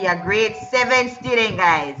has to be a grade 7 student,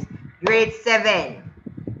 guys. Grade 7.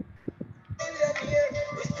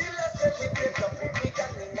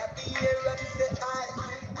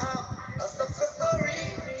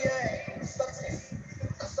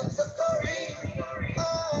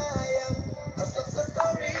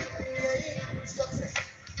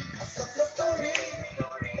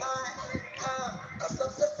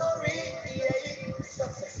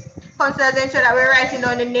 Consider ensure that we're writing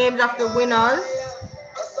down the names of the winners.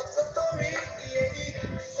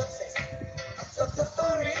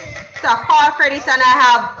 So call credits, and I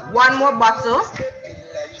have 1 more bottle.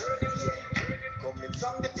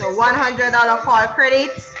 So $100 call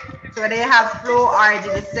credits. So they have Flow or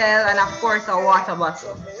Digicel, and of course a water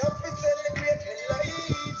bottle.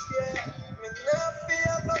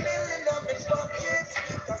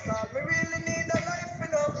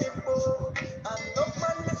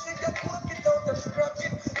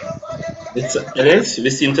 Alex, we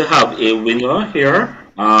seem to have a winner here.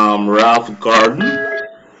 Ralph Gordon.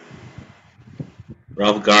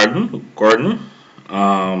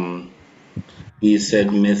 He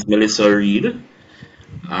said Miss Melissa Reed,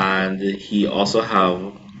 and he also have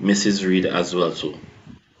Mrs. Reed as well too.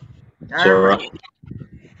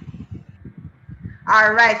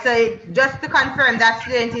 All right, so just to confirm, that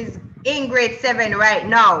student is in grade 7 right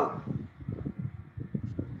now.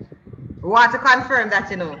 We want to confirm that,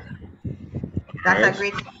 you know. That's right. A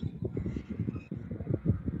great.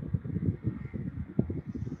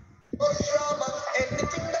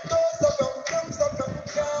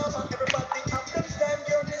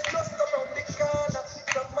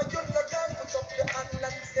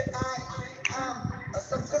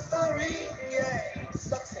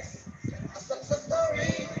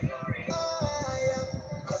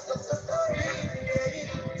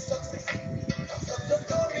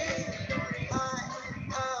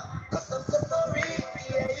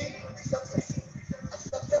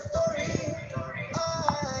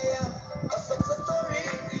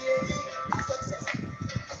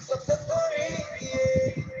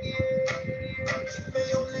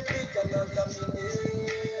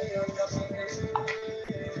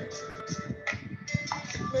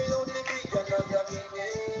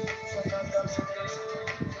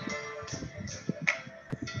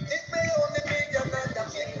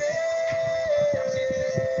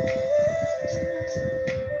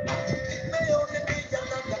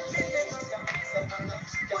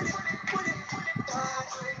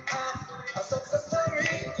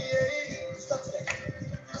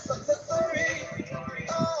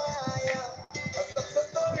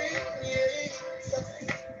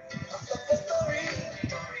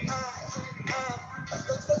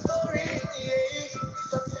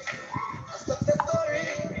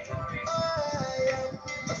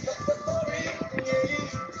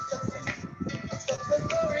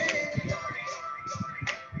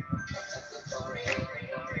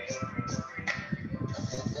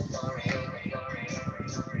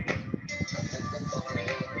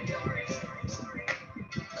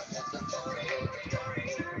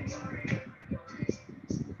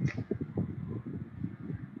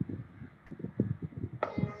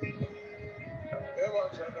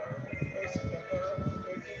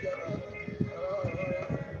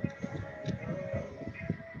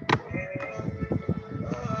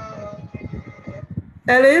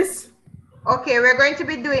 Ellis? Okay, we're going to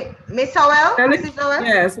be doing Miss Howell. Mrs. Howell?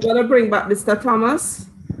 Yes, we're going to bring back Mr. Thomas.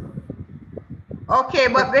 Okay,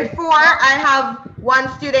 but before I have one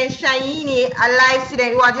student, Shaini, a live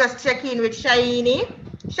student who are just checking with Shaini.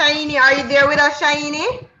 Shaini, are you there with us,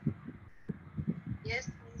 Shaini?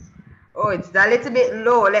 Yes. Oh, it's a little bit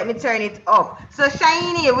low. Let me turn it up. So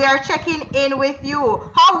Shaini, we are checking in with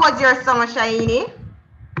you. How was your summer, Shaini?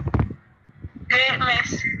 Great,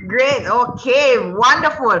 miss. Great, okay,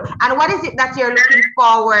 wonderful. And what is it that you're looking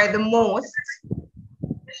forward the most?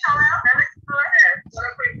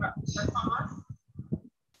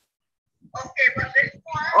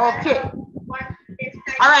 Okay.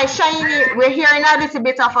 All right, Shaini, we're hearing a little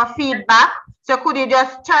bit of a feedback. So could you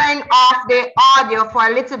just turn off the audio for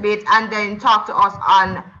a little bit and then talk to us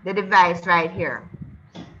on the device right here?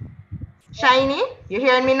 Shaini, you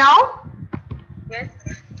hearing me now? Yes.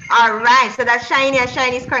 All right, so that's Shiny, and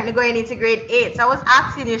Shiny is currently going into grade 8. So I was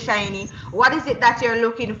asking you, Shiny, what is it that you're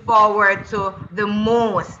looking forward to the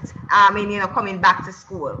most coming back to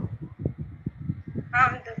school?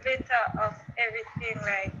 The better of everything,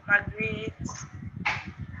 like my grades.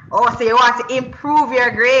 Oh, so you want to improve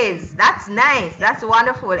your grades. That's nice. That's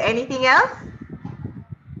wonderful. Anything else?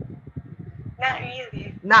 Not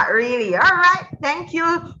really. Not really. All right. Thank you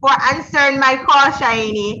for answering my call,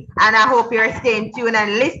 Shiny. And I hope you're staying tuned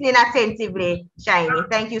and listening attentively, Shiny.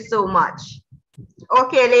 Thank you so much.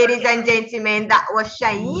 Okay, ladies and gentlemen, that was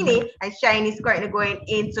Shiny, and Shiny is currently going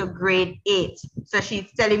into grade 8. So she's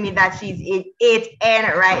telling me that she's in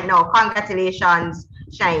 8N right now. Congratulations,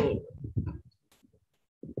 Shiny.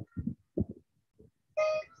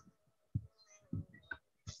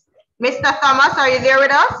 Mr. Thomas, are you there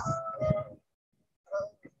with us?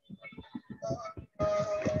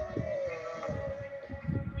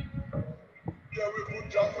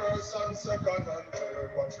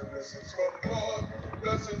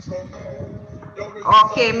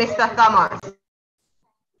 Okay, Mr. Thomas.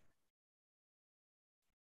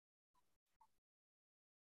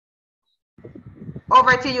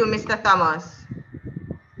 Over to you, Mr. Thomas.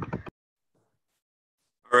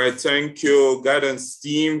 All right, thank you, guidance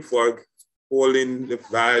team, for holding the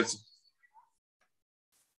vibes.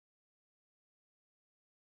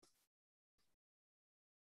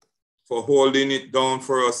 For holding it down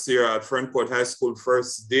for us here at Friendport High School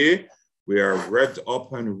first day. We are revved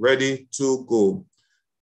up and ready to go.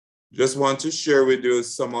 Just want to share with you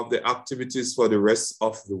some of the activities for the rest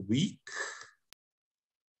of the week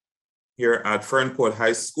here at Friendport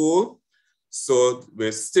High School. So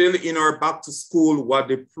we're still in our back to school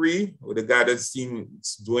Wadipri, with the guidance team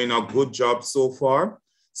is doing a good job so far.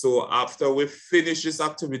 So after we finish this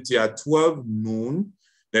activity at 12 noon,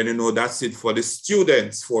 then you know that's it for the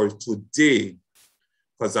students for today.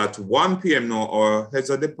 Because at 1 p.m. now, our heads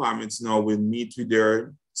of departments now will meet with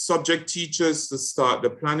their subject teachers to start the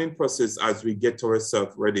planning process as we get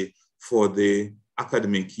ourselves ready for the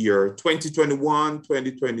academic year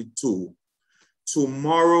 2021-2022.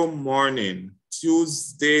 Tomorrow morning,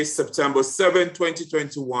 Tuesday, September 7,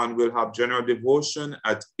 2021, we'll have general devotion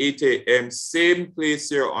at 8 a.m. Same place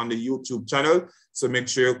here on the YouTube channel. So make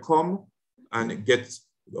sure you come and get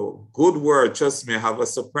a good word. Trust me, I have a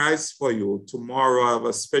surprise for you. Tomorrow, I have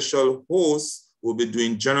a special host. We'll be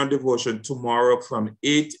doing general devotion tomorrow from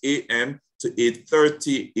 8 a.m. to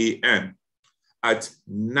 8:30 a.m. At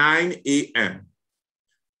 9 a.m.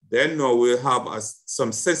 Then now we'll have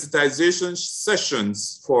some sensitization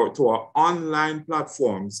sessions to our online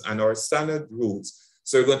platforms and our standard rules.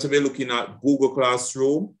 So we're going to be looking at Google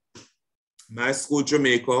Classroom, My School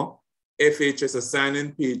Jamaica, FHS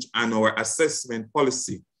assigning page, and our assessment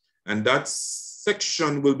policy. And that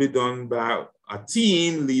section will be done by a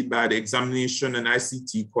team led by the examination and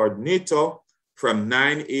ICT coordinator from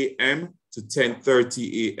 9 a.m. to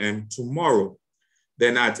 10:30 a.m. tomorrow.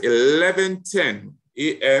 Then at 11:10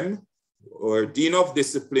 a.m., our Dean of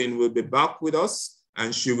Discipline will be back with us,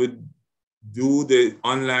 and she will do the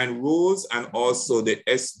online rules and also the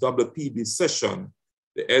SWPB session.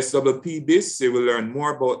 The SWPB, they will learn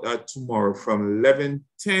more about that tomorrow from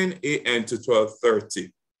 11:10 a.m. to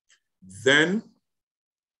 12:30. Then,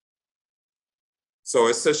 so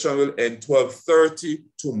our session will end 12:30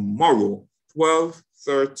 tomorrow.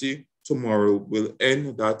 12:30 tomorrow will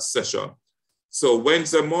end that session. So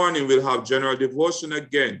Wednesday morning, we'll have general devotion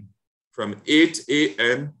again from 8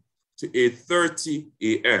 a.m. to 8:30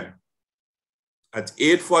 a.m. At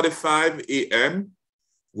 8:45 a.m.,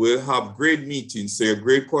 we'll have grade meetings. So your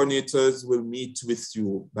grade coordinators will meet with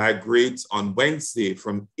you by grades on Wednesday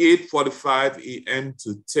from 8:45 a.m.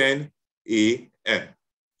 to 10 a.m.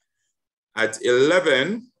 At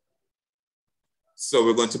 11, so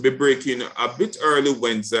we're going to be breaking a bit early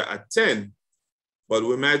Wednesday at 10, but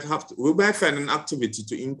we might find an activity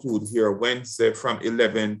to include here Wednesday from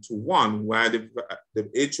 11 to 1, while the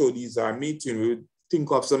HODs are meeting. We'll think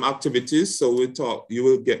of some activities, so you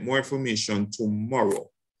will get more information tomorrow.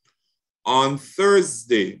 On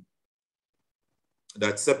Thursday,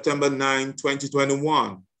 that's September 9,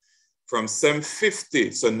 2021, from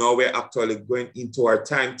 7:50. So now we're actually going into our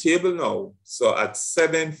timetable now. So at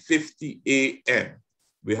 7:50 a.m.,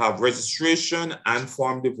 we have registration and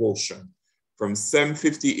form devotion from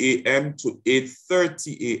 7:50 a.m. to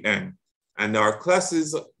 8:30 a.m. And our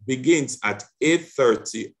classes begins at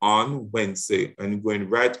 8:30 on Wednesday and going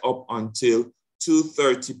right up until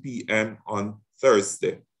 2:30 p.m. on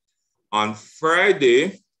Thursday. On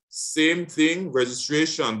Friday, same thing,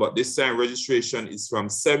 registration, but this time registration is from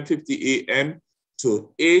 7:50 a.m.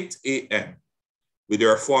 to 8 a.m. with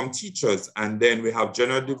their form teachers. And then we have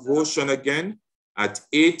general devotion again at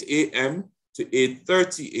 8 a.m. to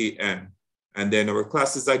 8:30 a.m. And then our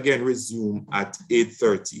classes again resume at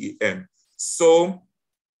 8:30 a.m. So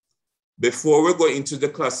before we go into the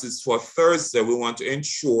classes for Thursday, we want to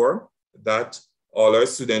ensure that all our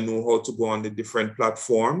students know how to go on the different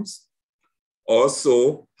platforms,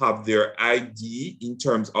 also have their ID in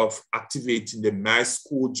terms of activating the My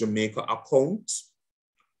School Jamaica account.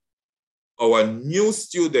 Our new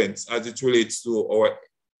students, as it relates to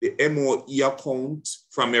the MOE account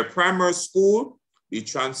from your primary school, be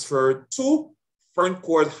transferred to Fern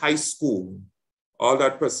Court High School. All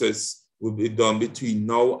that process will be done between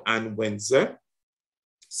now and Wednesday,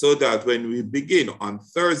 so that when we begin on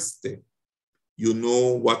Thursday, you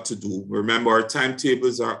know what to do. Remember, our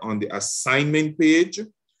timetables are on the assignment page.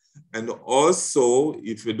 And also,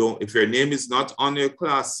 if your name is not on your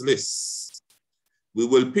class list, we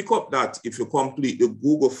will pick up that if you complete the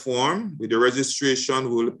Google form with the registration,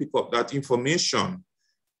 we will pick up that information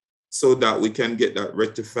so that we can get that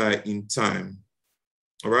rectified in time.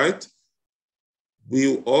 All right?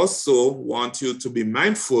 We also want you to be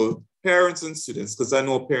mindful, parents and students, because I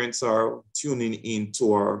know parents are tuning in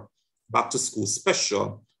to our back to school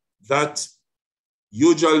special, that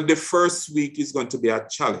usually the first week is going to be a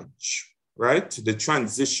challenge, right? The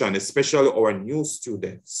transition, especially our new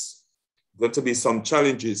students, going to be some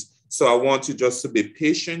challenges. So I want you just to be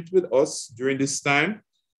patient with us during this time.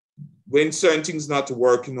 When certain things not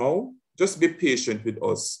working out, just be patient with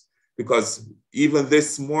us, because even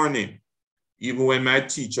this morning, even when my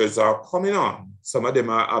teachers are coming on, some of them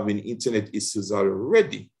are having internet issues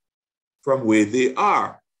already from where they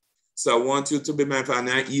are. So I want you to be mindful, and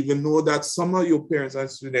I even know that some of your parents and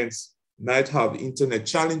students might have internet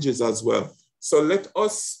challenges as well. So let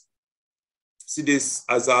us see this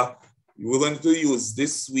as we're going to use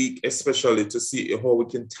this week especially to see how we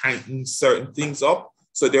can tighten certain things up.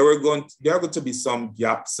 So there are going to be some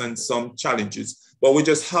gaps and some challenges, but we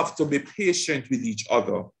just have to be patient with each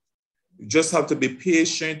other. We just have to be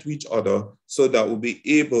patient with each other so that we'll be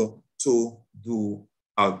able to do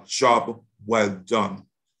our job well done.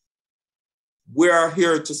 We are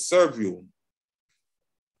here to serve you.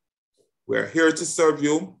 We're here to serve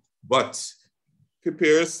you, but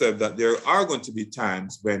prepare yourself that there are going to be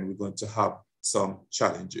times when we're going to have some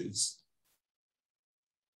challenges.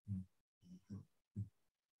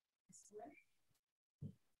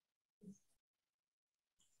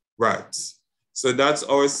 Right. So that's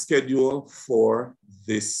our schedule for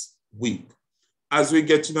this week. As we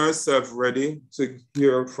get ourselves ready to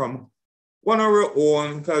hear from one of our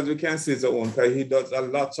own, because we can say it's our own, because he does a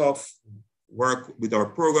lot of work with our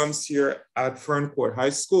programs here at Fern Court High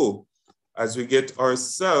School. As we get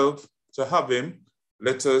ourselves to have him,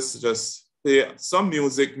 let us just play some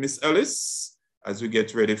music, Miss Ellis, as we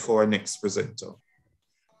get ready for our next presenter.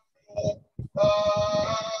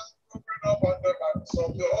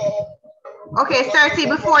 Okay, Cersei,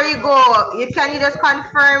 before you go, can you just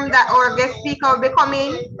confirm that our guest speaker will be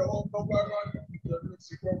coming?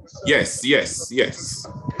 Yes, yes, yes.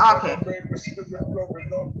 Okay.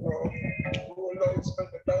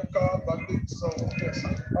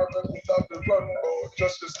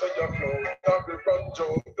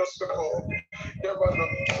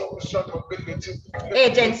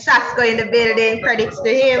 Agent Sasko in the building, credits to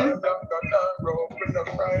him.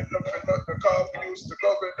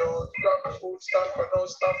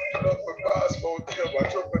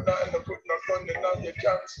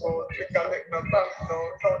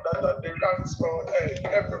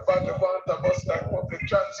 Everybody want a bus like public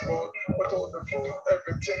transport, but all the food,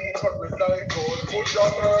 everything coming like gold. Put your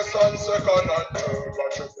first and second and third,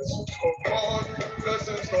 watch your blessings come on,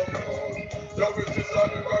 blessings come on. Love it is all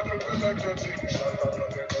you got to make your thing shut up and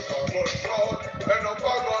let the carbon fall, and up a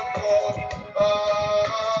gun fall.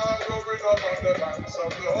 Growing up on the lands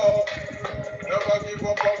of love, never give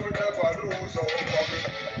up and we never lose hope.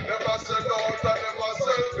 Never sell out and never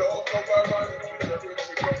sell out, cover and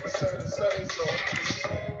everything come say so.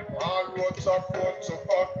 All roads are front to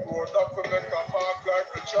back road. I feel make a mark like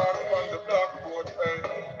the chalk on the blackboard. Hey,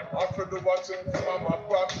 I feel do what's in from my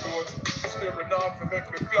back road. Steering off to make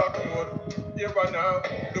the clock road. Here and now,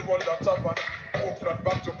 the one that's up and hope that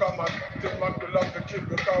back to come and think man will have to kill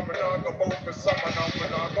because we now go bout the summer now. We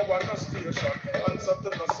now go on the station. Answer to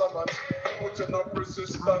the summons. Putting up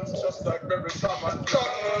resistance just like every summer.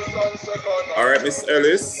 All right, Miss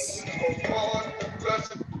Ellis.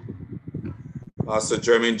 Pastor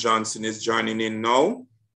Jermaine Johnson is joining in now.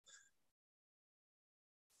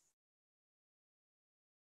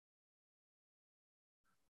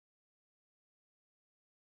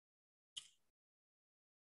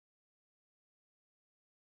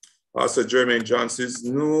 Pastor Jermaine Johnson is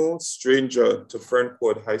no stranger to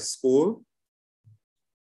Ferncourt High School.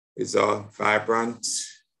 He's a vibrant,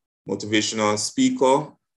 motivational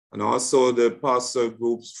speaker, and also the pastor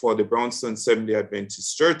groups for the Brownstown Seventh-day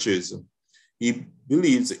Adventist churches. He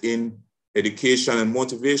believes in education and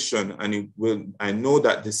motivation, and I know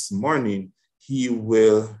that this morning he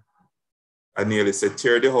will, I nearly said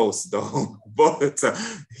tear the house down, but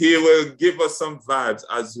he will give us some vibes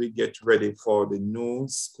as we get ready for the new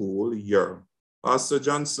school year. Pastor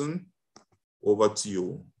Johnson, over to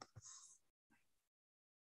you.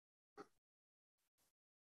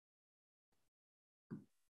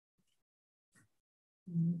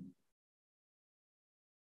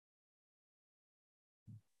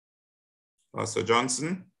 Pastor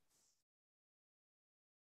Johnson.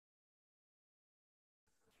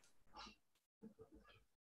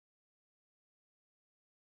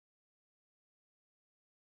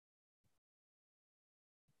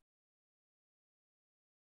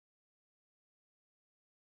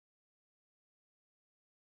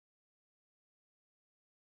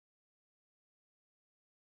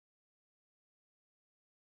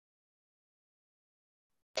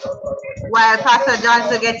 While Pastor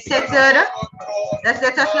Johnson gets settled, just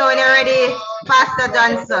let us know when you're ready, Pastor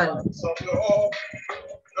Johnson.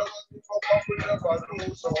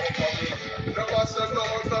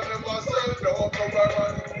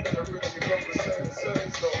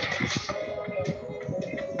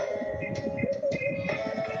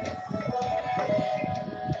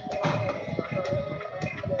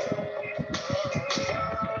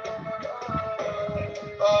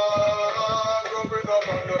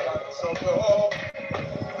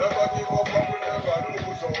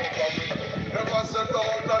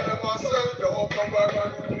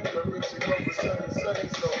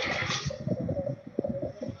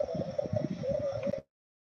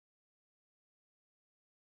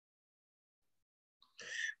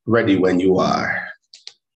 Ready when you are.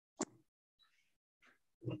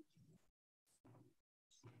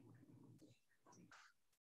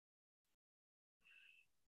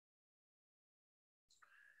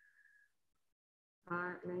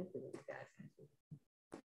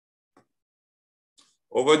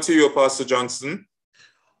 Over to you, Pastor Johnson.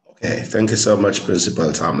 Okay, thank you so much,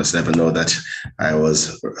 Principal Thomas. Never know that I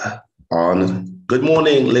was on. Good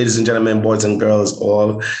morning, ladies and gentlemen, boys and girls,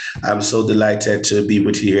 all. I'm so delighted to be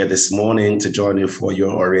with you here this morning to join you for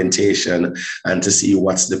your orientation and to see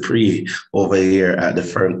what's the pre over here at the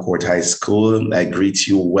Ferncourt High School. I greet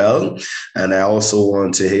you well. And I also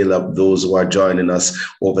want to hail up those who are joining us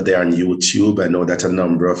over there on YouTube. I know that a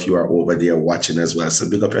number of you are over there watching as well. So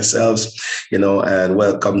big up yourselves, and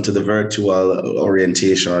welcome to the virtual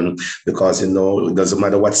orientation, because, it doesn't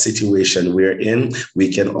matter what situation we're in,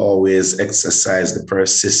 we can always exercise the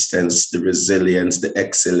persistence, the resilience, the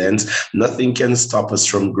excellence. Nothing can stop us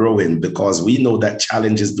from growing, because we know that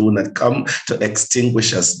challenges do not come to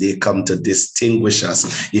extinguish us. They come to distinguish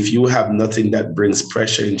us. If you have nothing that brings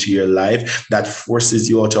pressure into your life, that forces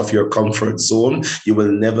you out of your comfort zone, you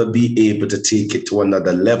will never be able to take it to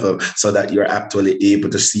another level, so that you're actually able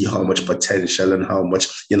to see how much potential and how much,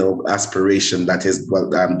 aspiration that is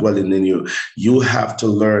dwelling in you. You have to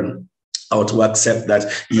learn how to accept that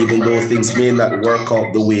even though things may not work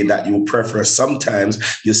out the way that you prefer, sometimes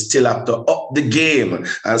you still have to up the game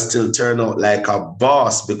and still turn out like a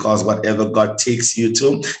boss, because whatever God takes you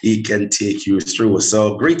to, he can take you through.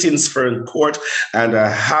 So greetings, Ferncourt, and a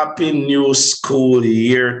happy new school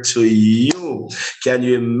year to you. Can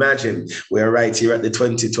you imagine? We're right here at the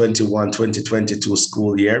 2021-2022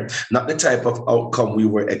 school year. Not the type of outcome we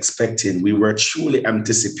were expecting. We were truly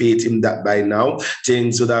anticipating that by now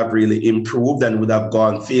things would have really improved and would have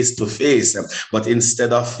gone face to face. But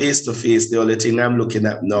instead of face to face, the only thing I'm looking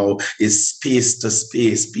at now is space to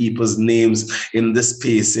space, people's names in the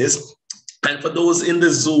spaces. And for those in the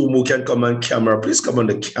Zoom who can come on camera, please come on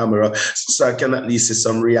the camera so I can at least see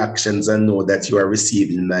some reactions and know that you are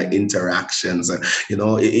receiving my interactions.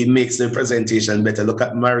 It makes the presentation better. Look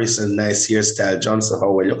at Marison, nice hairstyle. Johnson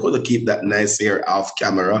Howell, you could keep that nice hair off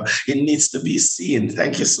camera. It needs to be seen.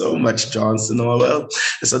 Thank you so much, Johnson Howell.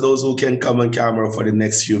 So those who can come on camera for the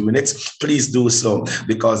next few minutes, please do so,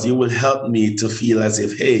 because you will help me to feel as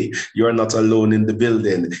if, hey, you're not alone in the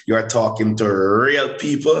building. You're talking to real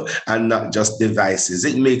people and not just devices.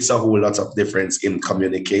 It makes a whole lot of difference in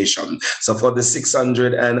communication. So for the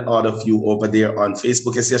 600 and odd of you over there on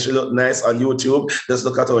Facebook, you see she look nice. On YouTube, just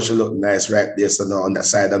look at how she look nice right there. So now on that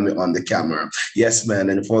side of me on the camera. Yes, man.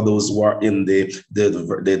 And for those who are in the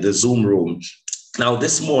Zoom room, Now,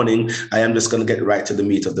 this morning, I am just going to get right to the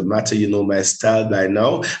meat of the matter. You know my style by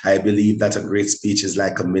now. I believe that a great speech is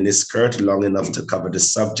like a miniskirt, long enough to cover the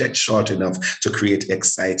subject, short enough to create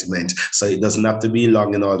excitement. So it doesn't have to be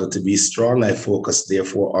long in order to be strong. I focus,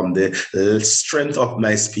 therefore, on the strength of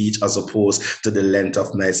my speech as opposed to the length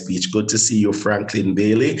of my speech. Good to see you, Franklin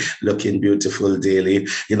Bailey, looking beautiful daily.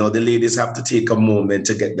 You know, the ladies have to take a moment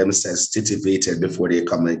to get themselves titivated before they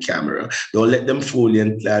come on camera. Don't let them fool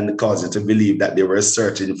you and cause you to believe that they were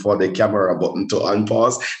searching for the camera button to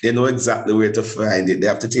unpause. They know exactly where to find it. They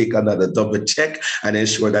have to take another double check and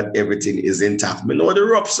ensure that everything is intact. We know the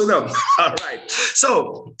ropes to them. All right.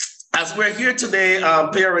 So, as we're here today,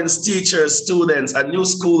 parents, teachers, students, a new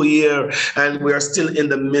school year, and we are still in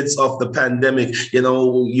the midst of the pandemic. You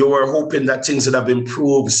know, you were hoping that things would have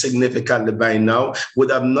improved significantly by now, would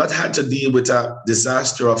have not had to deal with a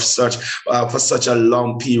disaster of such for such a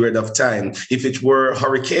long period of time. If it were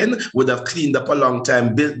hurricane, would have cleaned up a long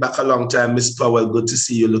time, built back a long time. Miss Powell, good to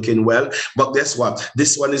see you looking well. But guess what?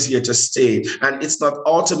 This one is here to stay. And it's not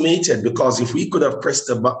automated, because if we could have pressed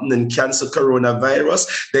the button and canceled coronavirus,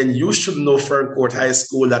 then you should know, Ferncourt High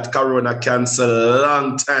School, that Corona canceled a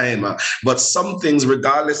long time. But some things,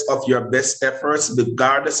 regardless of your best efforts,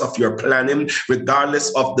 regardless of your planning,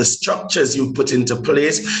 regardless of the structures you put into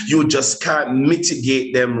place, you just can't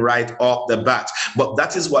mitigate them right off the bat. But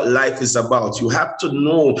that is what life is about. You have to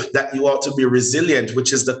know that you ought to be resilient,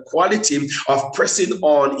 which is the quality of pressing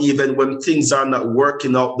on even when things are not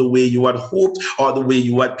working out the way you had hoped or the way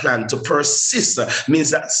you had planned. To persist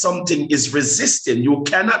means that something is resisting. You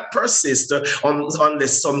cannot persist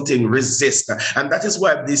unless something resists. And that is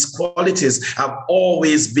why these qualities have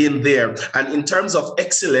always been there. And in terms of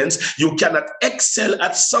excellence, you cannot excel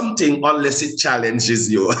at something unless it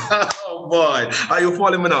challenges you. Oh boy, are you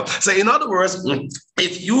following me now? So in other words,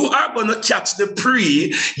 if you are going to catch the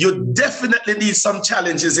prey, you definitely need some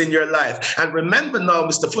challenges in your life. And remember now,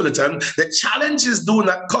 Mr. Fullerton, the challenges do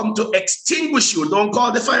not come to extinguish you. Don't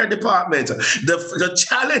call the fire department. The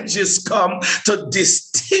challenges come to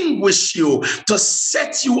distinguish you, to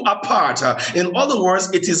set you apart. In other words,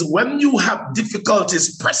 it is when you have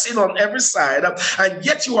difficulties pressing on every side, and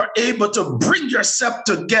yet you are able to bring yourself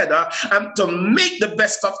together and to make the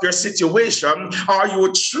best of your situation. Are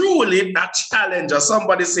you truly a challenger?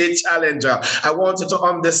 Somebody say challenger. I want you to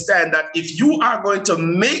understand that if you are going to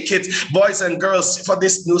make it, boys and girls, for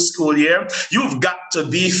this new school year, you've got to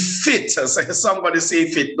be fit. Somebody say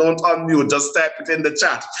fit. Don't unmute. Just type it in the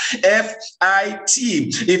chat.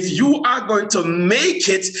 F-I-T. If you are going to make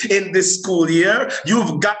it in this school year,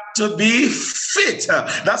 you've got to be fit.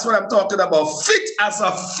 That's what I'm talking about. Fit as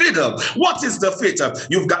a fiddle. What is the fit?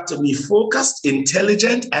 You've got to be focused,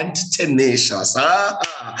 intelligent, and tenacious.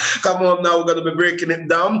 Come on now, we're going to be breaking it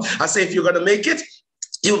down. I say if you're going to make it,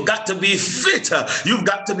 you've got to be fit. You've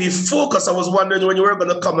got to be focused. I was wondering when you were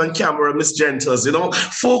going to come on camera, Miss Gentles, you know,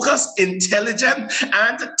 focused, intelligent,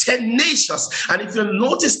 and tenacious. And if you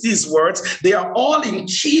notice these words, they are all in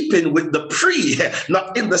keeping with the pre,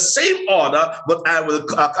 not in the same order, but I will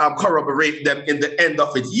corroborate them in the end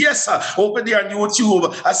of it. Yes, sir. Over there on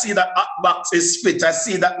YouTube, I see that Atbox is fit. I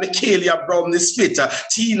see that Michaelia Brown is fit.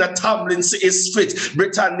 Tina Tomlinson is fit.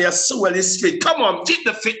 Britannia Sewell is fit. Come on, keep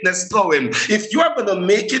the fitness going. If you are going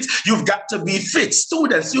to make it, you've got to be fit.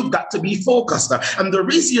 Students, you've got to be focused. And the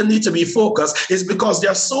reason you need to be focused is because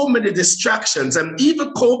there are so many distractions, and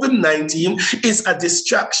even COVID-19 is a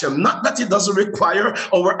distraction. Not that it doesn't require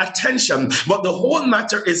our attention, but the whole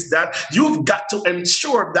matter is that you've got to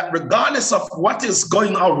ensure that regardless of what is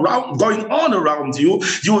going on around you,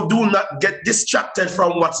 you do not get distracted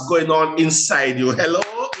from what's going on inside you. Hello?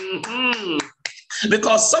 Mm-hmm.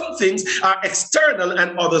 Because some things are external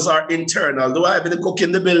and others are internal. Do I have any cook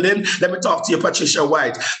in the building? Let me talk to you, Patricia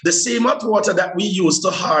White. The same hot water that we use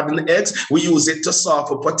to harden eggs, we use it to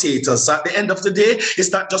soften potatoes. So at the end of the day,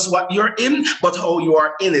 it's not just what you're in, but how you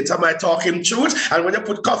are in it. Am I talking truth? And when you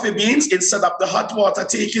put coffee beans, instead of the hot water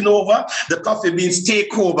taking over, the coffee beans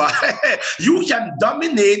take over. You can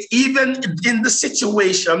dominate even in the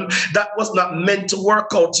situation that was not meant to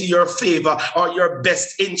work out to your favor or your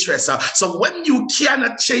best interest. So when you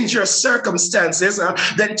cannot change your circumstances,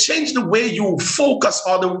 then change the way you focus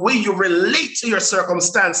or the way you relate to your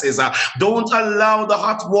circumstances. Don't allow the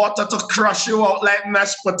hot water to crush you out like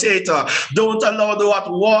mashed potato. Don't allow the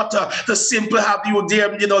hot water to simply have you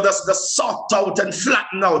there, you know, the soft out and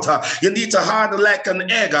flatten out. You need to harden like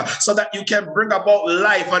an egg so that you can bring about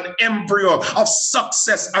life, an embryo of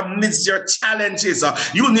success amidst your challenges.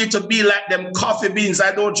 You need to be like them coffee beans.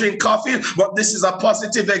 I don't drink coffee, but this is a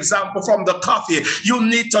positive example from the coffee. somebody. You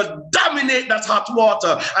need to dominate that hot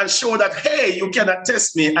water and show that, hey, you cannot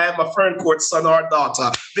test me. I am a Ferncourt son or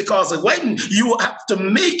daughter. Because when you have to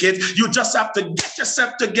make it, you just have to get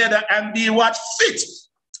yourself together and be what? Fit.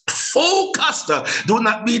 Focused. Do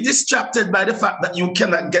not be distracted by the fact that you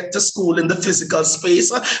cannot get to school in the physical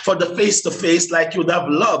space for the face-to-face like you'd have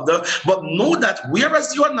loved. But know that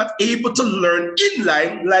whereas you are not able to learn in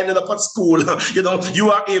line, lining up at school,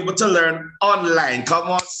 you are able to learn online. Come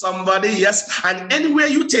on, somebody. Yes. And anywhere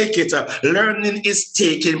you take it, learning is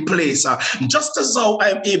taking place. Just as how I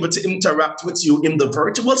am able to interact with you in the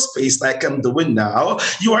virtual space like I'm doing now,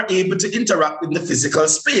 you are able to interact in the physical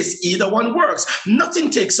space. Either one works. Nothing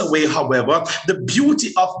takes away, however, the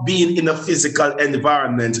beauty of being in a physical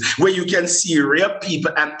environment where you can see real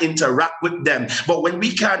people and interact with them. But when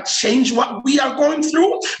we can't change what we are going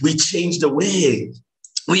through, we change the way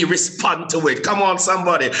we respond to it. Come on,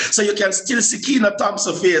 somebody. So you can still see Keena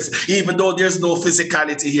Thompson's face, even though there's no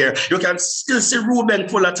physicality here. You can still see Ruben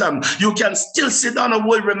Fullerton. You can still see Donna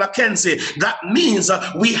Wilbury Mackenzie. That means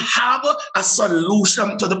we have a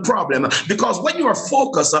solution to the problem. Because when you are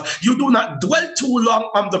focused, you do not dwell too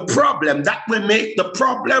long on the problem. That will make the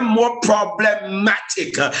problem more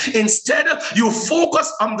problematic. Instead, you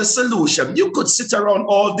focus on the solution. You could sit around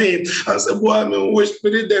all day and say, boy, I wish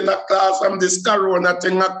we did in a class from this corona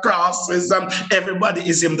thing. Crosses, everybody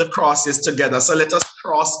is in the crosses together. So let us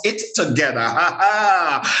cross it together.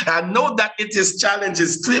 I know that it is challenging.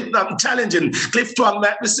 Cliff Twang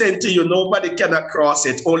might be saying to you, nobody cannot cross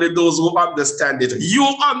it. Only those who understand it. You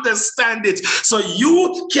understand it, so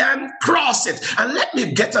you can cross it. And let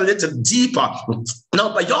me get a little deeper.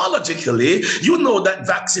 Now, biologically, you know that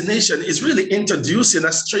vaccination is really introducing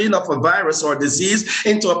a strain of a virus or disease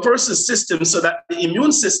into a person's system so that the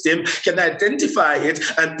immune system can identify it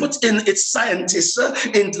and put in its scientists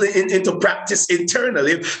into practice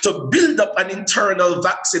internally to build up an internal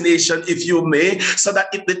vaccination, if you may, so that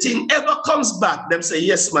if the thing ever comes back, them say,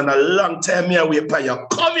 yes, man, a long time here we pay you.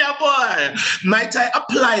 Come here, boy. Might I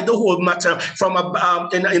apply the whole matter from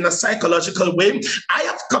in a psychological way? I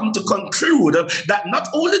have come to conclude that not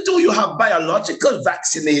only do you have biological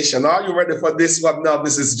vaccination, are you ready for this one now,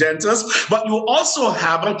 Mrs. Gentles? But you also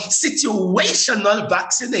have situational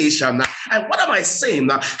vaccination. And what am I saying?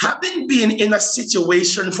 Having been in a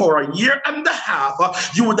situation for a year and a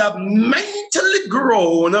half, you would have mentally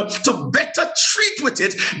grown to better treat with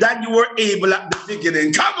it than you were able at the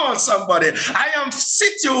beginning. Come on, somebody. I am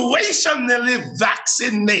situationally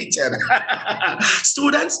vaccinated.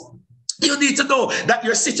 Students, you need to know that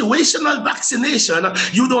your situational vaccination,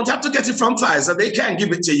 you don't have to get it from Pfizer. They can't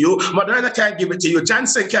give it to you. Moderna can't give it to you.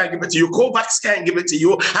 Janssen can't give it to you. Covax can't give it to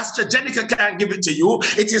you. AstraZeneca can't give it to you.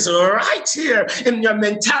 It is right here in your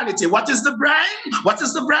mentality. What is the brand? What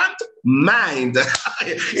is the brand? Mind.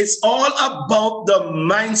 It's all about the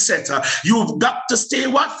mindset. You've got to stay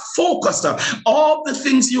focused. All the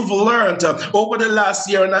things you've learned over the last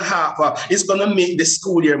year and a half is going to make the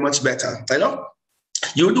school year much better. Hello?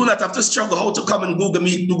 You do not have to struggle how to come in Google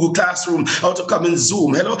Meet, Google Classroom, how to come in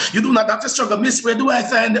Zoom. Hello? You do not have to struggle. Miss, where do I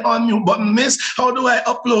find the unmute button? Miss, how do I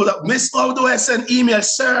upload? Miss, how do I send email?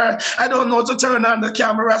 Sir, I don't know how to turn on the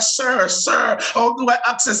camera. Sir, how do I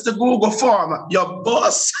access the Google form? Your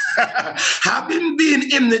boss, having been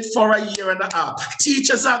in it for a year and a half,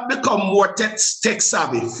 teachers have become more tech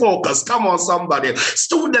savvy. Focus. Come on, somebody.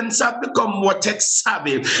 Students have become more tech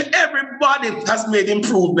savvy. Everybody has made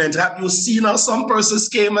improvement. Have you seen how some persons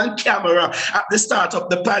came on camera at the start of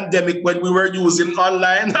the pandemic when we were using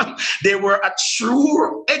online? They were a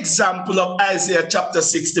true example of Isaiah chapter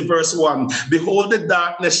 60 verse 1. Behold, the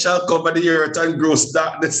darkness shall cover the earth and gross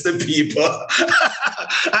darkness the people.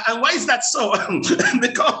 And why is that so?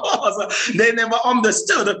 Because they never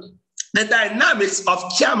understood the dynamics of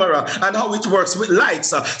camera and how it works with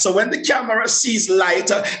lights. So when the camera sees light,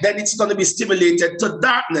 then it's going to be stimulated to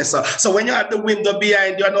darkness. So when you had the window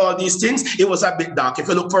behind you and all these things, it was a bit dark. If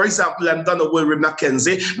you look, for example, at Donna Wilbury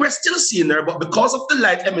Mackenzie, we're still seeing her, but because of the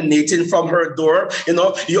light emanating from her door,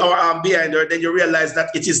 you are behind her, then you realize that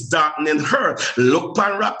it is darkening her. Look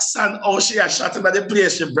at Roxanne, how she has shot in the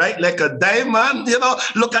place, she bright like a diamond.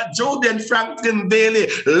 Look at Jody and Franklin Bailey.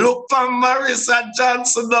 Look at Marissa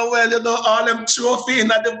Johnson, all them trophy in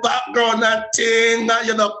the background and thing,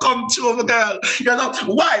 come through, girl.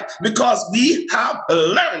 Why? Because we have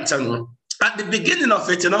learned at the beginning of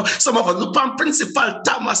it, some of us look on Principal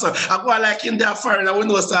Thomas. I go like in there foreign, and we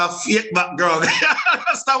know it's a fake background.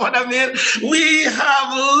 That's not what I mean. We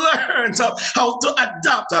have learned how to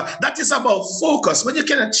adapt. That is about focus. When you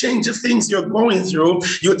cannot change the things you're going through,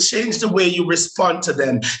 you change the way you respond to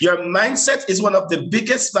them. Your mindset is one of the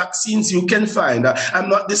biggest vaccines you can find. I'm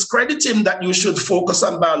not discrediting that you should focus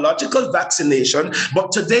on biological vaccination,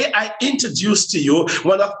 but today I introduce to you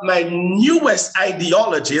one of my newest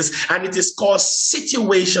ideologies, and it is called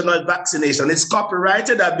situational vaccination. It's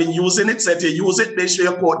copyrighted. I've been using it. So if you use it, make sure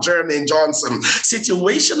you quote Jermaine Johnson.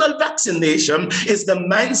 Situational vaccination is the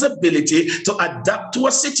mind's ability to adapt to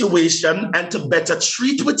a situation and to better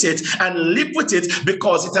treat with it and live with it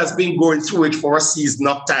because it has been going through it for a season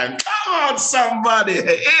of time. Come on, somebody.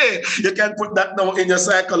 Hey, you can put that down in your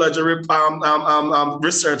psychology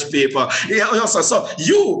research paper. Yeah, so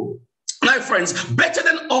you, my friends, better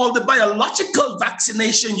than all the biological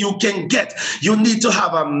vaccination you can get, you need to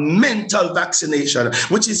have a mental vaccination,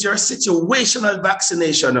 which is your situational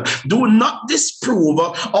vaccination. Do not disprove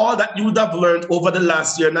all that you would have learned over the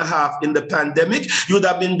last year and a half in the pandemic. You would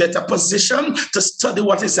have been better positioned to study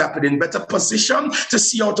what is happening, better positioned to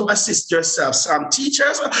see how to assist yourselves.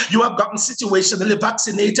 Teachers, you have gotten situationally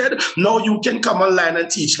vaccinated. Now you can come online and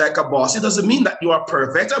teach like a boss. It doesn't mean that you are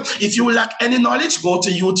perfect. If you lack any knowledge, go to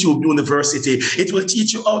YouTube University. It will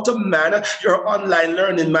teach you how to man your online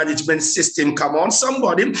learning management system. Come on,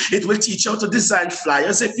 somebody. It will teach you how to design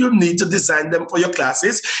flyers if you need to design them for your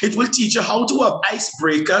classes. It will teach you how to have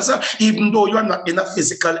icebreakers, even though you're not in a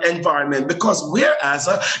physical environment. Because whereas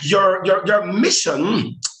your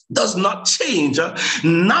mission does not change,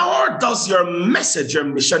 nor does your message. Your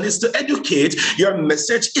mission is to educate. Your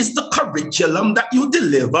message is the curriculum that you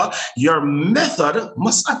deliver. Your method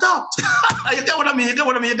must adapt. You get what I mean? You get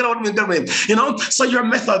what I mean? You get what I mean? So your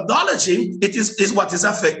methodology, it is what is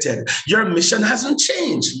affected. Your mission hasn't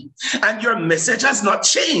changed, and your message has not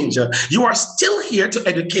changed. You are still here to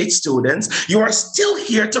educate students. You are still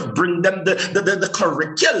here to bring them the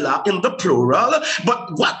curricula in the plural.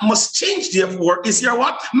 But what must change, therefore, is your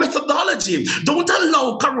what? Methodology. Don't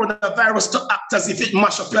allow coronavirus to act as if it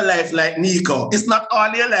mash up your life like Nico. It's not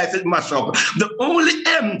all your life it mash up. The only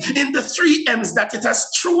M in the 3 M's that it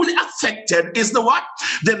has truly affected is the what?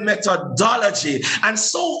 The methodology. And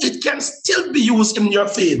so it can still be used in your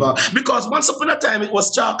favor, because once upon a time it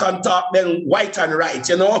was chalk and talk, then white and write,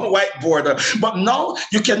 whiteboard. But now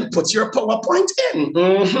you can put your PowerPoint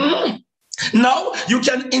in. Now you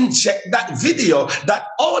can inject that video, that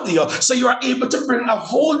audio, so you are able to bring a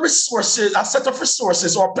set of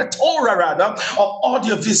resources, or plethora rather, of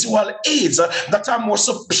audiovisual aids that are more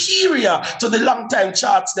superior to the long time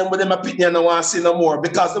charts than with them opinion and want to see no more,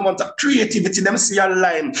 because they want the creativity them see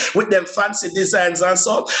online with them fancy designs and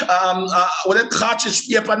so with them cartridge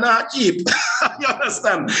paper now keep. You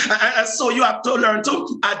understand? And so you have to learn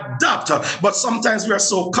to adapt. But sometimes we are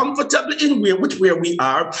so comfortable in where we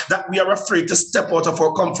are that we are afraid to step out of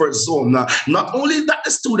our comfort zone. Not only that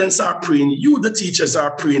the students are praying, you, the teachers,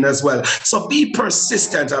 are praying as well. So be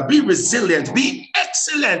persistent, be resilient, be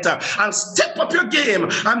excellent, and step up your game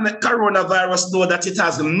and let coronavirus know that it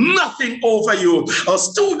has nothing over you. Our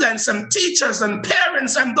students and teachers and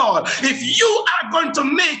parents and all, if you are going to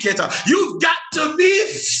make it, you've got to be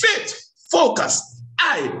fit, focused,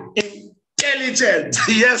 intelligent.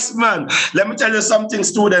 Yes, man. Let me tell you something,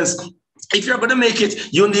 students. If you're going to make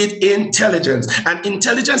it, you need intelligence. And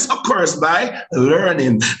intelligence occurs by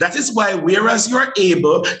learning. That is why, whereas you're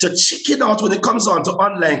able to check it out when it comes on to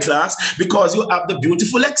online class, because you have the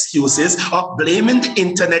beautiful excuses of blaming the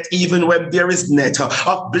internet even when there is net,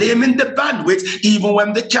 of blaming the bandwidth even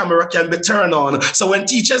when the camera can be turned on. So when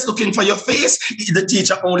teachers looking for your face, the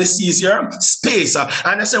teacher only sees your space.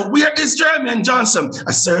 And I said, where is Jermaine Johnson?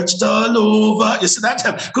 I searched all over. You see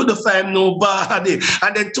that? Couldn't find nobody.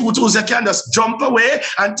 And then two you can just jump away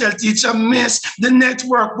and tell teacher, miss, the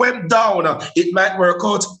network went down. It might work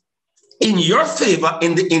out in your favor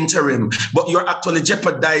in the interim, but you're actually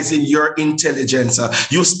jeopardizing your intelligence.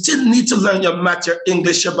 You still need to learn your math, your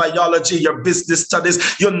English, your biology, your business studies.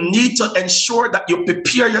 You need to ensure that you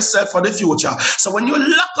prepare yourself for the future. So when you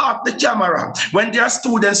lock off the camera, when there are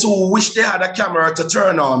students who wish they had a camera to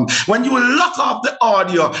turn on, when you lock off the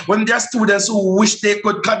audio, when there are students who wish they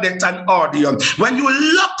could connect an audio, when you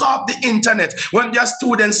lock off the internet, when there are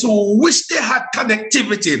students who wish they had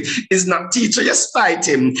connectivity, is not teacher you're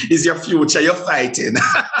fighting, is your future you're fighting.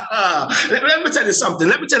 Let me tell you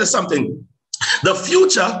something. The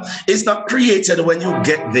future is not created when you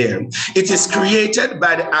get there. It is created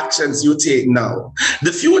by the actions you take now.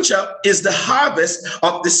 The future is the harvest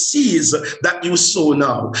of the seeds that you sow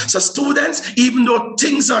now. So students, even though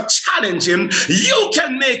things are challenging, you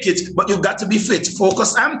can make it, but you've got to be fit,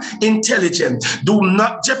 focused, and intelligent. Do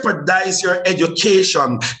not jeopardize your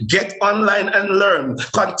education. Get online and learn.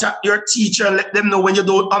 Contact your teacher and let them know when you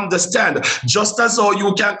don't understand. Just as how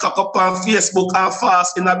you can cock up on Facebook and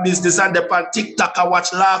fast in a business and depend TikTok and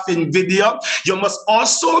watch laughing video, you must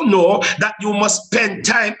also know that you must spend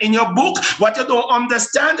time in your book. What you don't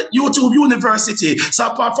understand, YouTube University. So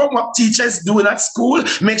apart from what teachers doing at school,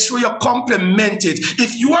 make sure you complement it.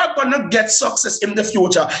 If you are going to get success in the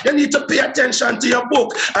future, you need to pay attention to your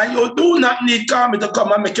book, and you do not need Carmen to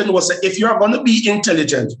come and make you know if you are going to be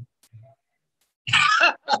intelligent.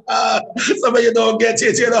 Some of you don't get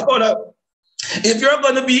it, you know. If you're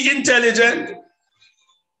going to be intelligent,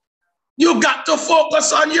 you got to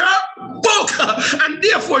focus on your book, and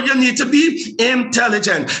therefore you need to be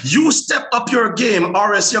intelligent. You step up your game,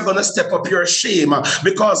 or else you're going to step up your shame,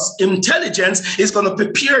 because intelligence is going to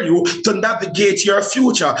prepare you to navigate your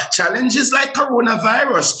future. Challenges like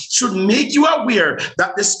coronavirus should make you aware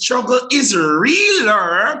that the struggle is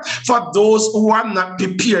realer for those who are not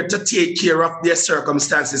prepared to take care of their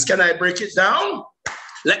circumstances. Can I break it down?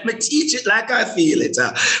 Let me teach it like I feel it.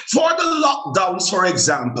 For the lockdowns, for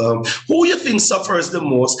example, who you think suffers the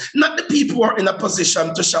most? Not the people who are in a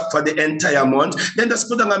position to shop for the entire month. Then just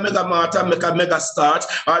put on a mega mart and make a mega start,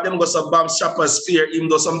 or them go to BAM Shoppers Fair, even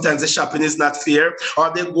though sometimes the shopping is not fair,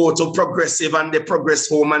 or they go to Progressive and they progress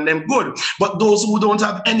home and them good. But those who don't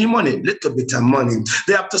have any money, little bit of money,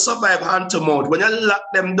 they have to survive hand to mouth. When you lock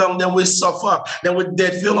them down, then we suffer. Then we're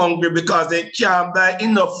dead feel hungry because they can't buy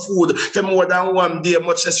enough food for more than one day.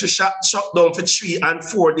 Much less we shut down for 3 and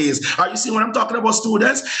 4 days. Are you seeing what I'm talking about,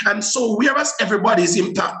 students? And so whereas everybody is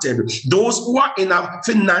impacted, those who are in a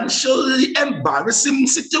financially embarrassing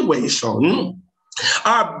situation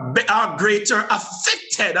are greater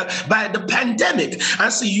affected by the pandemic.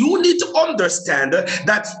 And so you need to understand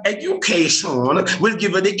that education will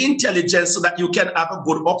give you the intelligence so that you can have a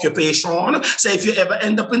good occupation. So if you ever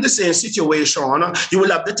end up in the same situation, you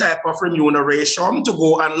will have the type of remuneration to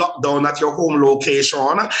go and lock down at your home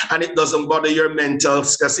location, and it doesn't bother your mental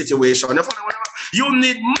situation. You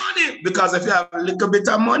need money, because if you have a little bit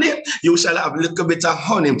of money, you shall have a little bit of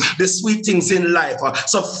honey. The sweet things in life.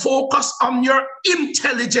 So focus on your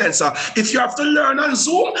intelligence. If you have to learn on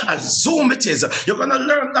Zoom, Zoom it is. You're going to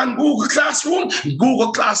learn on Google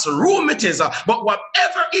Classroom it is. But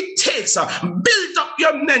whatever it takes, build up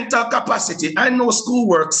your mental capacity. I know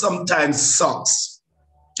schoolwork sometimes sucks.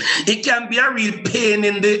 It can be a real pain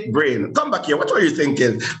in the brain. Come back here. What were you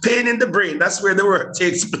thinking? Pain in the brain. That's where the work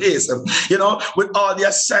takes place. You know, with all the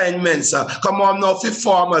assignments. Come on now, for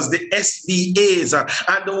farmers, the SBAs,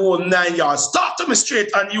 and the whole 9 yards. Talk to me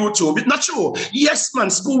straight on YouTube. It's not true. Yes, man,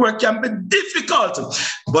 schoolwork can be difficult.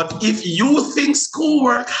 But if you think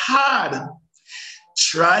schoolwork hard,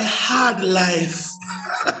 try hard life.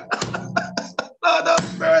 Lord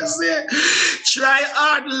of mercy. Try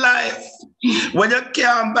hard life. When you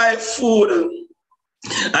can't buy food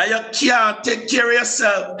and you can't take care of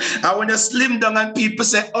yourself, and when you slim down and people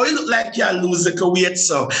say, oh, you look like you lose the weight,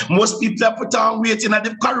 so most people are put on weight in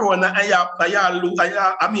the corona,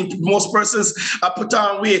 and most persons are put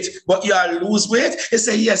on weight, but you lose weight. They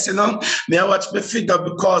say, yes, you know, me I watch my figure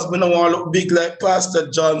because I don't want to look big like Pastor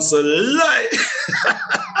Johnson. Like,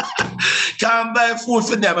 can't buy food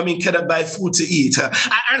for them. Can I buy food to eat?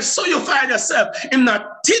 And so you find yourself in a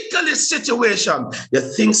ticklish situation. You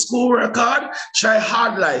think schoolwork hard? Try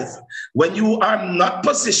hard life. When you are not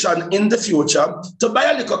positioned in the future to buy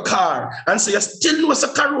a little car, and so you still know it's a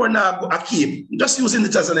corona a keep. Just using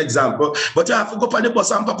it as an example. But you have to go up on the bus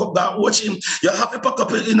and pack up that watching. You have to pack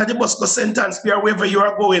up in the bus to St. Anne's Pier, wherever you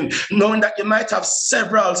are going, knowing that you might have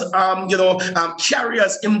several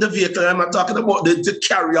carriers in the vehicle. I'm not talking about the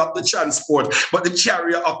carrier of the transport, but the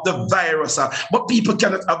carrier of the virus. But people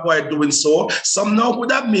cannot avoid doing so. Some now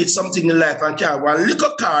would have made something in life and carry one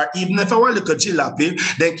little car, even if I want a little jalopy,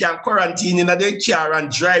 they can quarantine in their car and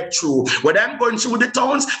drive through. When I'm going through the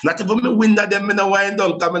towns, not even my window them in a wind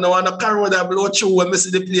down, because I don't want a car that blow through when I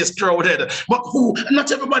see the place crowded. But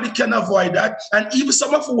not everybody can avoid that. And even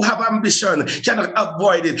some of who have ambition cannot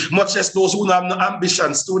avoid it, much less those who have no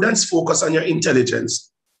ambition. Students, focus on your intelligence.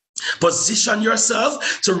 Position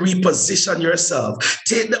yourself to reposition yourself.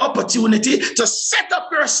 Take the opportunity to set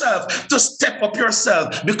up yourself, to step up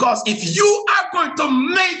yourself. Because if you are going to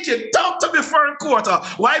make it, talk to me for a quarter.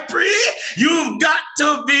 Why pray? You've got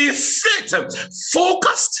to be fit,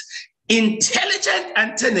 focused, Intelligent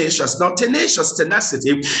and tenacious. Now, tenacious,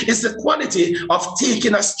 tenacity, is the quality of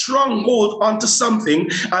taking a strong hold onto something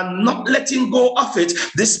and not letting go of it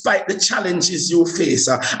despite the challenges you face.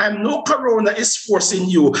 I know Corona is forcing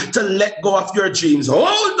you to let go of your dreams.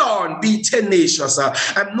 Hold on, be tenacious.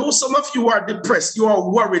 I know some of you are depressed, you are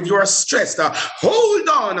worried, you are stressed. Hold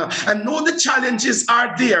on. I know the challenges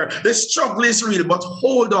are there. The struggle is real, but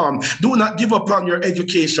hold on. Do not give up on your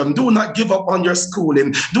education. Do not give up on your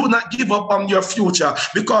schooling. Do not give up on your future,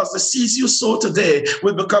 because the seeds you sow today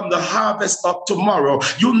will become the harvest of tomorrow.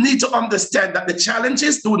 You need to understand that the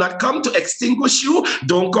challenges do not come to extinguish you.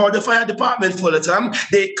 Don't call the fire department full of time.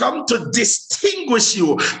 They come to distinguish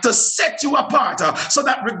you, to set you apart, so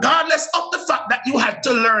that regardless of the fact that you had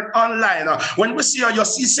to learn online, when we see how you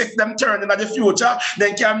see them turning in the future,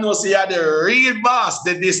 then can know say you're the real boss,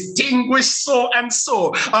 the distinguished so and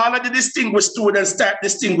so. All of the distinguished students start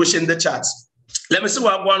distinguishing the chats. Let me see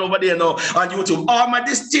what I'm going over there now on YouTube. All my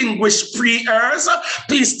distinguished pre-ers,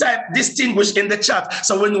 please type distinguished in the chat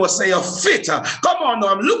so when you say you're fit. Come on now,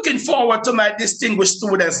 I'm looking forward to my distinguished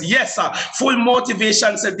students. Yes, sir. Full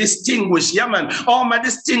motivation said distinguished. Yeah, man. All my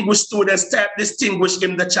distinguished students type distinguished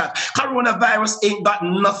in the chat. Coronavirus ain't got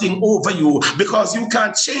nothing over you because you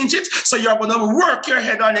can't change it. So you're going to work your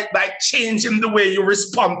head on it by changing the way you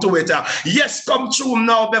respond to it. Yes, come true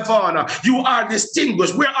now, Bevan. You are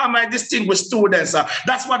distinguished. Where are my distinguished students?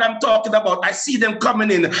 That's what I'm talking about. I see them coming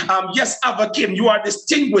in. Yes, Ava Kim, you are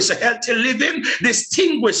distinguished. Healthy Living,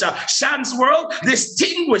 distinguished. Shan's World,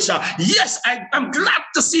 distinguished. Yes, I'm glad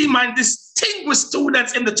to see my distinguished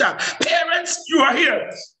students in the chat. Parents, you are here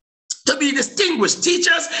to be distinguished.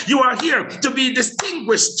 Teachers, you are here to be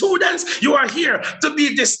distinguished. Students, you are here to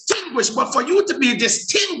be distinguished. But for you to be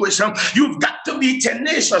distinguished, you've got to be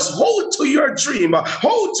tenacious. Hold to your dream.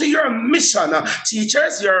 Hold to your mission.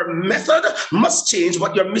 Teachers, your method must change,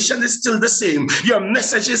 but your mission is still the same. Your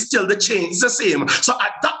message is still the same. So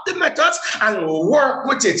adopt the methods and work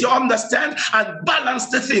with it. You understand? And balance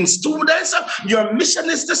the things. Students, your mission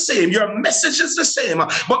is the same. Your message is the same,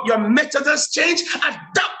 but your method has changed.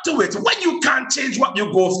 Adapt to it. When you can't change what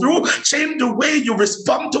you go through, change the way you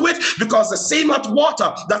respond to it, because the same hot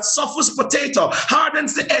water that suffers potato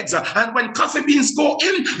hardens the eggs. And when coffee beans go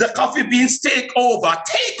in, the coffee beans take over.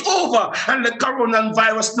 Take over. And the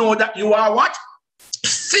coronavirus know that you are what?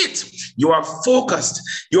 Fit. You are focused,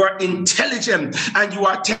 you are intelligent, and you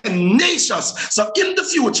are tenacious. So in the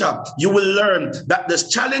future, you will learn that the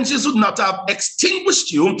challenges would not have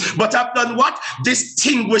extinguished you, but have done what?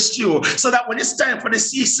 Distinguished you. So that when it's time for the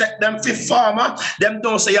C-set, them fifth farmer, them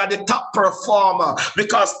don't say you're the top performer,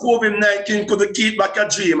 because COVID-19 could keep back a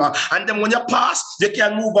dreamer. And then when you pass, you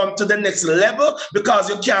can move on to the next level, because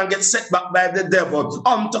you can't get set back by the devil.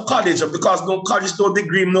 To college, because no college, no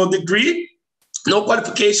degree. No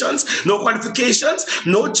qualifications, no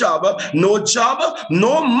job,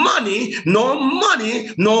 no money,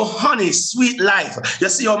 no honey, sweet life. You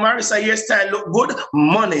see your Marisa hairstyle look good?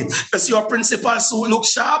 Money. You see your principal suit look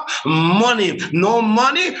sharp? Money. No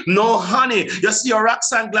honey. You see your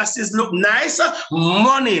Roxanne glasses look nice?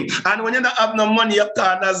 Money. And when you don't have no money, your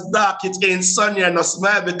car that's dark, it ain't sunny and no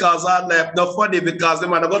smile, because our life no funny, because the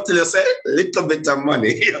man go tell you say little bit of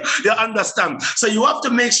money. You understand? So you have to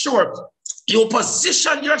make sure you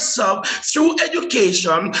position yourself through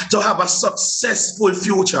education to have a successful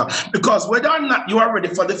future, because whether or not you are ready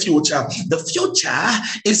for the future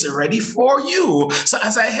is ready for you. So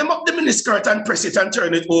as I hem up the miniskirt and press it and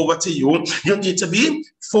turn it over to you, you need to be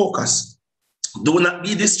focused. Do not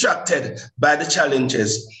be distracted by the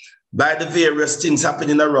challenges, by the various things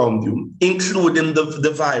happening around you, including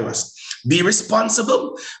the virus. Be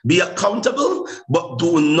responsible, be accountable, but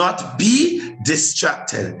do not be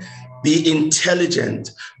distracted. Be intelligent.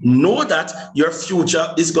 Know that your future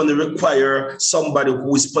is going to require somebody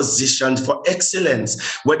who is positioned for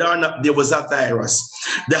excellence, whether or not there was a virus.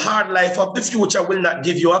 The hard life of the future will not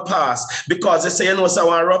give you a pass, because they say, you know, so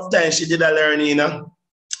one rough time she did a learning, you know.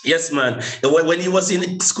 Yes, man. When he was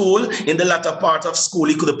in school, in the latter part of school,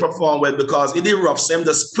 he could perform well because he did rough, so him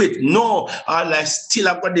just quit. No, our life still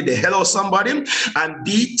have got the hell of somebody, and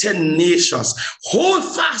be tenacious. Hold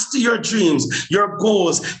fast to your dreams, your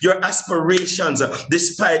goals, your aspirations,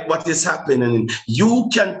 despite what is happening. You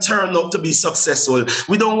can turn out to be successful.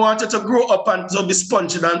 We don't want you to grow up and to be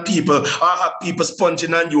sponging on people, or have people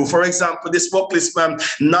sponging on you. For example, this workless man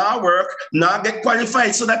now work, now get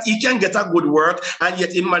qualified so that he can get a good work, and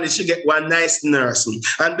yet he managed to get one nice nurse.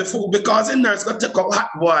 And because the nurse got to take up hot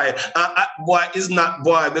boy is not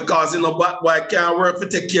boy, because hot boy can't work to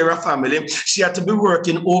take care of family. She had to be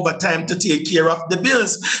working overtime to take care of the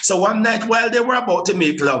bills. So one night while they were about to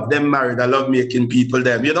make love, them married, I love making people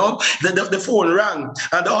them, the phone rang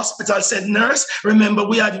and the hospital said, nurse, remember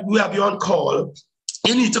we have you on call.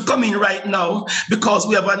 You need to come in right now because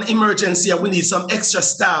we have an emergency and we need some extra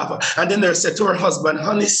staff. And the nurse said to her husband,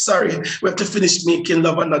 honey, sorry, we have to finish making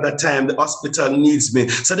love another time. The hospital needs me.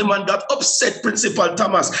 So the man got upset, Principal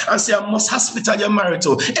Thomas, and said, I must hospital you're married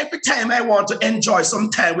to. Every time I want to enjoy some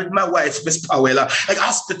time with my wife, Miss Powell, like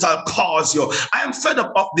hospital calls you. I am fed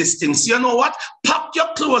up of this thing. So you know what? Pack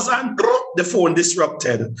your clothes and the phone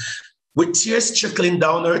disrupted. With tears trickling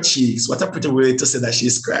down her cheeks, what a pretty way to say that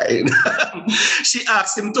she's crying. She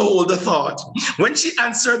asked him to hold the thought. When she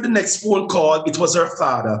answered the next phone call, it was her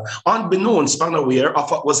father. Unbeknownst, unaware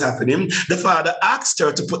of what was happening, the father asked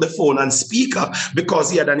her to put the phone on speaker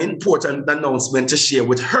because he had an important announcement to share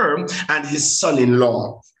with her and his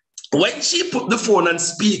son-in-law. When she put the phone on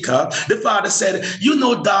speaker, the father said, you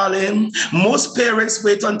know, darling, most parents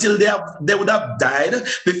wait until they would have died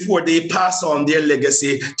before they pass on their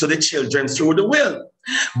legacy to the children through the will.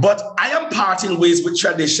 But I am parting ways with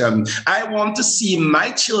tradition. I want to see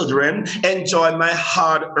my children enjoy my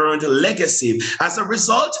hard-earned legacy. As a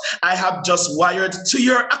result, I have just wired to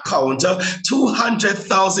your account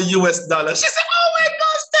 $200,000 US. She said, oh my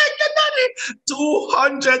gosh, thank you, Daddy.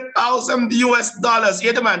 $200,000 US.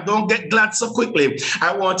 Yeah, the man, don't get glad so quickly.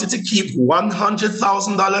 I want you to keep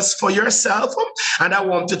 $100,000 for yourself, and I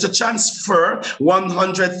want you to transfer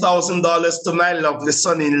 $100,000 to my lovely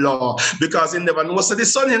son-in-law, because he never knows. So the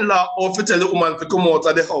son-in-law offered to tell the woman to come out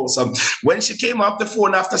of the house. When she came off the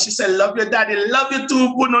phone after, she said, love you, Daddy, love you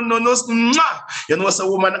too. You know, so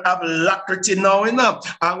woman have alacrity now,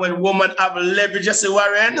 and when woman have leverage, you say,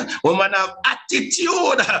 Warren, woman have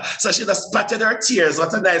attitude. So she just patted her tears.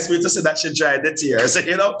 What a nice way to say that she dried the tears,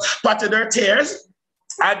 patted her tears.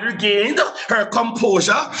 Had regained her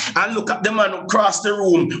composure and look at the man across the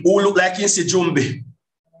room who looked like he's a Jumbi.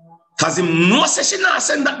 Because him no say she not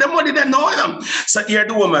send that the money they know him. So here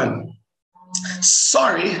the woman,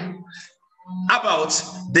 sorry about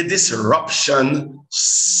the disruption,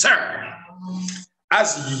 sir.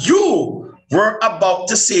 As you were about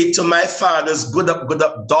to say to my father's good up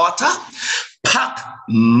daughter, pack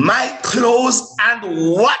my clothes and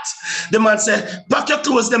what? The man said, pack your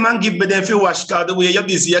clothes, the man give me them if you wash, because the way you're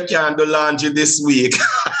busy, you can't do laundry this week.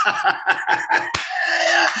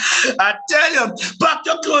 I tell you, pack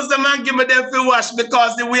your clothes, the man give me them for wash,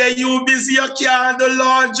 because the way you busy, you can't do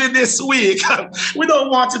laundry this week. We don't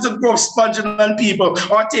want you to grow sponging on people,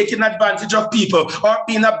 or taking advantage of people, or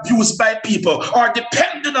being abused by people, or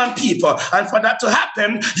depending on people. And for that to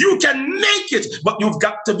happen, you can make it, but you've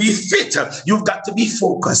got to be fit, you've got to be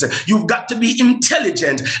focused, you've got to be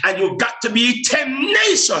intelligent, and you've got to be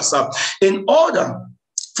tenacious. In order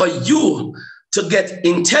for you to get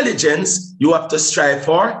intelligence, you have to strive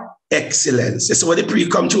for excellence. That's what the pre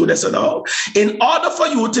come through this now. In order for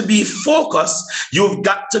you to be focused, you've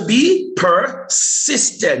got to be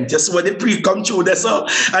persistent. That's what the pre come through this.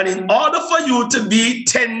 And in order for you to be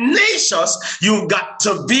tenacious, you've got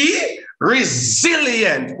to be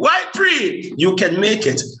resilient. Why pre? You can make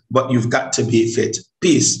it, but you've got to be fit.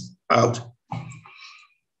 Peace out.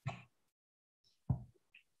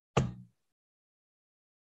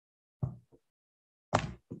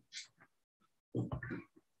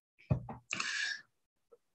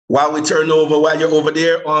 While you're over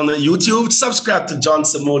there on YouTube, subscribe to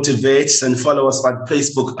Johnson Motivates and follow us on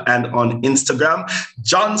Facebook and on Instagram.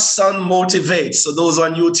 Johnson Motivates. So those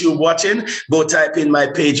on YouTube watching, go type in my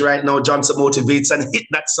page right now, Johnson Motivates, and hit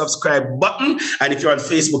that subscribe button. And if you're on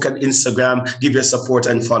Facebook and Instagram, give your support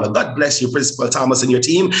and follow. God bless you, Principal Thomas and your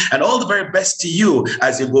team, and all the very best to you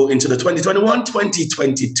as you go into the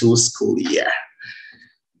 2021-2022 school year.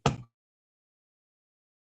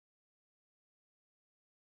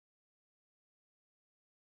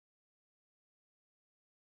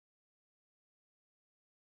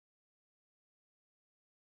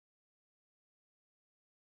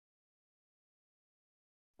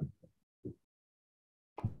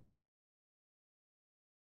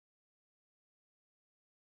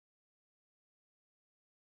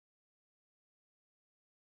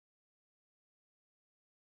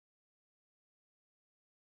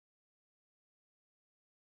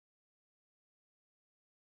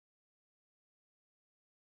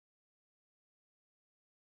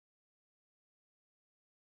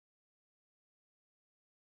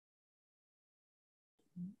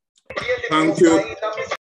 Thank you.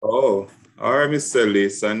 Oh, All right, Mr.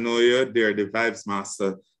 Ellis, I know you're there, the Vibes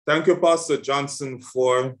Master. Thank you, Pastor Johnson,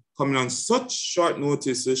 for coming on such short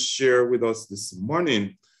notice to share with us this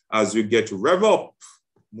morning as we get rev up,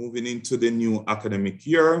 moving into the new academic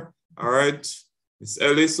year. All right, Ms.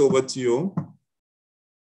 Ellis, over to you.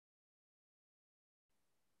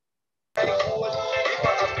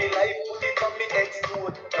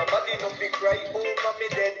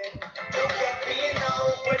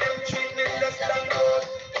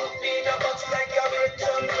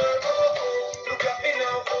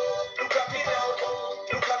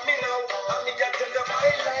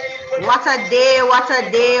 What a day, what a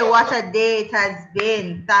day, what a day it has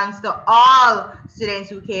been. Thanks to all students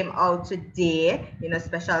who came out today.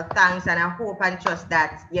 Special thanks, and I hope and trust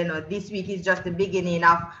that, this week is just the beginning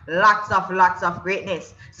of lots of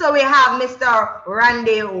greatness. So we have Mr.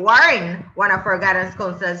 Randy Warren, one of our guidance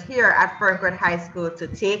counselors here at Ferncourt High School, to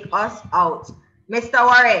take us out. Mr.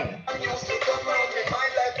 Warren.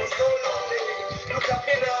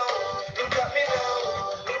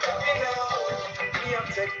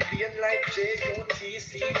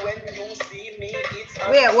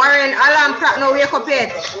 Wait, Warren, alarm clock no wake up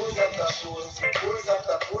yet. Sweet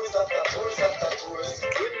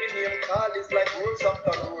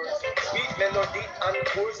melody and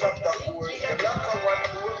course after course. The black and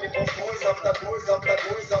white door, me go course after course after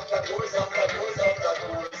course after course after course after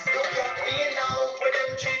course. Look at me now, when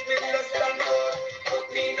them treat me less than good. Put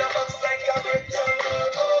me in a box like a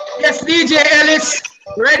rectangle. Yes, DJ Ellis,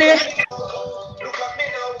 ready? Look at me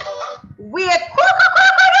now. Wait,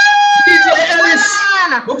 DJ Ellis,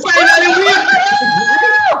 we finally win.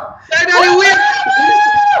 Finally win.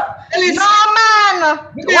 Ellis. No, man.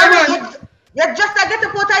 You just get to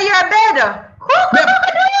put out your bed.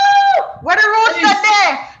 What the rooster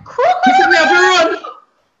there? You see me have to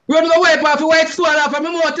run the way off the white stone off of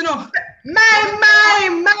my mouth, you know. My.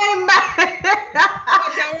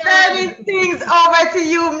 Turning things over to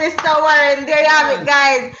you, Mr. Warren. There you have it,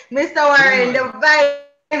 guys. Mr. Warren, the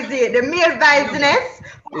vibes, the male vibeness,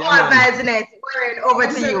 all vibeness. Warren, over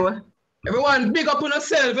to you. Everyone, big up on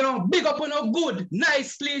yourself, big up on your good,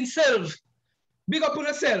 nice, clean self. Big up on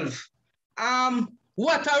yourself.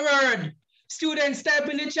 What a word. Students, type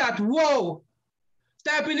in the chat. Whoa.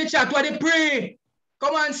 Type in the chat what they pray.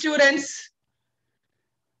 Come on, students.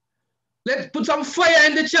 Let's put some fire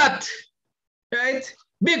in the chat. Right?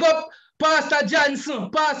 Big up Pastor Johnson,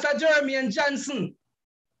 Pastor Jeremy and Johnson.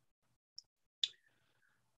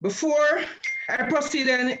 Before I proceed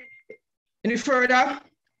any further,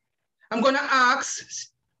 I'm going to ask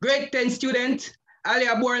grade 10 student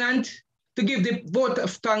Alia Borland to give the vote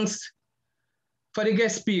of thanks for the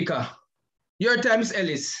guest speaker. Your time is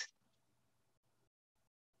Ellis.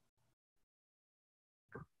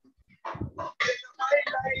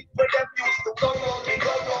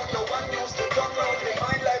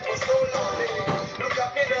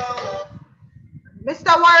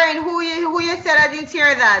 Mr. Warren, who you said? I didn't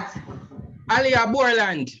hear that. Alia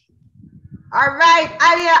Borland. All right,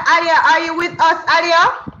 Alia, are you with us, Alia?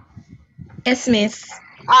 Yes, miss.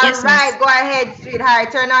 All yes, right, miss. Go ahead,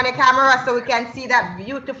 sweetheart. Turn on the camera so we can see that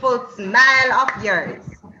beautiful smile of yours.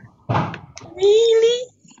 Really?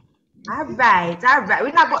 All right.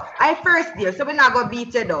 We're not go. I first deal, so we're not gonna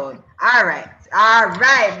beat you down. All right.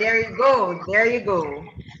 There you go.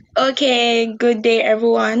 Okay. Good day,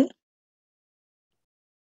 everyone.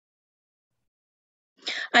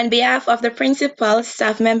 On behalf of the principal,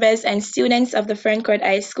 staff members, and students of the Ferncourt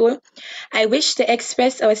High School, I wish to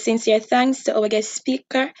express our sincere thanks to our guest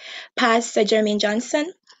speaker, Pastor Jeremy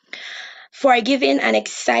Johnson, for giving an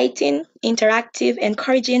exciting, interactive,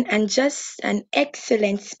 encouraging, and just an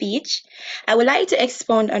excellent speech. I would like to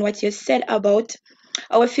expound on what you said about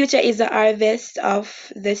our future is the harvest of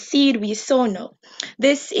the seed we sow now.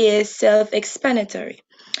 This is self-explanatory.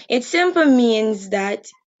 It simply means that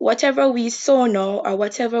whatever we sow now or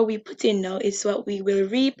whatever we put in now is what we will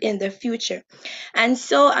reap in the future. And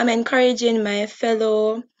so I'm encouraging my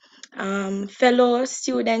fellow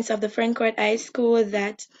students of the Ferncourt High School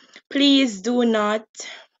that please do not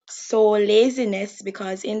sow laziness,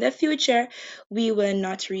 because in the future we will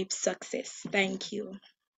not reap success. Thank you.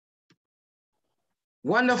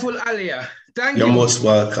 Wonderful, Alia. Thank you. You're most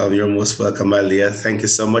welcome, Alia. Thank you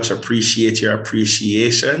so much. Appreciate your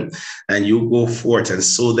appreciation. And you go forth and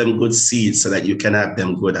sow them good seeds so that you can have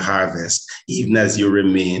them good harvest, even as you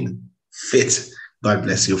remain fit. God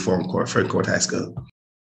bless you, Ferncourt High School.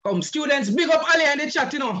 Students, big up Alia in the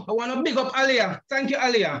chat, I want to big up Alia. Thank you,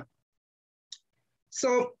 Alia.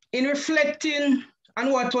 So, in reflecting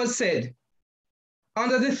on what was said,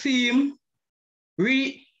 under the theme,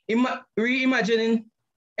 reimagining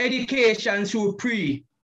education through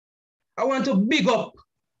I want to big up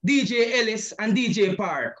DJ Ellis and DJ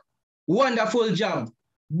Park. Wonderful job.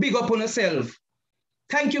 Big up on yourself.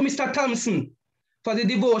 Thank you, Mr. Thompson, for the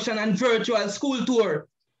devotion and virtual school tour.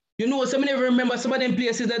 You know, some never remember some of them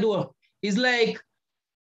places I do. It's like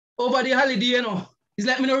over the holiday, you know. It's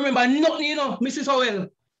like me don't remember nothing, you know, Mrs. Howell.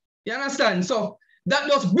 You understand? So that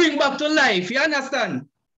just bring back to life, you understand?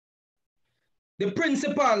 The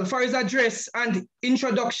principal for his address and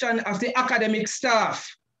introduction of the academic staff.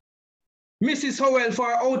 Mrs. Howell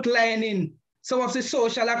for outlining some of the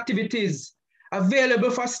social activities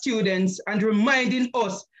available for students and reminding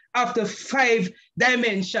us of the 5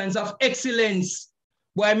 dimensions of excellence.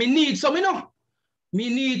 Boy, me need some, you know. Me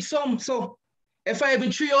need some. So if I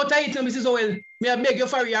even 3 out of 8, Mrs. Howell, me I beg you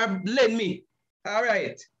for you, lend me. All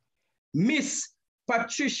right. Miss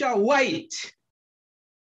Patricia White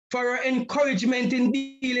for her encouragement in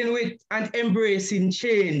dealing with and embracing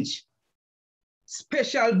change.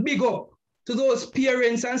 Special big up to those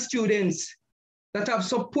parents and students that have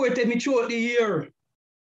supported me throughout the year.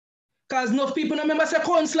 Because enough people don't remember say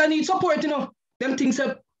counselor need support, you know. Them things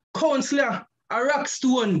a counselor, a rock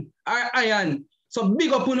stone, or iron. So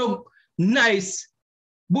big up on a nice,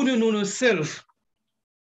 budununo self.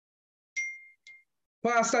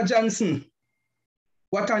 Pastor Johnson,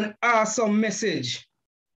 what an awesome message.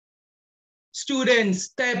 Students,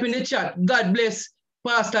 type in the chat, God bless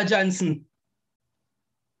Pastor Johnson.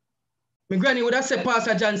 My granny would have said,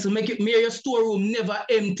 Pastor Johnson, make your storeroom never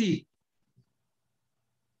empty.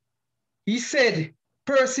 He said,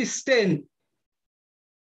 persistent.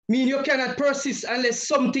 Mean you cannot persist unless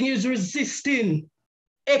something is resisting.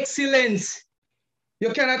 Excellence.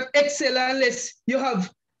 You cannot excel unless you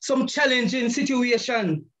have some challenging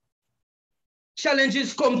situation.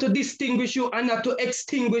 Challenges come to distinguish you and not to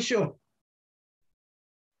extinguish you.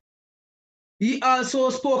 He also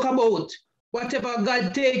spoke about whatever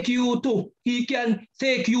God take you to, he can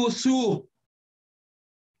take you through.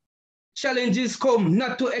 Challenges come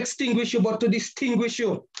not to extinguish you, but to distinguish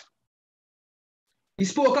you. He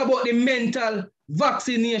spoke about the mental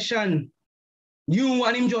vaccination. You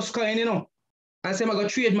and him just kind, you know, and say, I'm going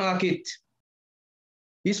to trademark it.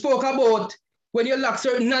 He spoke about when you lack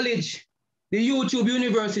certain knowledge, the YouTube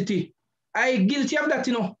University. I guilty of that,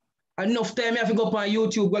 you know. Enough time I have to go up on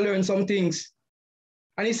YouTube and learn some things.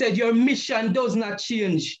 And he said, your mission does not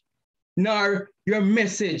change, nor your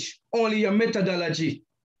message, only your methodology.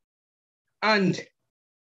 And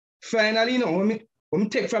finally, you know, when we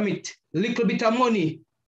take from it, little bit of money,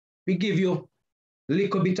 we give you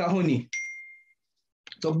little bit of honey.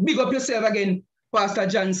 So big up yourself again, Pastor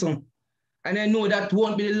Johnson. And I know that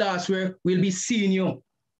won't be the last where we'll be seeing you.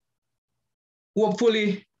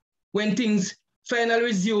 Hopefully, when things finally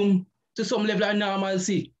resume to some level of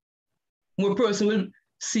normalcy, more person will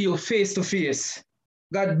see you face to face.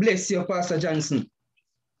 God bless you, Pastor Johnson.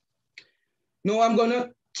 Now I'm gonna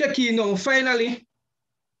check in now. Finally,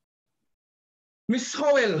 Miss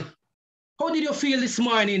Howell, how did you feel this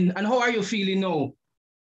morning and how are you feeling now?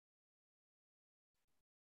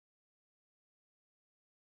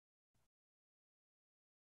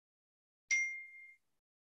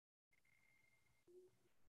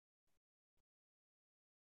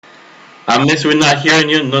 Miss, we're not hearing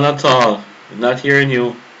you, none at all. We're not hearing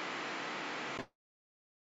you.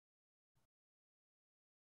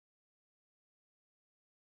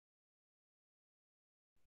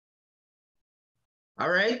 All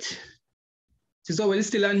right. She's always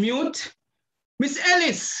still on mute. Miss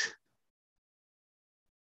Ellis,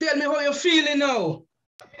 tell me how you're feeling now.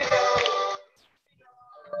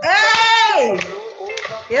 Hey!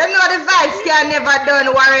 You know the vibes can never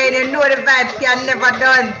done, Warren. You know the vibes can never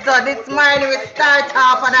done. So this morning we start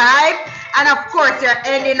off on a hype. And of course, you're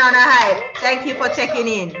ending on a hype. Thank you for checking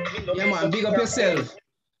in. Yeah, man. Big up yourself.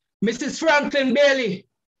 Mrs. Franklin Bailey,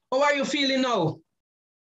 how are you feeling now?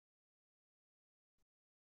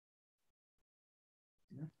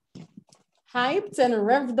 Hyped and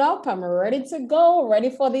revved up. I'm ready to go, ready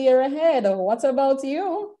for the year ahead. What about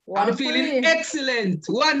you? I'm feeling excellent.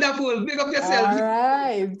 Wonderful. Big up yourself. All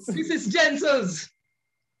right. Mrs. Jensels.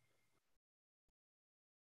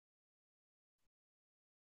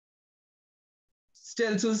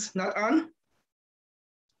 Jensels not on.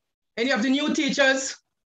 Any of the new teachers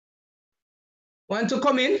want to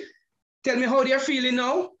come in? Tell me how they're feeling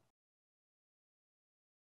now.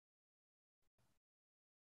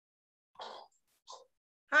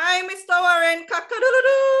 Hi, Mr. Warren.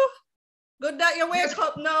 Cock-a-doodle-doo. Good that you wake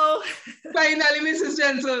up now. Finally, Mrs.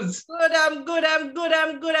 Jensels. Good, I'm good, I'm good,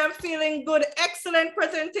 I'm good, I'm feeling good. Excellent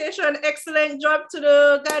presentation, excellent job to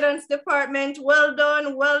the guidance department. Well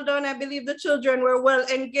done, well done. I believe the children were well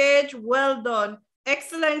engaged, well done.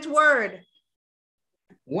 Excellent word.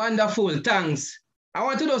 Wonderful, thanks. I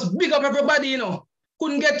want to just big up everybody, you know.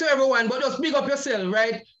 Couldn't get to everyone, but just big up yourself,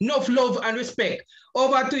 right? Enough love and respect.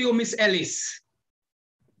 Over to you, Miss Ellis.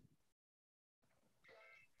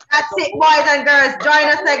 That's it, boys and girls. Join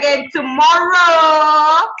us again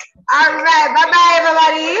tomorrow. All right, bye-bye,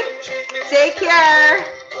 everybody. Take care.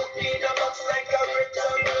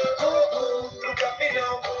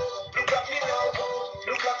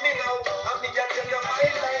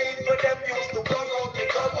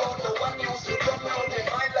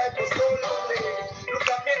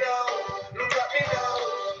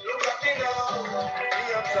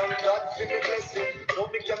 No,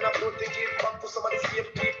 we cannot put the give back to some of the same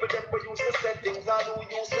people that we used to say things and who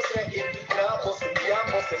used to say it. Now, bust them, yeah,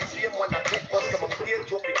 bust them, same one I take, bust them, I'm clear,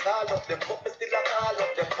 drop it, call up them, but me still a call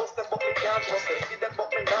up them, bust them, but me can't trust them, see them, but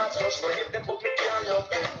me not trust them, hit them, but me can't love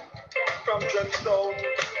them. From Trenchtown,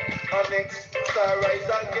 our next star rise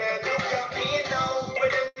again. Look at me now, when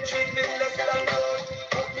them treat me less than good,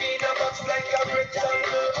 put me in a box like a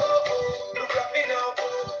rectangle. Oh, oh, look at me now,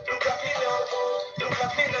 look at me now, look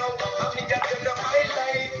at me now. I mean, that tell them my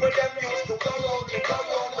life, but them used to come out, me come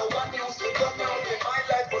out. No one used to come out, and my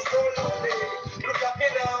life was so lonely. Look at me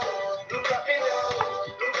now, look at me now,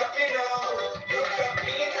 look at me now, look at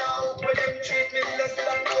me now. When them treat me less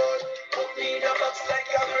than good, put me in a box like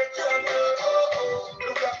a rectangle. Oh, oh,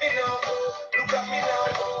 look at me now, look at me now,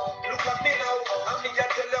 look at me now. I mean, I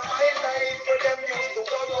tell them my life, but them used to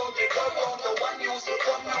come out, me come out. No one used to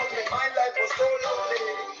come out, and my life was so lonely.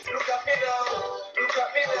 Look at me now, look at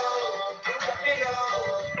me now, look at me now.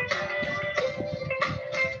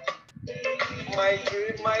 My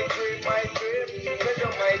dream, my dream, my dream. Tell you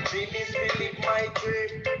my dream is to live my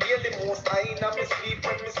dream. Hear the most I in my sleep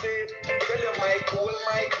when me sleep. Tell you my goal,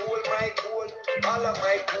 my goal, my goal. All of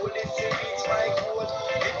my goal is to reach my goal.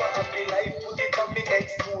 Live a happy life, put it on me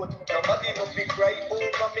next goal. Nobody no be cry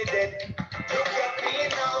over me dead. Look at me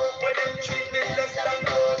now, when them treat me less than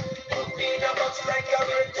good. Put me in a box like a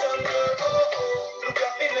rectangle. Oh, oh, look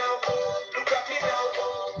at me now, look at me now,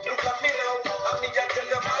 look at me now. I mean, I tell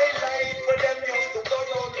them my life, but them used to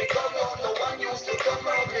come out, me come out. No one used to come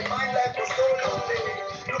out, me my life was so lonely.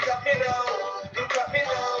 Look at me now, look at me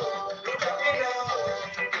now, look at me now.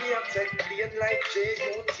 Me have said plain like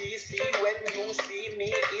JUTC. When you see me,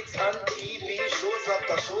 it's on TV. Shows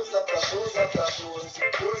after shows after shows after shows.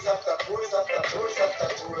 Tours after tours after tours after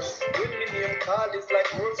tours. When me name call, it's like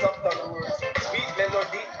words after words. Sweet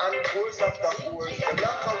melody and chords after chords. The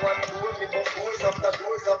black and one tour, me but doors after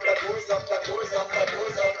doors after doors after doors after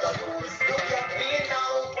doors after doors. Look at me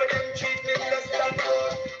now, when them treat me less than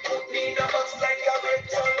good. Put me in a box like a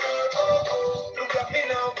rectangle. Oh, oh, look at me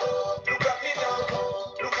now, look at me now,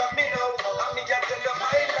 look at me now. I mean, I tell you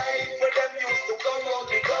my life, when them used to come out,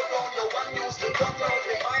 me come out. No one used to come out,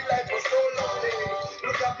 me my life was so lonely.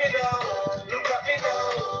 Look at me now, look at me now,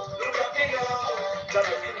 look at me now.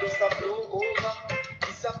 Just a blow over,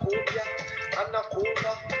 it's a cobia, and a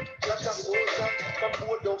cobra, just a soldier. From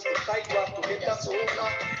boardhouse to sidewalk to get a soda.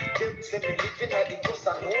 Them say me living at the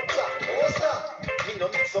Costa Nostra. Me no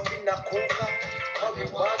mix up in a coca.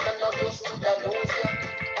 Marijuana no just to the nausea.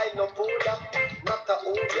 I no polar, not a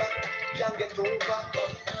obia, can't get over.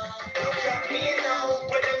 Look at me now,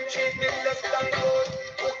 when them treat me less than good.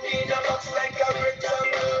 Put me in a box like a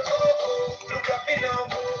rectangle. Oh, oh, look at me now,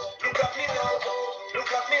 look at me now,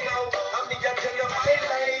 look at me now. I mean, I tell you my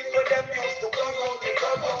life, when them used to come out, me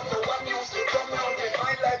come out. No one used to come out, and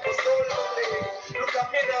my life was so lonely. Look at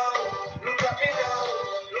me now, look at me now,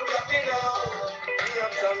 look at me now. Me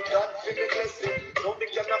have thank God for the blessing. No, me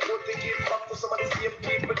can afford to give back to some of the same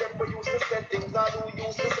people that we used to say things and who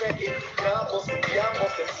used to say it. Now, bust them, yeah,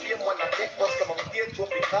 bust them, same one I take, bust them, I'm here to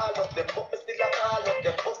be call up them, but me still a call up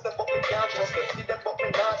them, bust them, but me can't trust them, see them, but me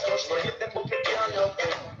not trust them, hit them, but me can't love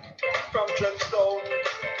them. From Trenchtown,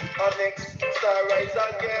 our next star rise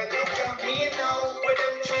again. Look at me now, when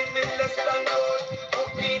them treat me less than good.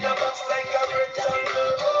 Put me in a box like a rectangle.